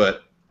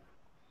 But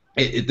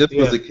this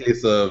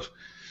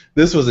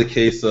was a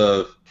case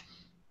of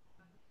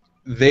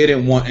they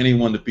didn't want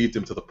anyone to beat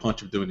them to the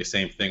punch of doing the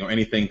same thing or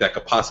anything that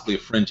could possibly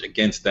infringe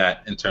against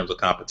that in terms of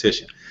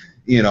competition.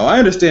 You know, I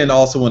understand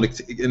also in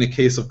the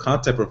case of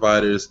content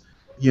providers,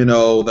 you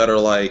know, that are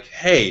like,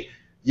 hey,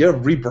 you're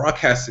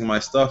rebroadcasting my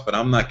stuff and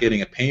I'm not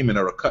getting a payment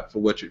or a cut for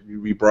what you're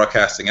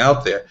rebroadcasting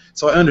out there.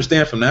 So I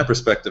understand from that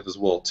perspective as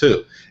well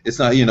too. It's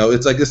not, you know,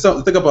 it's like, it's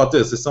something, think about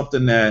this. It's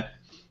something that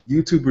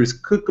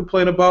YouTubers could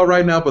complain about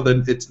right now, but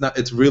then it's not,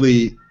 it's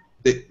really,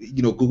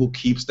 you know, Google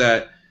keeps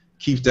the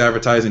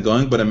advertising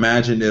going. But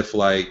imagine if,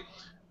 like,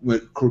 when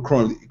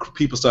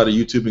people started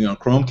YouTubing on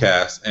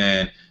Chromecast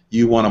and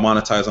you want to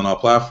monetize on all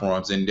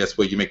platforms, and that's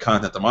where you make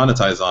content to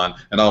monetize on,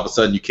 and all of a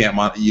sudden you can't,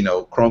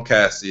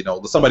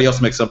 Chromecast, somebody else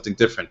makes something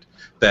different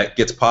that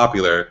gets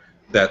popular,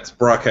 that's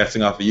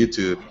broadcasting off of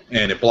YouTube,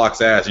 and it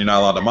blocks ads, and you're not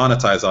allowed to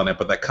monetize on it,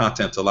 but that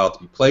content's allowed to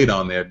be played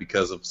on there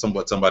because of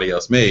what somebody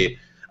else made.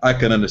 I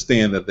can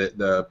understand that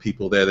the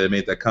people there that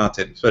made that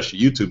content, especially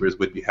YouTubers,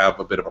 would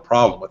have a bit of a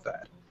problem with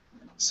that.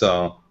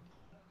 So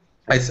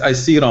I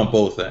see it on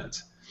both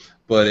ends.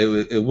 But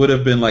it would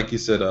have been, like you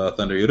said,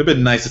 Thunder, it would have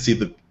been nice to see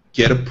the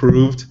get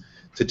approved,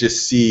 to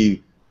just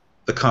see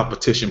the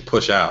competition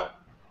push out.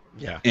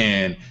 Yeah.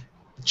 And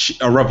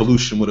a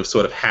revolution would have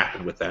sort of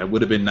happened with that. It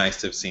would have been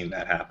nice to have seen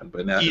that happen.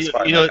 But now,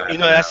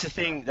 that's the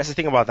thing. That's the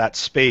thing about that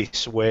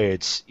space, where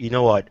it's, you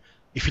know what?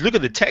 If you look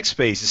at the tech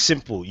space, it's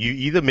simple. You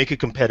either make a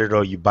competitor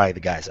or you buy the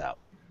guys out.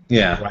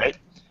 Yeah. Right.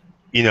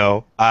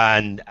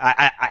 And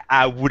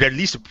I would at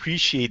least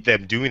appreciate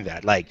them doing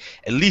that. Like,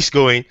 at least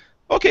going,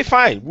 okay,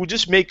 fine, we'll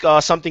just make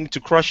something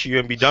to crush you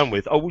and be done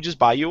with, or we'll just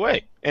buy you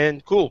away,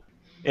 and cool.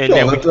 And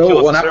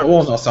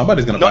no,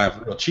 somebody's gonna buy it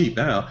real cheap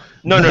now.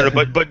 No,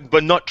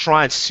 but not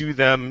try and sue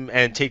them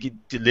and take it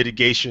to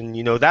litigation.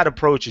 That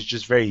approach is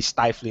just very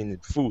stifling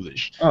and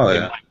foolish. Oh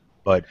yeah.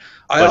 But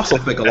I also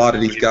think a lot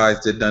of these guys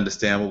didn't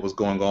understand what was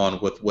going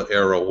on with what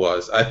Aero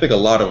was. I think a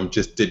lot of them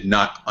just did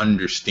not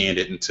understand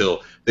it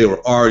until they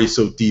were already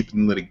so deep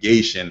in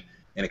litigation,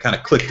 and it kind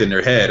of clicked in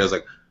their head. It was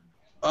like,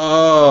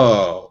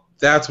 oh,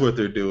 that's what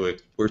they're doing.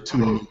 We're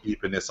too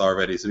deep in this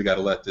already, so we got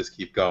to let this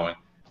keep going.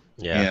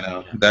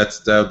 Yeah.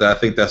 I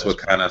think that's what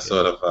kind of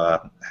sort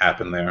of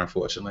happened there,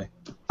 unfortunately.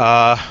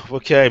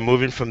 Okay,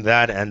 moving from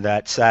that and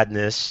that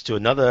sadness to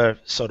another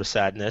sort of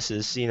sadness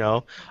is,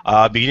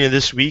 beginning of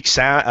this week,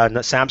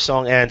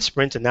 Samsung and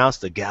Sprint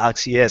announced the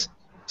Galaxy S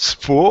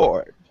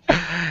Sport.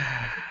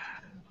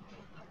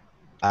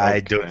 I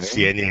don't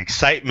see any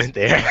excitement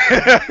there.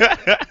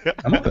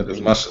 I don't think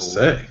there's much to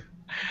say.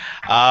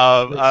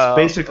 It's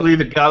basically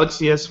the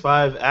Galaxy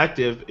S5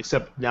 Active,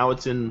 except now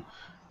it's in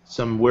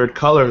some weird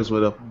colors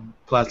with a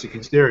plastic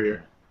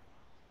exterior.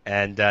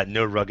 And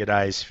no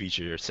ruggedized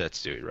feature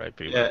sets to it, right?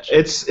 Pretty much.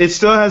 It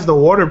still has the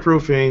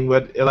waterproofing,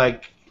 but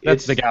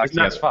that's the Galaxy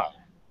S5.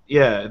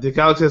 Yeah, the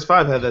Galaxy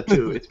S5 had that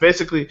too. It's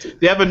basically,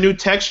 they have a new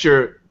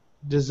texture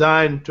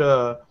designed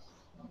to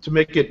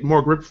make it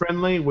more grip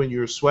friendly when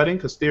you're sweating,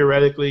 because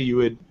theoretically you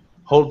would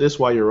hold this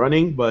while you're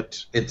running,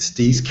 but it's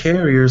these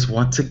carriers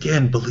once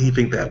again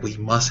believing that we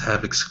must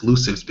have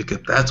exclusives, because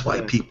that's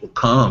why people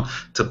come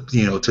to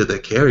the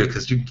carrier,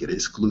 because you can get an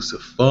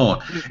exclusive phone.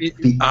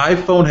 The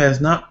iPhone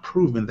has not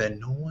proven that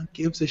no one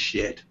gives a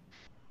shit.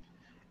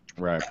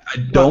 Right. I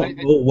don't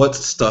know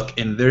what's stuck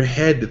in their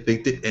head to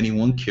think that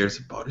anyone cares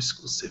about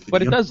exclusivity.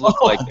 But it does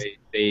look like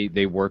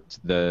they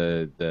worked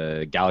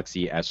the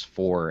Galaxy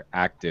S4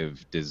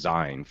 active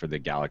design for the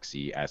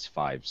Galaxy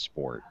S5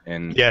 Sport,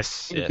 and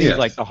Yes, things yes.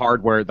 like the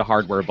hardware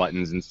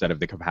buttons instead of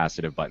the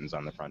capacitive buttons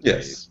on the front Yes.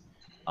 face.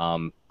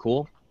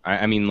 Cool.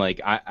 I mean,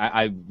 like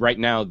I right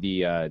now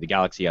the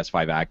Galaxy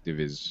S5 Active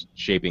is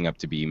shaping up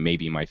to be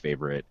maybe my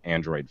favorite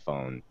Android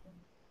phone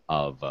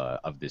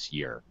of this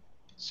year.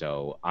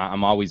 So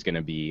I'm always going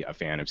to be a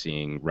fan of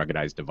seeing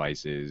ruggedized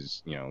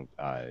devices,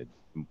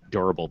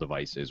 durable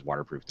devices,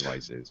 waterproof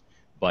devices.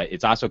 But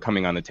it's also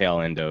coming on the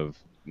tail end of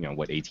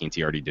what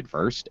AT&T already did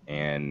first,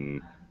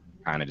 and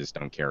kind of just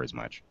don't care as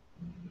much.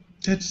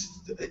 It's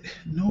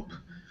nope.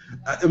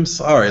 I'm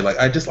sorry. Like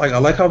I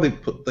like how they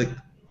put like.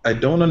 I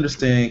don't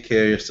understand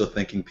carriers still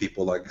thinking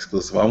people like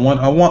exclusive. I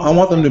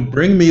want them to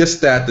bring me a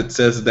stat that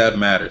says that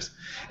matters,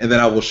 and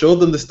then I will show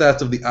them the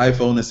stats of the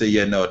iPhone and say,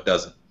 yeah, no, it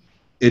doesn't.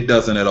 It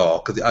doesn't at all,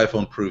 because the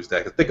iPhone proves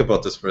that. 'Cause think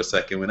about this for a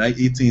second. When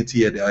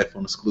AT&T had the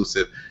iPhone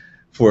exclusive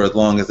for as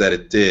long as that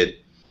it did,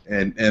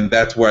 and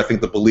that's where I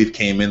think the belief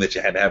came in that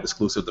you had to have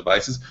exclusive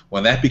devices.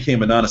 When that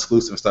became a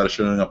non-exclusive and started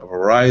showing up at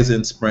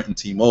Verizon, Sprint, and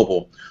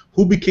T-Mobile,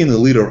 who became the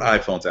leader of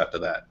iPhones after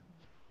that?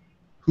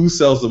 Who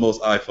sells the most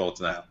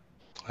iPhones now?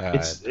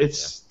 It's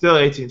still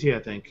AT&T, I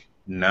think.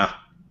 Nah,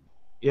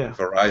 Yeah.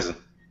 Verizon.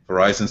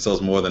 Verizon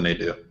sells more than they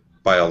do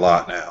by a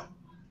lot now.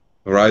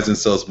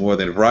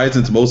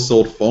 Verizon's most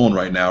sold phone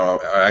right now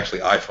are actually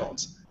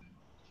iPhones.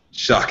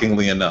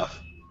 Shockingly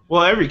enough.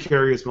 Well, every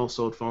carrier's most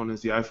sold phone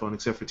is the iPhone,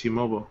 except for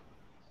T-Mobile.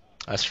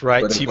 That's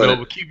right, But-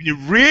 T-Mobile keeping it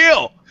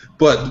real.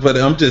 But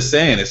I'm just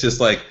saying, it's just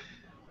like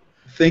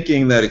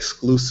thinking that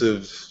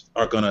exclusives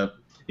are gonna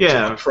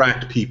Yeah.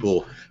 attract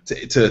people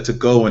to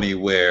go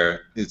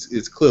anywhere.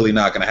 It's clearly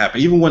not gonna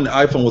happen. Even when the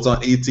iPhone was on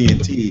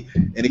AT&T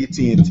and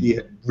AT&T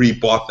had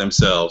rebought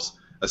themselves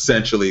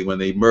essentially when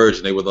they merged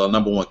and they were the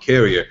 #1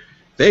 carrier,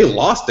 they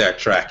lost that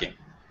tracking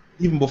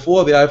even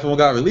before the iPhone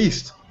got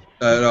released.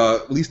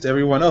 At least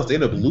everyone else, they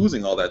ended up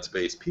losing all that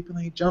space. People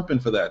ain't jumping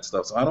for that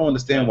stuff, so I don't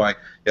understand why.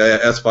 Yeah,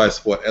 S5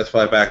 Sport,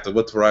 S5 Active.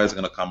 What's Verizon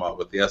gonna come out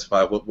with? The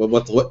S5.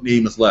 What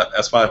name is left?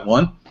 S5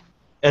 One,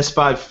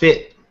 S5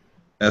 Fit,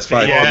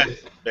 S5. Yeah.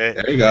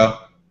 There you go.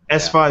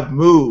 S5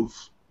 Move,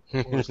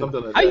 or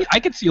something like that. I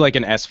could see like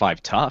an S5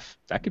 Tough.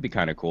 That could be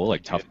kind of cool,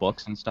 like Tough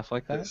books and stuff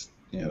like that.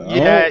 You know?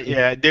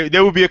 Yeah.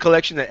 There will be a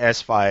collection of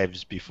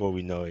S5s before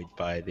we know it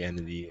by the end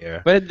of the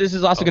year. But this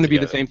is also going to be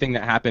the Altogether. same thing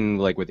that happened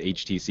like with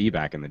HTC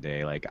back in the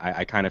day. Like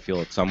I kind of feel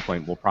at some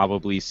point we'll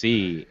probably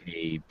see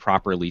a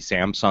properly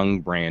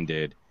Samsung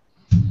branded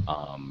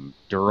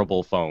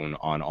durable phone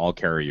on all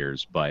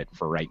carriers. But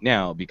for right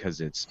now,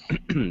 because it's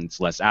it's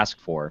less asked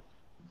for,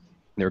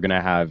 they're going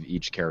to have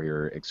each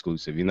carrier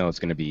exclusive, even though it's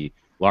going to be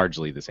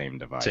largely the same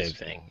device. Same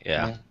thing,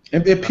 yeah.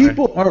 And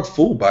people aren't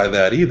fooled by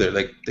that either.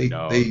 Like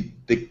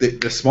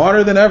they're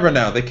smarter than ever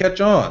now. They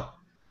catch on.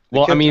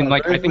 Well, I catch mean, on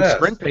like very I think fast.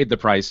 Sprint paid the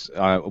price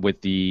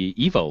with the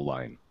Evo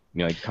line.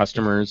 Like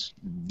customers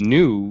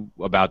knew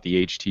about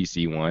the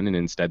HTC one, and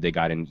instead they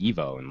got an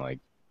Evo, and like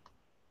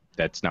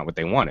that's not what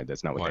they wanted.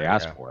 That's not what they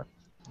asked for.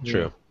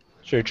 True.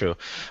 True.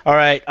 All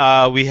right,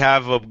 we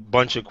have a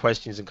bunch of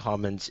questions and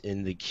comments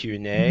in the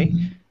Q&A.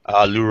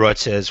 Lou Rudd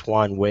says,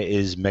 Juan, where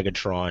is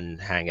Megatron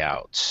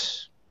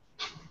Hangout?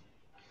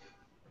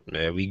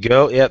 There we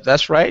go. Yep,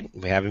 that's right.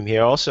 We have him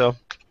here also.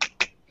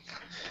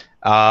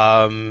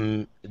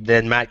 Then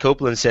Matt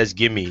Copeland says,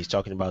 gimme. He's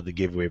talking about the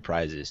giveaway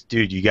prizes.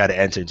 Dude, you got to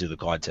enter into the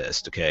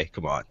contest, okay?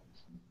 Come on.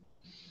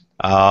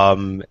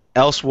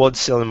 Elswald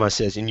Cinema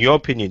says, in your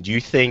opinion, do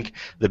you think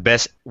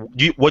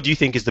what do you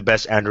think is the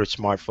best Android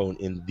smartphone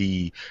in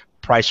the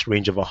price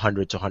range of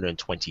 100 to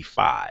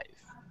 125?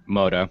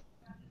 Moto.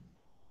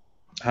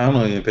 I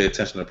don't even pay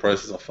attention to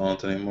prices on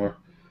phones anymore.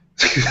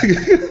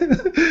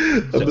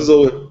 I'm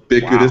so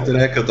ubiquitous to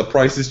that because the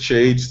prices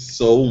changed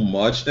so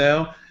much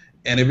now,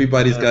 and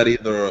everybody's got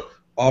either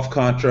off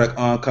contract,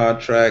 on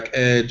contract,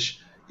 edge,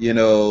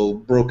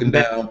 broken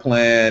down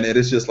plan. It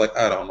is just like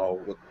I don't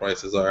know what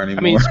prices are anymore.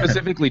 I mean,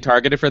 specifically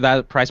targeted for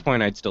that price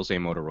point, I'd still say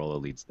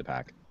Motorola leads the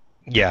pack.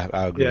 Yeah,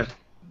 I agree.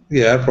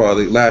 Yeah,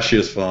 probably last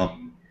year's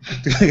phone.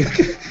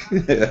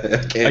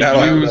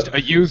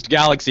 A used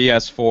Galaxy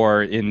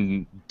S4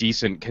 in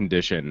decent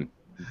condition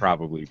would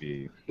probably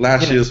be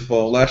last year's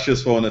phone. Last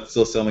year's phone that's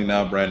still selling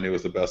now, brand new,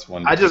 is the best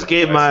one. I just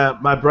gave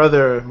my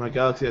brother my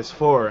Galaxy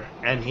S4,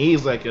 and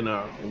he's like in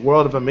a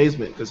world of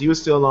amazement because he was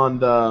still on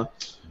the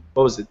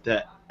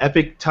the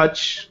Epic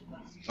Touch.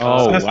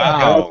 Oh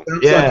wow!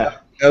 Yeah,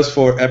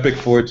 S4 Epic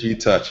 4G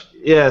Touch.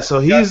 Yeah, so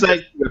he's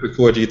like Epic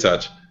 4G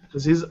Touch.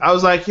 Because I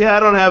was like, yeah,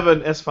 I don't have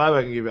an S5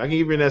 I can give you. I can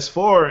give you an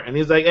S4. And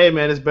he's like, hey,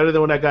 man, it's better than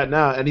what I got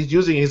now. And he's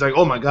using it. He's like,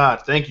 oh, my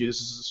God, thank you.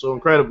 This is so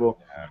incredible.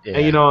 Yeah.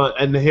 And,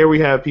 and here we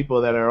have people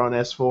that are on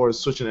S4s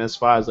switching to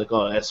S5s like,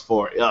 oh,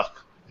 S4, yuck.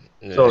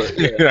 So,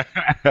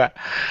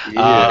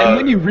 and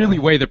when you really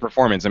weigh the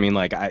performance, I mean,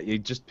 like,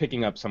 just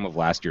picking up some of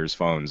last year's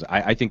phones,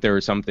 I think there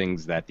are some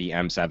things that the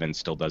M7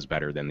 still does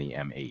better than the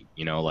M8.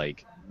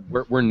 Like,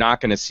 we're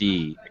not going to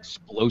see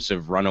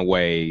explosive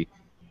runaway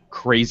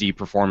crazy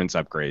performance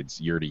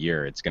upgrades year to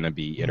year. It's going to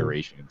be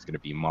iteration. It's going to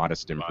be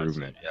modest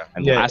improvement. Yeah.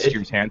 And last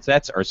year's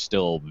handsets are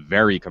still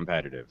very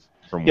competitive.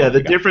 From what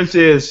the difference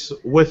is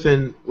with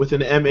an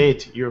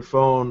M8, your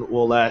phone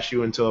will last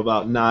you until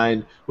about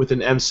 9. With an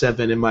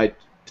M7, it might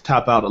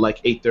top out at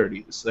like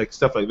 8:30. It's like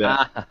stuff like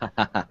that.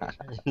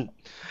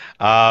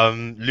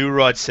 Lou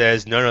Rod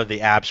says none of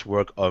the apps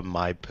work on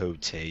my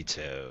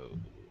potato.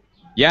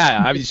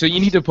 Yeah, I mean, so you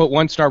need to put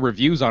 1-star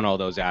reviews on all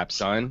those apps,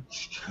 son.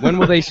 When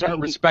will they start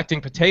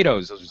respecting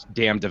potatoes, those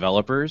damn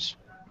developers?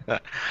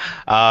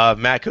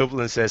 Matt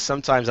Copeland says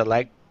sometimes I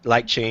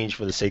like change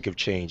for the sake of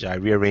change. I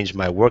rearrange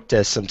my work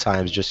desk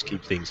sometimes just to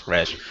keep things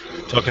fresh.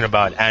 Talking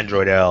about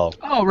Android L.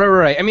 Oh,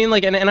 right. I mean,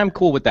 like, and I'm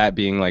cool with that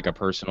being like a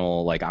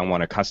personal, like, I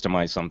want to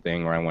customize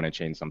something or I want to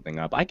change something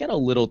up. I get a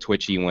little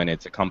twitchy when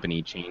it's a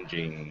company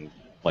changing,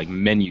 like,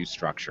 menu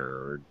structure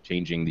or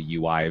changing the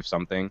UI of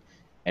something,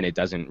 and it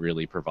doesn't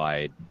really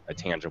provide a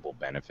tangible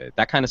benefit.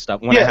 That kind of stuff.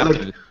 When I have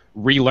to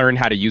relearn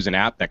how to use an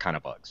app, that kind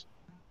of bugs.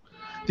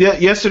 Yeah,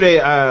 yesterday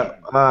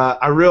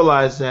I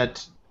realized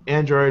that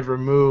Android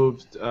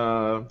removed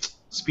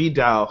speed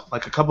dial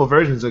like a couple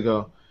versions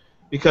ago,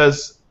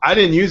 because I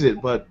didn't use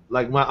it, but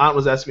like my aunt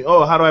was asking me,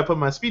 "Oh, how do I put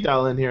my speed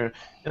dial in here?"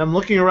 And I'm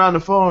looking around the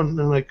phone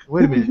and I'm like,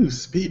 "Wait a minute, You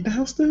use speed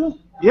dial still?"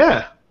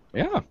 Yeah,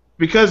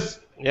 because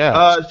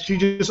Yeah. she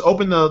just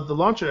opened the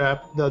launcher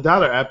app, the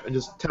dialer app, and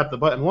just tapped the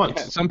button once.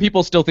 Yeah, some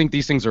people still think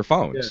these things are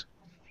phones.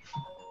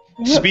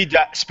 Speed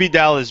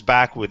dial is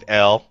back with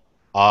L.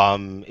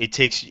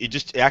 It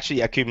just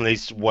actually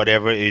accumulates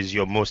whatever is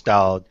your most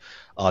dialed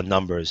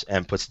numbers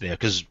and puts there.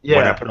 Because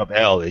when I put up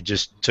L, it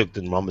just took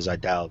the numbers I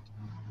dialed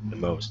the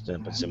most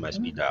and puts in my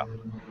speed dial.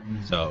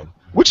 So,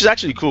 which is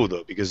actually cool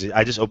though, because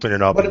I just open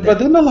it up. But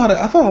then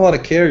I thought a lot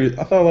of carriers,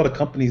 I thought a lot of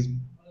companies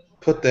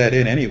put that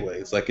in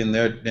anyways, like in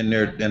their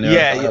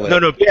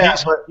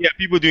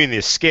people doing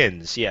their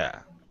skins,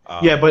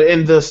 but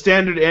in the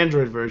standard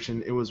Android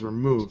version, it was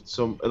removed.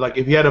 So, like,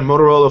 if you had a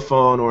Motorola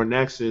phone or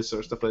Nexus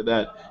or stuff like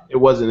that, it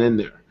wasn't in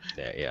there.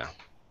 Yeah.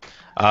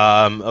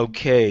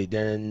 Okay,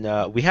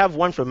 then we have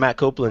one from Matt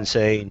Copeland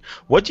saying,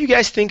 "What do you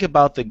guys think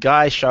about the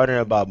guy shouting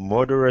about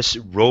murderous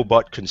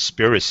robot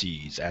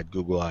conspiracies at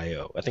Google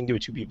I/O?" I think there were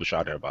 2 people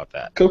shouting about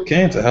that.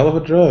 Cocaine's a hell of a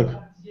drug.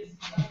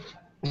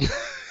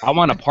 I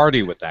want to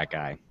party with that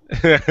guy.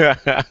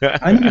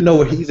 I need to know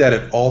where he's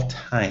at all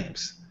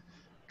times,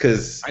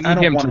 because I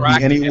don't want to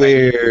be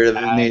anywhere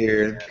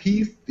near.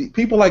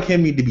 People like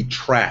him need to be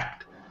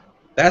tracked.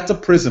 That's a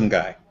Prism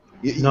guy.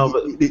 He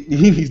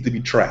needs to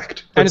be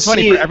tracked. And it's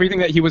funny, for everything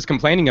that he was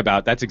complaining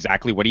about, that's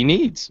exactly what he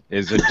needs,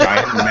 is a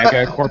giant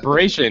mega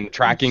corporation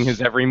tracking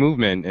his every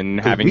movement and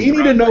having... We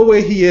need to know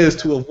where he is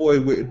to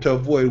avoid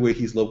where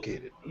he's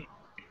located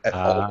at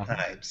all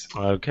times.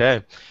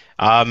 Okay.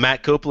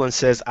 Matt Copeland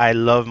says, "I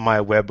love my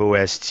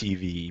WebOS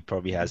TV." He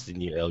probably has the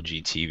new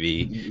LG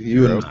TV.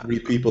 You and 3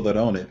 people that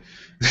own it.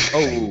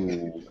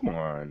 Oh, come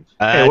on.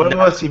 Hey,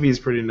 WebOS TV is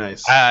pretty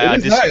nice.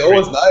 It's nice. Oh,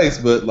 it's nice,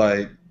 but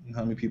like,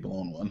 how many people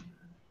own one?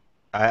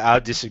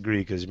 I'll disagree,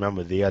 because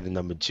remember, they are the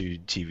number 2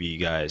 TV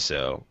guys,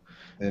 so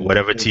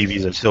whatever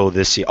TVs are sold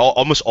this year,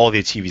 almost all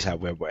their TVs have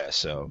WebOS,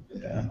 so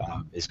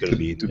it's going to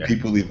be... Do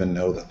people even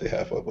know that they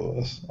have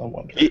WebOS? I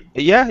wonder.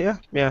 Yeah.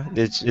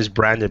 It's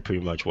branded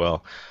pretty much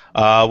well.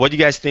 What do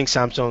you guys think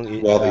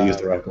Samsung... Well, they use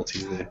their Apple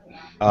TV.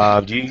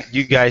 Do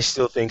you guys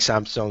still think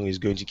Samsung is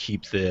going to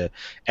keep the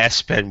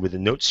S Pen with the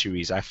Note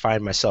series? I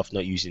find myself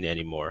not using it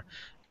anymore.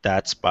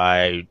 That's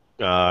by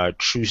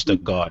Truce to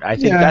God. I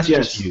think that's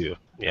just you.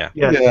 Yeah.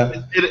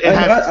 It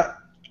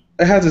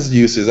has its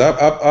uses.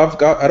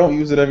 I don't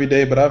use it every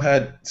day, but I've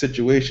had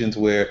situations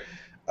where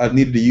I've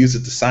needed to use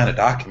it to sign a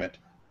document,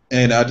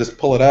 and I just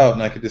pull it out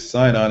and I can just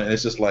sign on it. And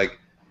it's just like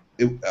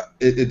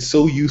it's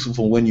so useful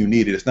for when you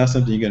need it. It's not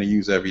something you're going to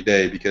use every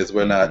day, because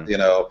we're not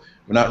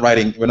we're not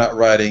writing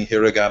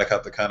hiragana,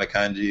 katakana,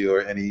 kanji,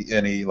 or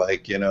any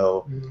like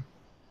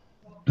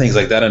things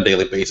like that on a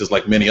daily basis,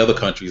 like many other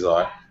countries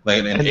are,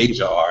 like in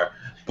Asia are.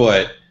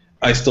 But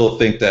I still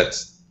think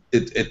that's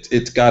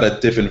it's got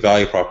a different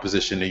value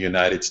proposition in the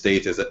United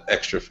States as an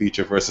extra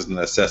feature versus a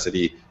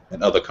necessity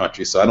in other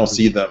countries. So I don't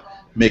see them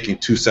making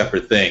 2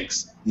 separate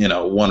things,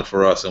 one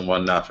for us and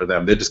one not for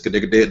them. They're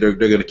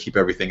going to keep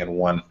everything in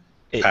one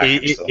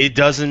package. It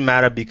doesn't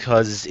matter,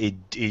 because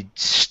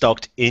it's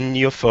stuck in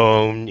your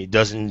phone. It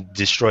doesn't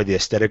destroy the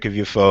aesthetic of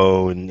your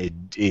phone.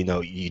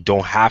 You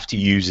don't have to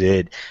use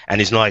it,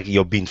 and it's not like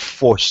you're being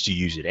forced to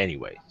use it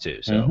anyway,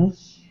 too. So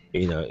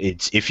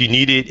it's, if you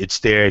need it, it's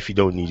there. If you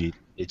don't need it,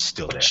 it's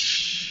still there.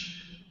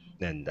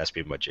 And that's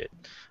pretty much it.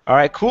 All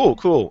right, cool.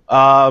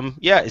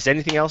 Is there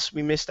anything else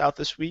we missed out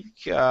this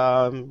week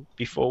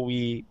before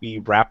we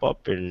wrap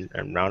up and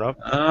round up?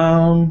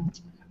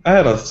 I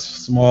had a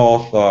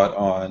small thought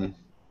on,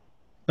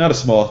 not a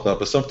small thought,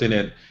 but something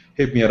that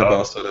hit me out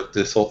about sort of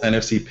this whole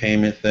NFC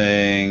payment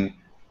thing,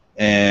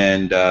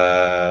 and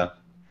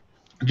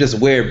just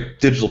where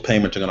digital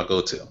payments are going to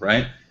go to,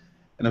 right?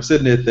 And I'm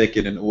sitting there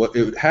thinking, and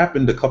it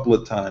happened a couple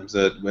of times.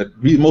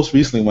 Most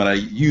recently when I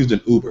used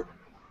an Uber,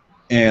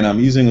 and I'm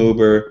using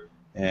Uber,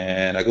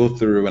 and I go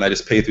through and I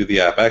just pay through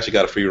the app. I actually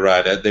got a free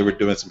ride. They were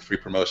doing some free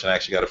promotion. I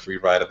actually got a free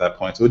ride at that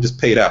point, so it just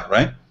paid out,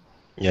 right?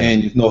 Yeah.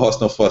 And no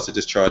fuss, no fuss, it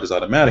just charges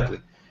automatically.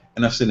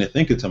 And I'm sitting there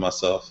thinking to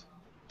myself,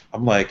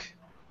 I'm like,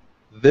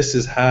 this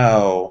is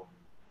how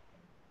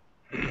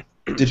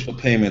digital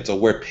payments, or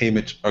where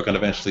payments are going to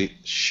eventually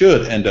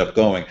should end up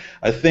going.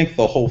 I think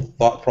the whole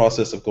thought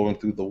process of going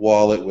through the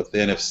wallet with the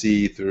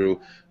NFC, through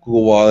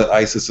Google Wallet,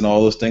 ISIS, and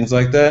all those things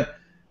like that,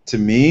 to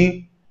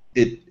me,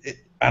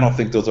 I don't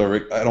think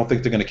I don't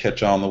think they're going to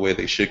catch on the way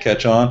they should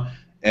catch on,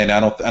 and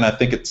I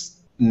think it's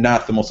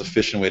not the most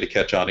efficient way to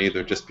catch on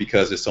either, just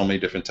because there's so many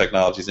different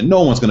technologies, and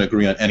no one's going to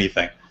agree on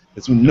anything.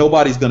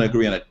 Nobody's going to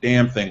agree on a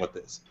damn thing with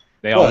this.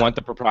 They all want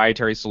the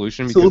proprietary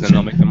solution because then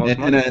they'll make the most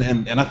money.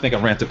 And I think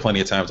I've ranted plenty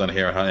of times on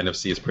here how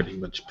NFC is pretty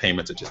much,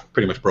 payments are just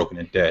pretty much broken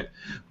and dead.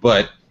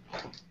 But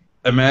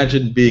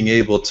imagine being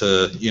able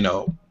to,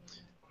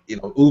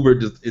 Uber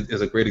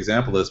is a great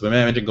example of this. But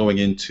imagine going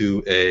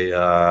into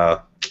a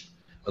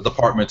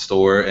department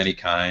store, any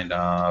kind,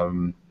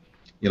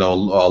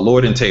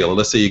 Lord and Taylor.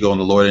 Let's say you go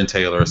into Lord and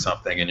Taylor or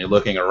something, and you're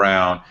looking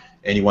around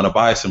and you want to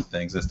buy some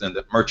things, and then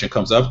the merchant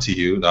comes up to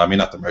you. I mean,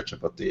 not the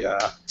merchant, but the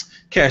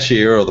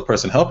cashier or the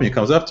person helping you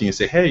comes up to you and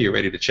say, "Hey, you're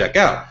ready to check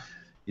out."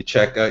 You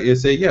check out. You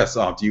say, "Yes."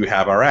 Do you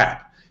have our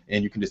app?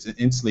 And you can just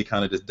instantly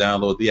kind of just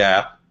download the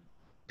app,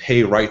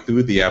 pay right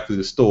through the app through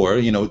the store.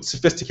 It's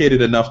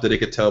sophisticated enough that it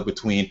could tell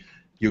between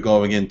you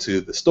going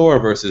into the store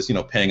versus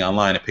paying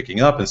online and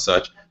picking up and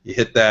such. You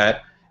hit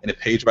that, and it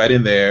pays right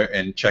in there,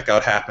 and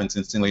checkout happens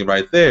instantly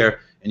right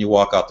there, and you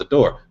walk out the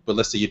door. But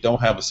let's say you don't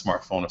have a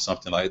smartphone or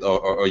something like,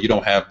 or you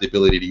don't have the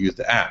ability to use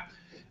the app.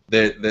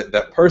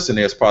 That person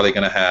there is probably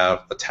going to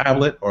have a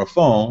tablet or a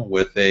phone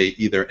with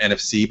either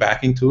NFC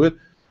backing to it,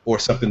 or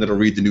something that'll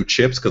read the new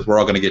chips, because we're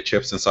all going to get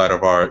chips inside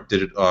of our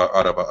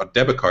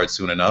debit card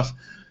soon enough.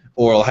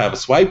 Or I'll have a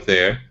swipe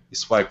there. You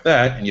swipe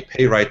that, and you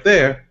pay right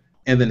there,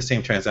 and then the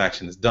same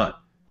transaction is done.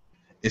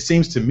 It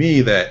seems to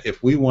me that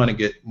if we want to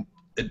get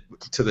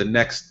to the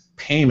next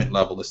payment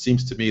level, it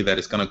seems to me that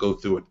it's going to go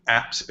through an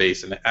app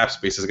space, and the app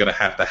space is going to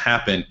have to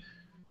happen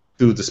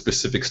through the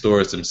specific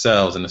stores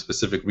themselves and the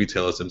specific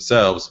retailers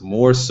themselves,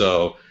 more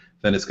so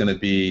than it's going to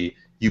be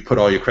you put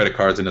all your credit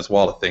cards in this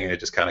wallet thing and it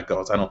just kind of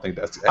goes. I don't think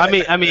that's.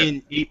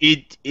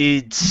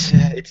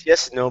 It's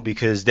yes and no,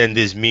 because then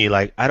there's me,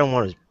 like, I don't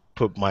want to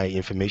put my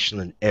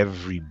information in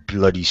every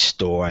bloody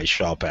store I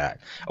shop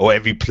at, or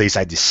every place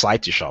I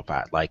decide to shop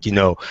at,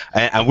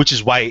 and which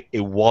is why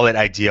a wallet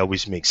idea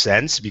always makes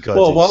sense, because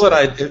if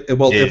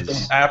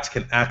those apps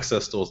can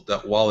access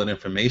that wallet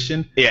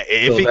information,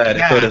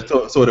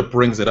 so it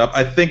brings it up.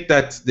 I think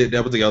that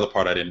was the other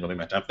part I didn't really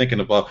mention. I'm thinking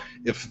about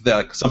if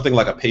something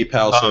like a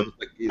PayPal service.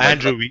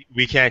 Andrew,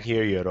 we can't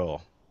hear you at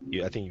all.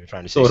 I think you were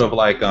trying to say sort something. of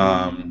like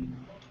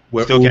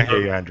Still can't hear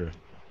you, Andrew.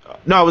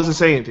 No, I wasn't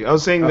saying anything. I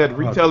was saying that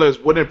retailers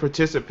wouldn't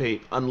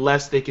participate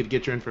unless they could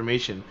get your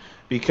information,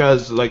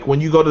 because like when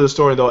you go to the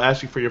store and they'll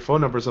ask you for your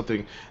phone number or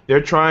something,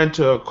 they're trying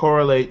to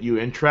correlate you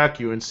and track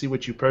you and see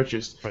what you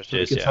purchased, so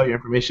they can tell you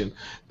information.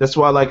 That's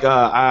why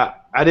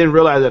I didn't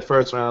realize at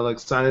first when I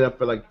signed up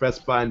for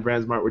Best Buy and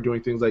BrandsMart were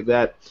doing things like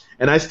that.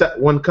 And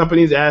when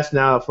companies ask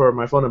now for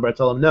my phone number, I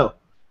tell them no.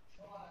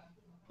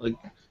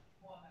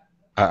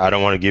 I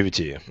don't want to give it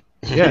to you.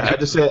 Yeah,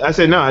 I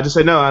say no. I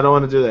don't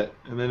want to do that,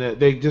 and then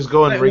they just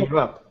go and ring you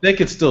up. They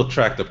could still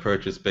track the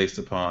purchase based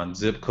upon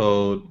zip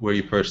code, where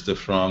you purchased it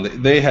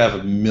from. They have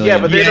a million.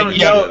 Yeah, but they don't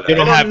know. They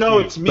don't know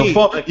it's me.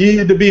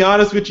 To be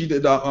honest with you,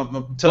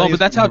 I'm telling you. But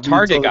that's how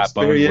Target got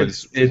boned.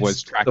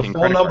 Was tracking the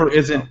phone number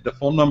isn't. The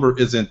phone number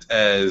isn't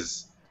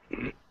as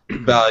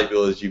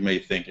valuable as you may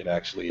think it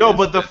actually is. No,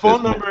 but the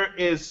phone number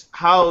is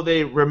how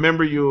they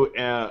remember you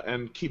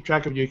and keep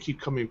track of you, keep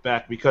coming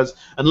back. Because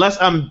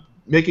unless I'm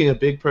making a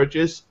big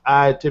purchase,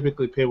 I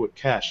typically pay with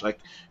cash.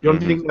 The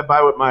only things I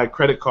buy with my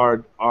credit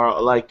card are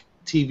like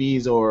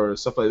TVs or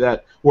stuff like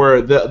that,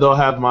 where they'll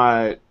have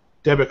my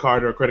debit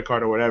card or credit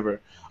card or whatever.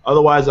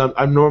 Otherwise,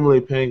 I'm normally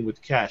paying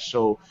with cash.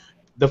 So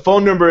the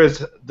phone number is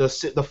the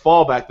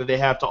fallback that they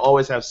have to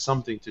always have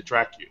something to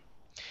track you.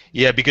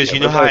 Yeah, because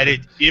how I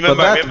did.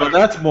 But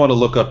that's more to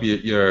look up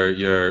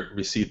your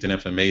receipt and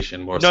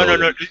information more.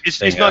 No.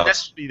 It's not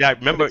necessarily that.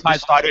 Remember, it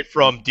started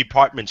from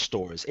department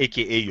stores,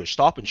 aka your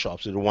Stop and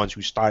Shops, are the ones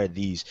who started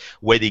these,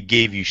 where they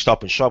gave you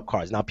Stop and Shop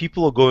cards. Now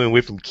people are going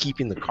away from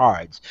keeping the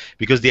cards,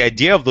 because the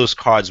idea of those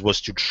cards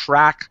was to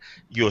track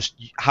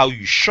how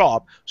you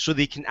shop, so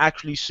they can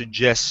actually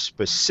suggest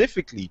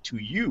specifically to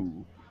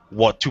you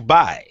what to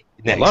buy.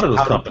 Next, a lot of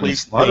those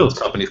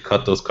companies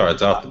cut those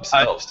cards out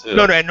themselves too.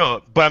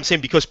 No, but I'm saying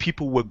because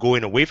people were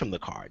going away from the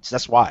cards,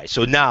 that's why.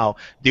 So now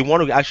they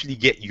want to actually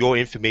get your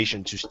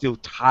information to still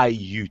tie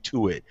you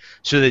to it,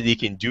 so that they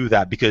can do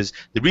that. Because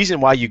the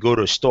reason why you go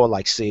to a store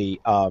like say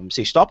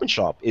Stop and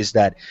Shop is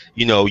that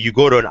you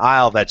go to an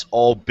aisle that's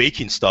all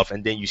baking stuff,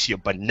 and then you see a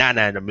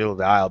banana in the middle of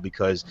the aisle,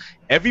 because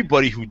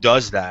everybody who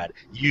does that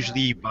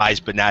usually buys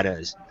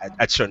bananas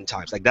at certain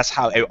times. That's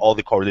how all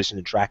the correlation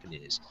and tracking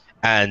is.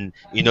 And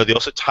they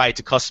also tie it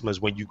to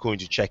customers when you're going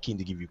to check in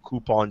to give you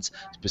coupons,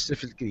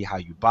 specifically how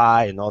you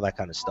buy and all that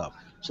kind of stuff.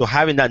 So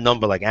having that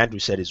number, like Andrew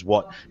said, is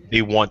what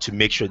they want to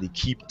make sure they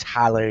keep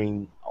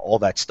tallying all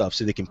that stuff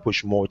so they can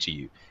push more to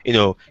you.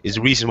 Is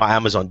the reason why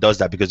Amazon does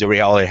that, because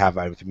they already have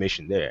our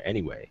information there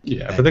anyway.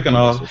 Yeah, but they can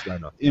also,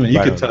 you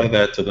can tie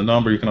that to the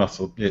number. You can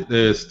also,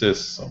 there's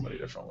so many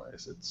different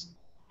ways. It's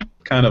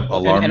kind of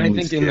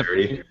alarmingly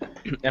scary.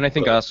 And I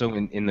think also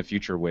in the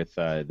future with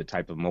the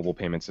type of mobile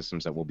payment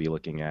systems that we'll be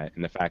looking at,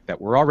 and the fact that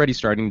we're already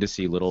starting to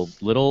see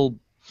little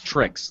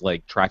tricks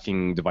like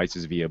tracking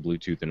devices via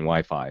Bluetooth and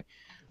Wi-Fi,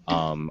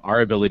 our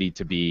ability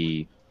to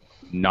be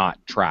not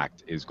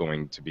tracked is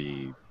going to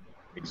be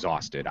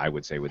exhausted, I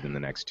would say, within the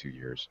next 2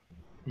 years.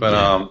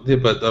 But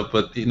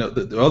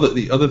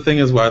the other thing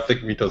is why I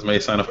think retailers may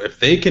sign up. If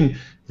they can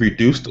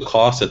reduce the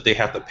cost that they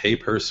have to pay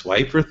per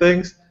swipe for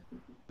things,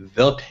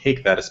 they'll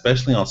take that,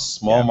 especially on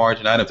small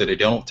margin items that they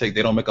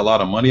don't make a lot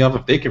of money off.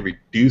 If they can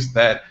reduce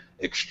that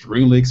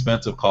extremely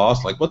expensive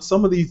cost, like what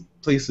some of these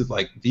places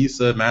like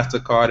Visa,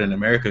 MasterCard, and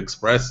American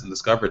Express and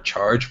Discover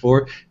charge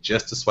for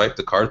just to swipe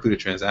the card through the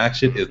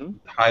transaction, is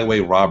highway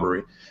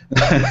robbery.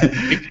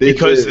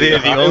 Because they're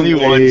the only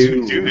ones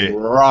who do it.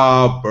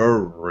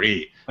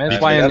 Robbery. And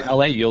that's why in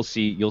LA you'll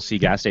see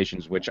gas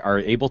stations which are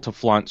able to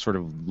flaunt sort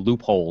of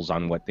loopholes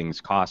on what things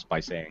cost by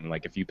saying,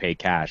 like, if you pay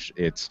cash,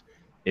 it's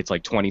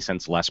like 20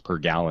 cents less per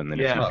gallon than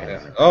if you pay.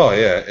 Oh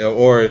yeah,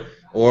 or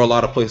a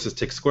lot of places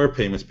take square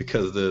payments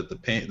because the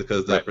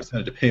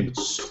percentage of payment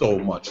is so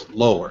much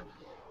lower.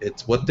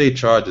 It's what they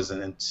charge is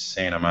an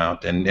insane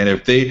amount, and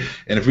if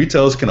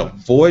retailers can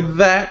avoid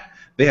that,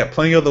 they have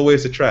plenty of other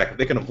ways to track. If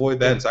they can avoid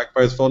that and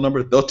sacrifice phone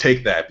number, they'll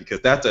take that,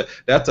 because that's a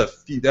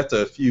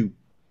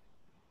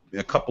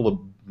couple of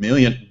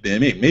million,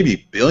 maybe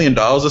 $1 billion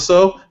or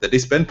so that they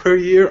spend per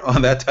year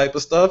on that type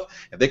of stuff,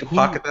 and they can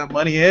pocket that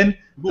money in.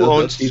 Who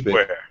owns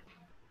Square?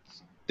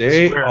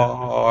 Square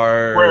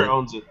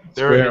owns it.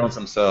 Square owns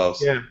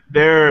themselves. Yeah,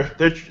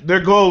 their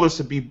goal is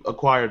to be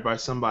acquired by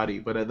somebody,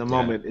 but at the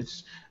moment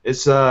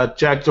it's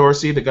Jack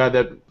Dorsey, the guy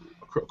that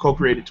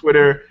co-created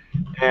Twitter,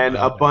 and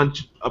a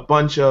bunch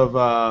of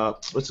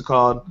what's it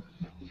called?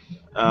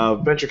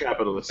 Venture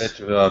capitalists.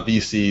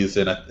 VCs,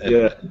 and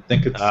I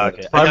think it's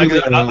okay.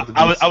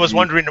 I was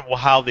wondering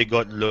how they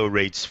got low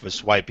rates for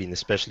swiping,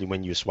 especially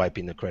when you're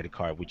swiping the credit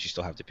card, which you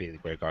still have to pay the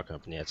credit card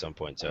company at some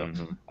point. So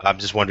I'm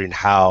just wondering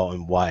how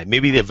and why.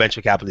 Maybe the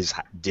venture capitalists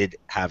did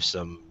have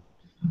some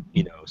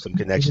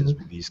connections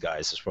with these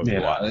guys. That's probably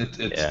why.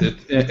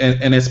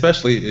 And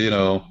especially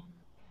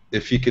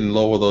if you can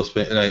lower those,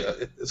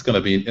 it's gonna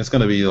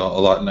be a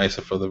lot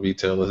nicer for the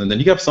retailers. And then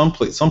you have some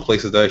places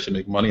that actually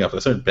make money off of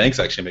it. Certain banks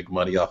actually make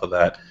money off of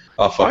that,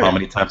 off of how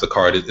many times the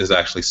card is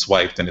actually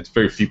swiped, and it's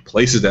very few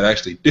places that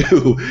actually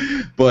do.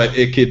 But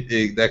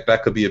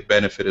that could be a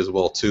benefit as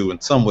well too in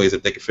some ways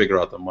if they can figure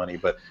out the money.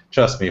 But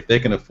trust me, if they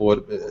can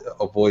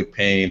avoid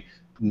paying,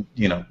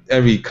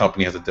 every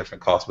company has a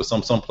different cost, but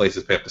some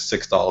places pay up to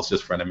 $6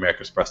 just for an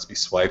American Express to be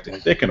swiped, and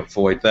if they can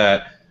avoid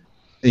that,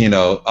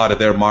 out of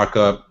their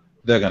markup,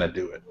 they're gonna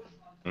do it.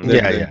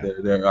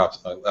 They're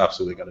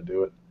absolutely gonna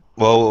do it.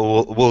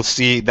 Well, we'll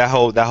see. That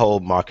whole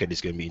market is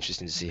gonna be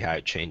interesting to see how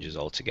it changes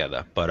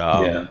altogether. But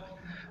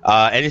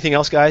anything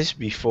else, guys,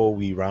 before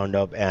we round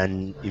up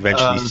and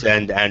eventually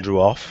send Andrew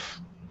off?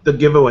 The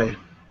giveaway.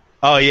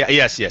 Oh yeah,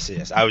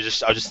 yes. I was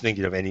just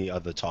thinking of any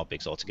other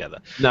topics altogether.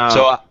 No.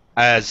 So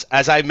as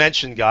I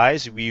mentioned,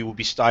 guys, we will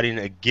be starting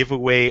a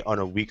giveaway on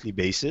a weekly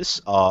basis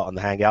on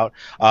the Hangout.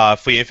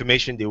 For your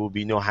information, there will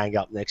be no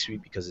Hangout next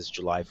week because it's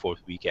July 4th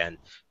weekend,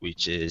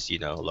 which is a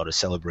lot of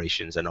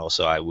celebrations, and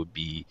also I would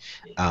be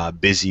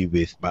busy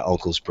with my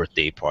uncle's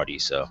birthday party,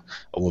 so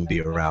I won't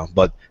be around.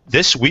 But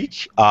this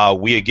week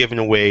we are giving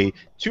away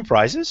 2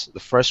 prizes. The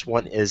first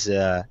one is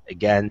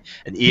again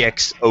an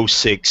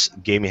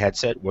EX06 gaming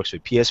headset. Works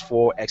with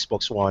PS4,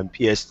 Xbox One,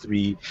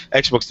 PS3,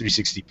 Xbox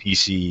 360,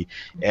 PC,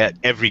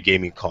 every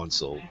gaming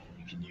console you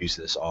can use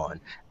this on,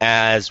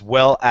 as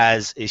well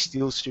as a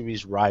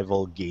SteelSeries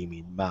Rival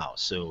gaming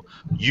mouse. So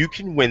you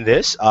can win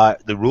this.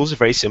 The rules are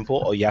very simple.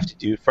 All you have to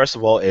do, first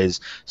of all,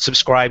 is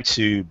subscribe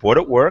to Board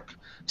at Work,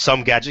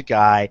 Some Gadget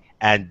Guy,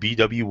 and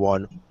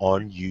BW1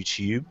 on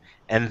YouTube.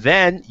 And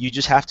then you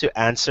just have to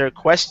answer a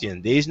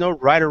question. There is no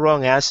right or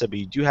wrong answer, but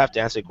you do have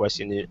to answer a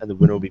question, and the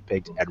winner will be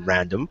picked at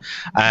random.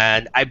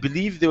 And I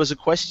believe there was a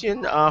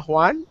question,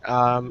 Juan.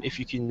 If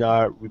you can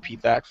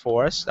repeat that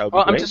for us, that would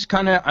be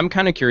great. I'm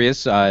kind of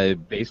curious,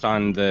 based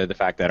on the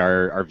fact that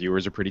our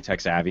viewers are pretty tech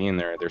savvy and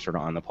they're sort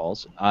of on the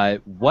pulse.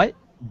 What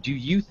do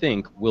you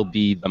think will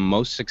be the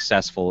most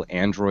successful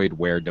Android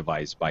Wear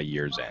device by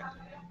year's end?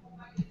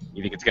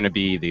 You think it's going to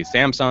be the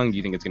Samsung? Do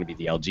you think it's going to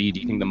be the LG? Do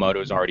you think the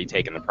Moto's already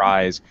taken the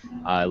prize?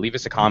 Leave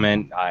us a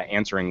comment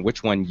answering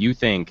which one you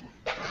think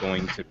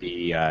going to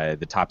be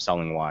the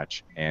top-selling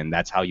watch, and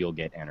that's how you'll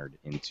get entered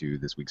into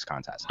this week's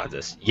contest.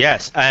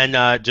 Yes,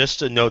 and just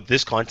to note,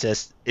 this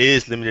contest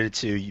is limited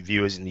to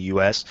viewers in the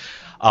U.S.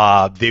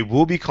 There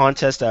will be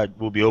contests that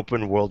will be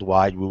open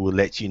worldwide. We will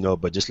let you know,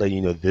 but just let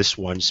you know, this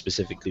one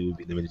specifically will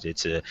be limited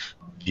to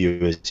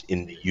viewers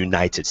in the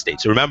United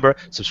States. So remember,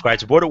 subscribe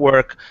to Board at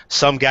Work,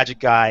 Some Gadget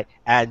Guy,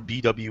 and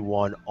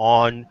BW1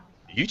 on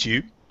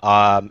YouTube.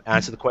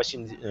 Answer the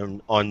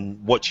question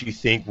on what you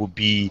think will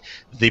be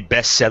the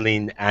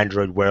best-selling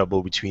Android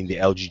wearable between the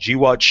LG G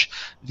Watch,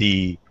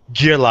 the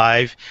Gear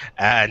Live,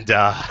 and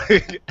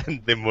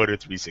and the Moto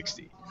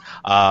 360.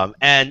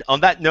 And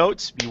on that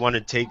note, we want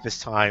to take this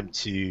time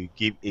to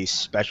give a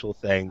special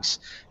thanks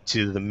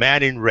to the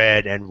man in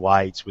red and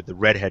white with the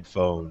red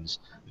headphones,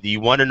 the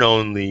one and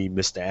only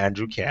Mr.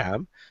 Andrew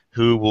Cam,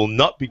 who will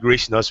not be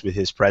gracing us with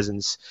his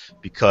presence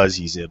because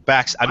he's a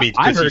back. I mean,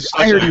 I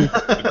heard you.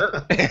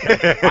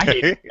 I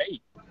hate his face.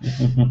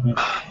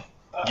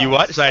 You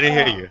what? So I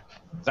didn't hear you.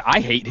 I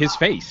hate his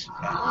face.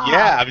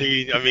 Yeah, I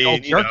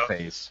mean, jerk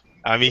face.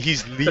 I mean,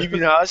 he's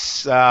leaving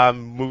us,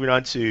 moving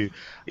on to,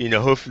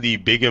 hopefully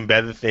bigger and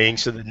better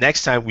things. So the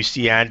next time we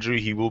see Andrew,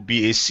 he will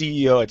be a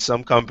CEO at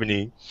some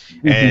company,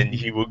 and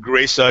he will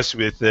grace us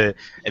with at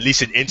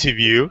least an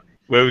interview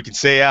where we can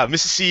say,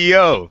 Mr.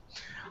 CEO,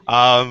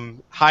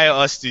 hire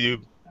us to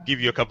give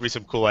your company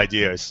some cool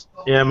ideas.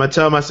 Yeah, I'm gonna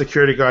tell my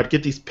security guard,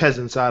 get these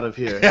peasants out of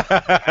here.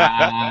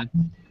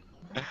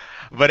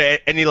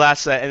 But any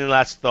last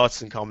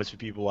thoughts and comments for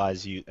people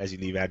as you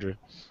leave, Andrew?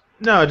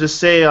 No, just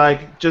say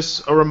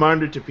just a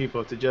reminder to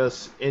people to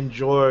just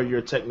enjoy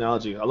your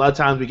technology. A lot of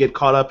times we get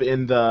caught up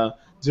in the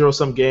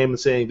zero-sum game and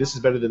saying this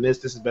is better than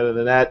this is better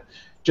than that.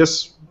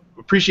 Just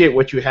appreciate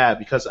what you have,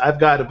 because I've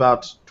got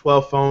about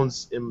 12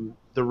 phones in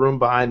the room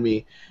behind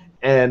me,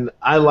 and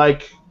I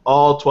like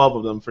all 12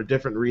 of them for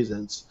different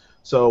reasons.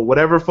 So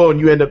whatever phone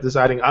you end up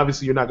deciding,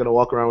 obviously you're not going to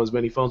walk around with as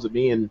many phones with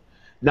me, and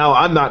now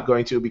I'm not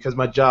going to because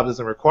my job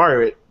doesn't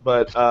require it,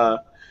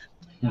 but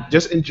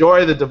just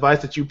enjoy the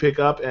device that you pick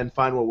up and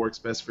find what works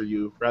best for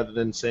you, rather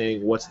than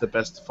saying what's the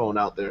best phone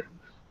out there.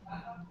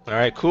 All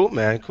right, cool,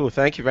 man. Cool.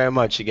 Thank you very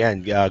much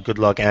again. Good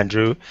luck,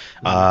 Andrew.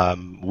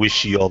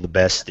 Wish you all the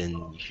best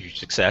and huge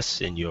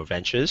success in your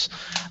ventures.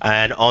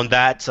 And on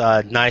that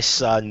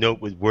nice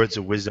note with words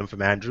of wisdom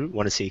from Andrew, I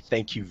want to say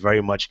thank you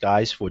very much,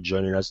 guys, for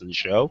joining us on the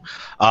show.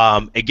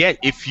 Again,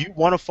 if you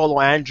want to follow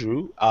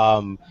Andrew,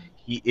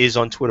 he is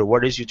on Twitter.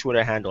 What is your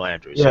Twitter handle,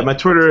 Andrew? Yeah, my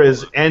Twitter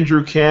is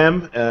Andrew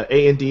Cam,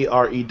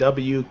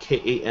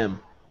 AndrewKam.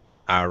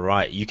 All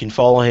right, you can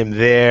follow him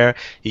there.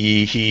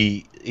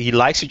 He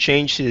likes to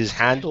change his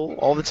handle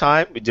all the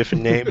time with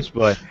different names,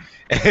 but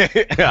he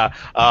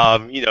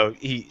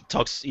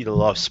talks a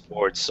lot of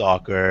sports,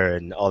 soccer,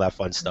 and all that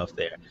fun stuff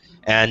there.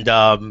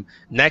 And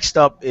next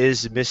up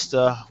is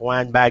Mr.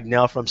 Juan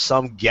Bagnell from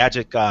Some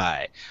Gadget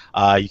Guy.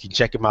 You can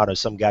check him out on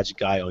Some Gadget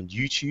Guy on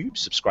YouTube.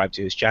 Subscribe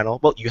to his channel.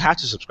 Well, you have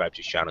to subscribe to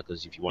his channel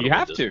because if you want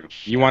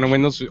you want to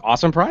win those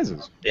awesome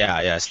prizes.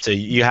 Yeah. So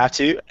you have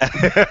to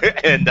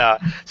and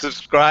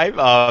subscribe.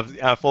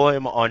 Follow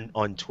him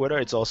on Twitter.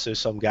 It's also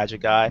Some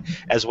Gadget Guy,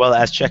 as well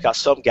as check out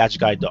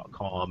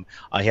somegadgetguy.com.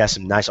 He has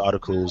some nice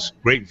articles,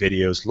 great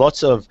videos,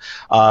 lots of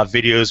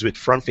videos with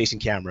front-facing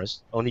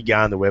cameras. Only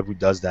guy on the web who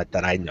does that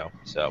I know.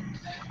 So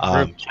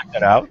check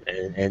that out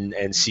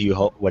and see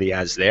what he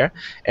has there.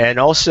 And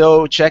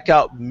also check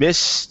out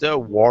Mr.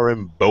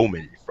 Warren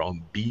Bowman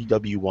from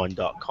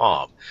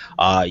BooredatWork.com.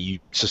 You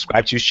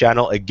subscribe to his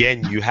channel.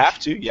 Again, you have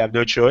to. You have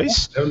no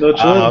choice.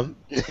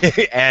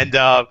 And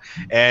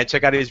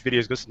check out his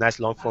videos. Got some nice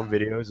long-form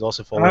videos.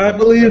 Also follow I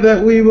believe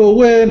that we will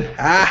win.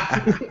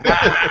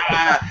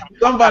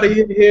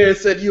 Somebody in here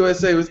said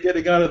USA was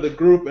getting out of the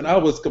group, and I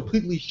was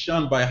completely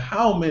shunned by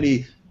how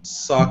many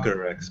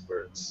soccer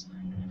experts.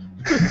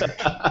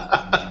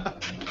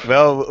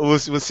 Well, we'll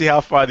see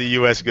how far the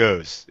U.S.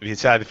 goes. It's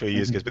sad for the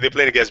U.S. goes, but they're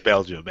playing against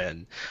Belgium,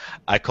 and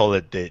I call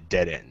it the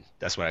dead end.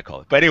 That's what I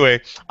call it. But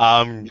anyway,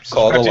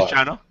 subscribe to the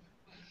channel.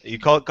 You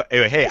call it.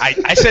 Anyway, hey,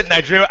 I said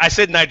Nigeria. I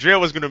said Nigeria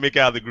was going to make it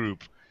out of the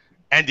group,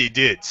 and they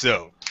did.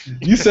 So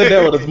you said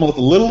that with the most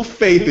little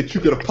faith that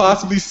you could have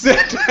possibly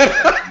said.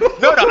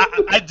 No,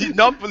 I did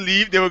not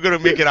believe they were going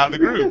to make it out of the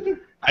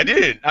group. I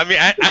didn't. I mean,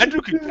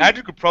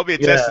 Andrew could probably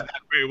attest to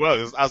that very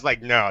well. I was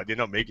like, no, they're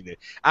not making it.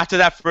 After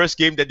that first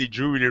game that they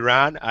drew in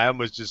Iran, I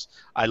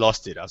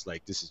lost it. I was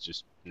like, this is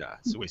just,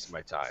 it's a waste of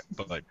my time.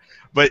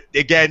 But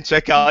again,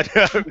 check out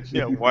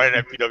Warren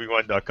at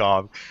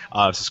BooredatWork.com.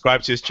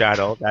 Subscribe to his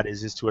channel. That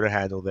is his Twitter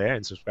handle there,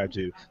 and subscribe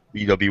to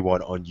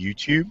BW1 on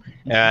YouTube,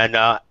 and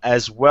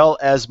as well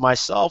as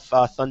myself,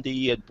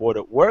 Thundy at Board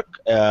at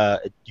Work.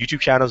 YouTube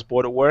channel is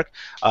Board at Work.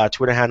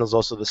 Twitter handle is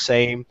also the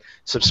same.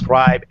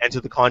 Subscribe, enter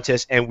the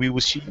contest, and we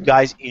will see you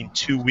guys in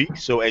 2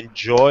 weeks. So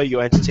enjoy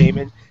your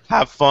entertainment,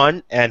 have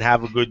fun, and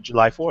have a good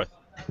July 4th.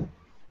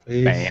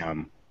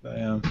 Bam.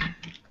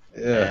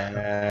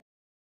 Yeah.